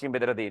පෘෂ්ඨ වංශයෙන්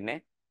බෙදලා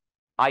තියෙන්නේ.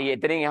 ආයි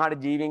එතනින්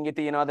එහාට ජීවින්ගේ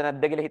තියනවද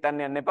නැද්ද කියලා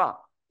හිතන්න යන්න එපා.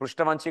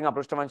 පෘෂ්ඨ වංශයෙන්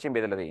අපෘෂ්ඨ වංශයෙන්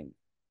බෙදලා තියෙන්නේ.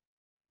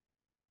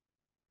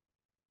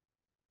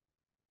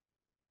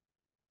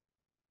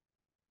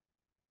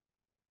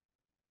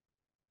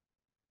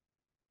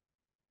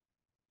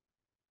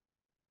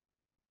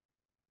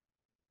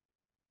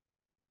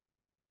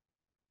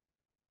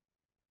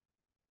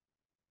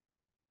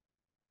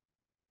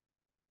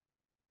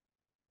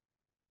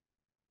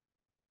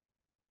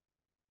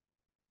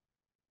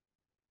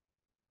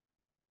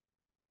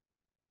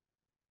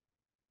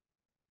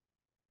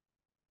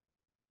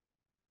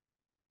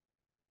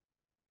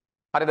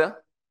 හරිද?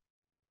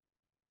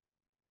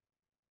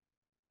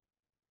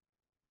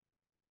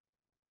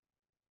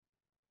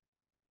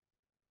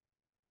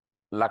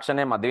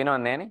 ලක්ෂණය මදි වෙනව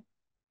නෑනේ.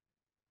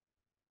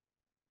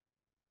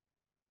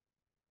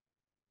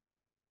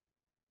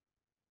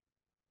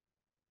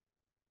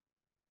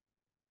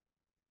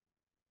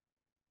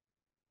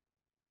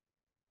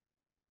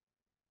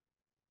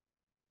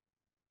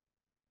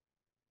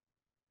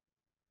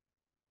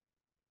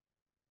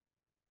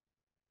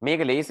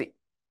 මේක ලේසි.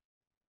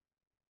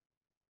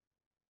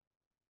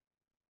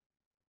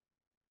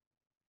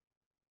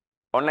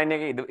 ඔන්ලයින්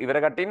එකේ ඉවර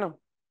කට්ටිය ඉන්නව?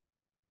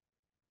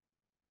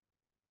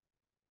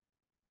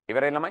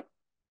 ඉවරයි ළමයි?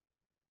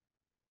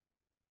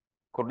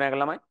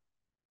 කුරුණෑගල ළමයි?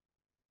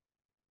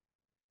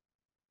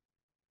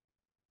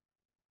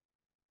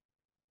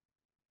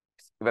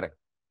 ඉවරයි.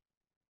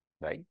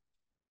 right.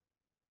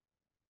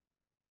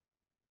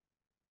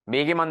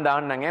 මේකේ මම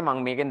දාන්නම් ඈ.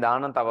 මම මේකෙන්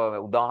දාන්නම් තව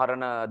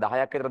උදාහරණ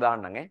 10ක් විතර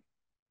දාන්නම් ඈ.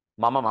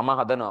 මම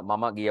හදනවා.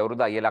 මම ගිය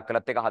අවුරුද්ද අයියලා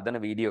අක්කලත් එක්ක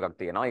හදන වීඩියෝ එකක්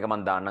තියෙනවා. ඒක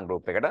මම දාන්නම්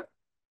group එකට.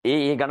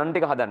 ඒ ගණන්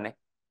ටික හදන්නේ.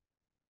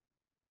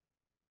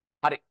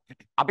 හරි.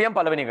 අපි යම්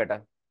පළවෙනි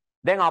එකට.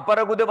 දැන්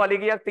අපරගුද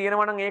වලිගයක්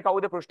තියෙනවා නම් ඒ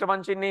කවුද? පෘෂ්ඨ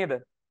වංශින් නේද?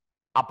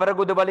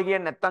 අපරගුද වලිගය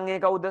නැත්තම් ඒ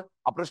කවුද?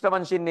 අපෘෂ්ඨ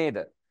වංශින් නේද?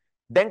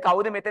 දැන්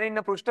කවුද මෙතන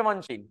ඉන්න පෘෂ්ඨ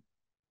වංශින්?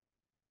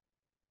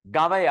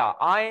 ගවයා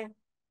ආයේ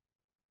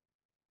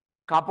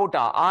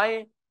කපුටා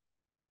ආයේ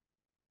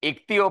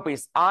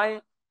ඉක්තියෝපිස්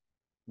ආයේ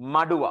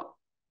මඩුවා.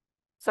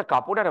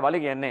 කපුටට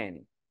වලිගයක් නැහැ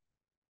නේ.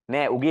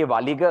 නෑ උගේ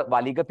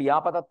වලිග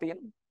පියාපතක්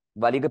තියෙනවා.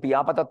 වලිග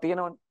පියාපතක්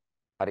තියෙනවනේ.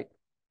 හරි.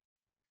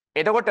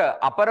 එතකොට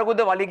අපරගුද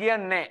වලිගයක්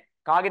නැහැ.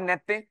 කාගෙන්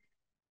නැත්තේ?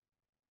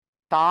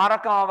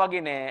 තාරකා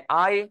වගේ නෑ.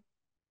 ආයේ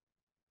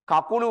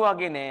කකුළු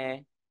වගේ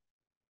නෑ.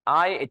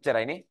 ආයේ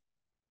එච්චරයිනේ.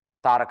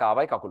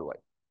 තාරකාවයි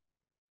කකුළුවයි.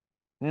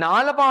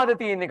 නාලපාද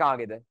තියෙන්නේ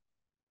කාගේද?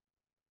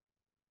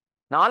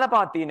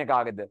 නාලපාද තියෙන්නේ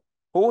කාගේද?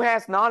 Who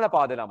has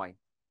නාලපාද ළමයි?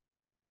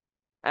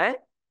 ඈ?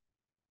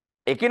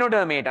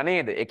 එකිනොඩර්මේට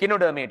නේද?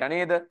 එකිනොඩර්මේට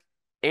නේද?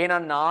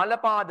 එහෙනම්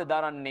නාලපාද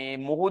දරන්නේ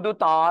මුහුදු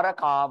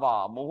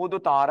තාරකාවා. මුහුදු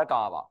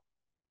තාරකාවා.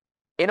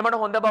 එන මට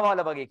හොඳ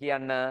බවාල වගේ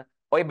කියන්න.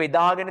 ඔය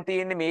බෙදාගෙන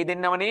තියෙන්නේ මේ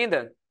දෙන්නව නේද?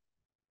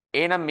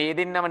 එහෙනම් මේ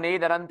දෙන්නව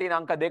නේද දරන් තියෙන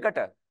අංක දෙකට?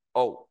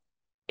 ඔව්.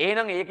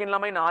 එහෙනම් ඒකෙන්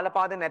ළමයි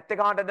නාලපාද නැත්තේ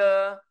කාටද?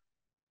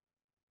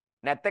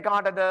 නැත්තේ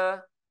කාටද?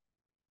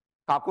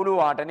 කකුළු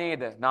වාට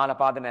නේද?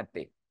 නාලපාද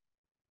නැත්තේ.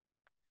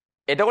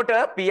 එතකොට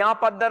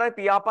පියාපත් දරයි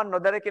පියාපත්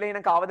නොදර කියලා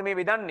එහෙනම් කවද මේ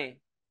බෙදන්නේ?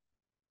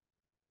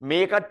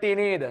 මේ කට්ටිය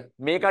නේද?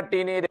 මේ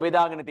කට්ටිය නේද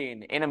බෙදාගෙන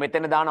තියෙන්නේ. එහෙනම්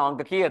මෙතන දාන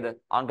අංක කීයද?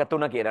 අංක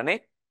 3 කියලා නේ.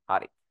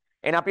 හරි.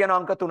 එහෙනම් අපි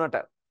යනවා අංක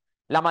 3ට.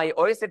 ළමයි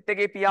ඔය සෙට්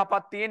එකේ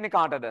පියාපත් තියෙන්නේ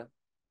කාටද?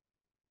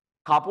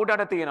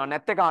 කපුටට තියෙනවා.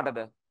 නැත්තේ කාටද?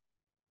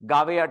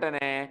 ගවයට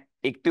නෑ,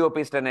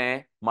 ඉක්තියෝපිස්ට නෑ,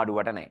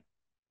 මඩුවට නෑ.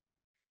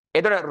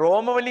 එතකොට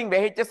රෝම වලින්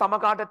වැහිච්ච සම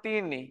කාටද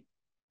තියෙන්නේ?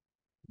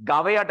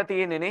 ගවයට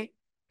තියෙන්නේ නේ.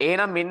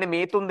 එහෙනම් මෙන්න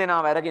මේ තුන්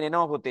දෙනාව අරගෙන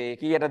එනවා පුතේ.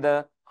 කීයටද?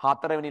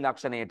 4 වෙනි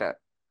ලක්ෂණයට.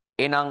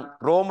 එහෙනම්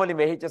රෝම වලින්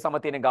වැහිච්ච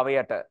සම තියෙන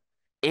ගවයට.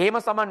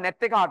 එහෙම සමන්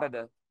නැත්තේ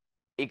කාටද?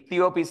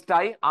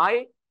 ඉක්තියෝපිස්ටයි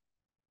ආයි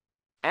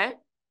ඈ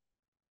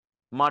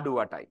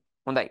මඩුවටයි.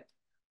 හොඳයි.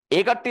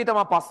 ඒ කට්ටිය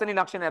තමයි පස්වෙනි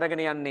ලක්ෂණ අරගෙන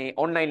යන්නේ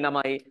ඔන්ලයින්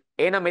ළමයි.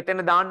 එහෙනම්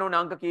මෙතන දාන්න ඕන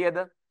අංක කීයද?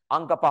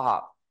 අංක 5.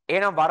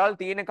 එහෙනම් වරල්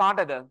තියෙන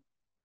කාටද?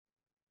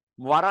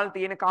 වරල්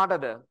තියෙන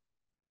කාටද?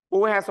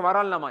 who has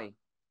වරල් ළමයි?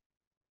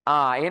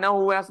 එහෙනම්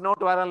who has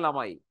not වරල්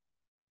ළමයි?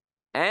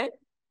 ඈ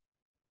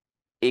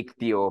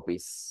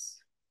ඉක්තියෝපිස්.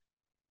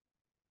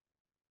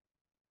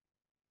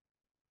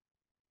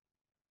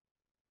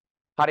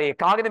 හරි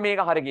කාගෙද මේක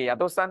හරි ගියේ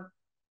අතොස්සන්?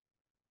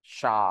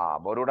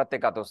 බොරුවටත්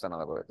එක්ක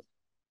අතොස්සනද කොහෙද?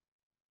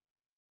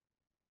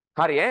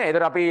 හරි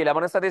එතකොට අපි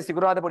ලබන සතියේ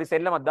සිකුරාදා පොඩි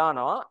සෙල්ලමක්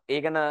දානවා.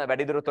 ඒ ගැන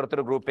වැඩිදුර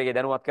තොරතුරු ගෲප් එකේ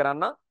දැනුවත්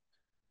කරන්න.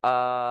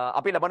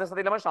 අපි ලබන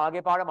සතියේ ළම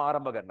ශාගේ පාඩම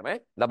ආරම්භ කරනවා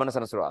ලබන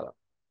සෙනසුරාදා.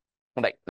 හොඳයි.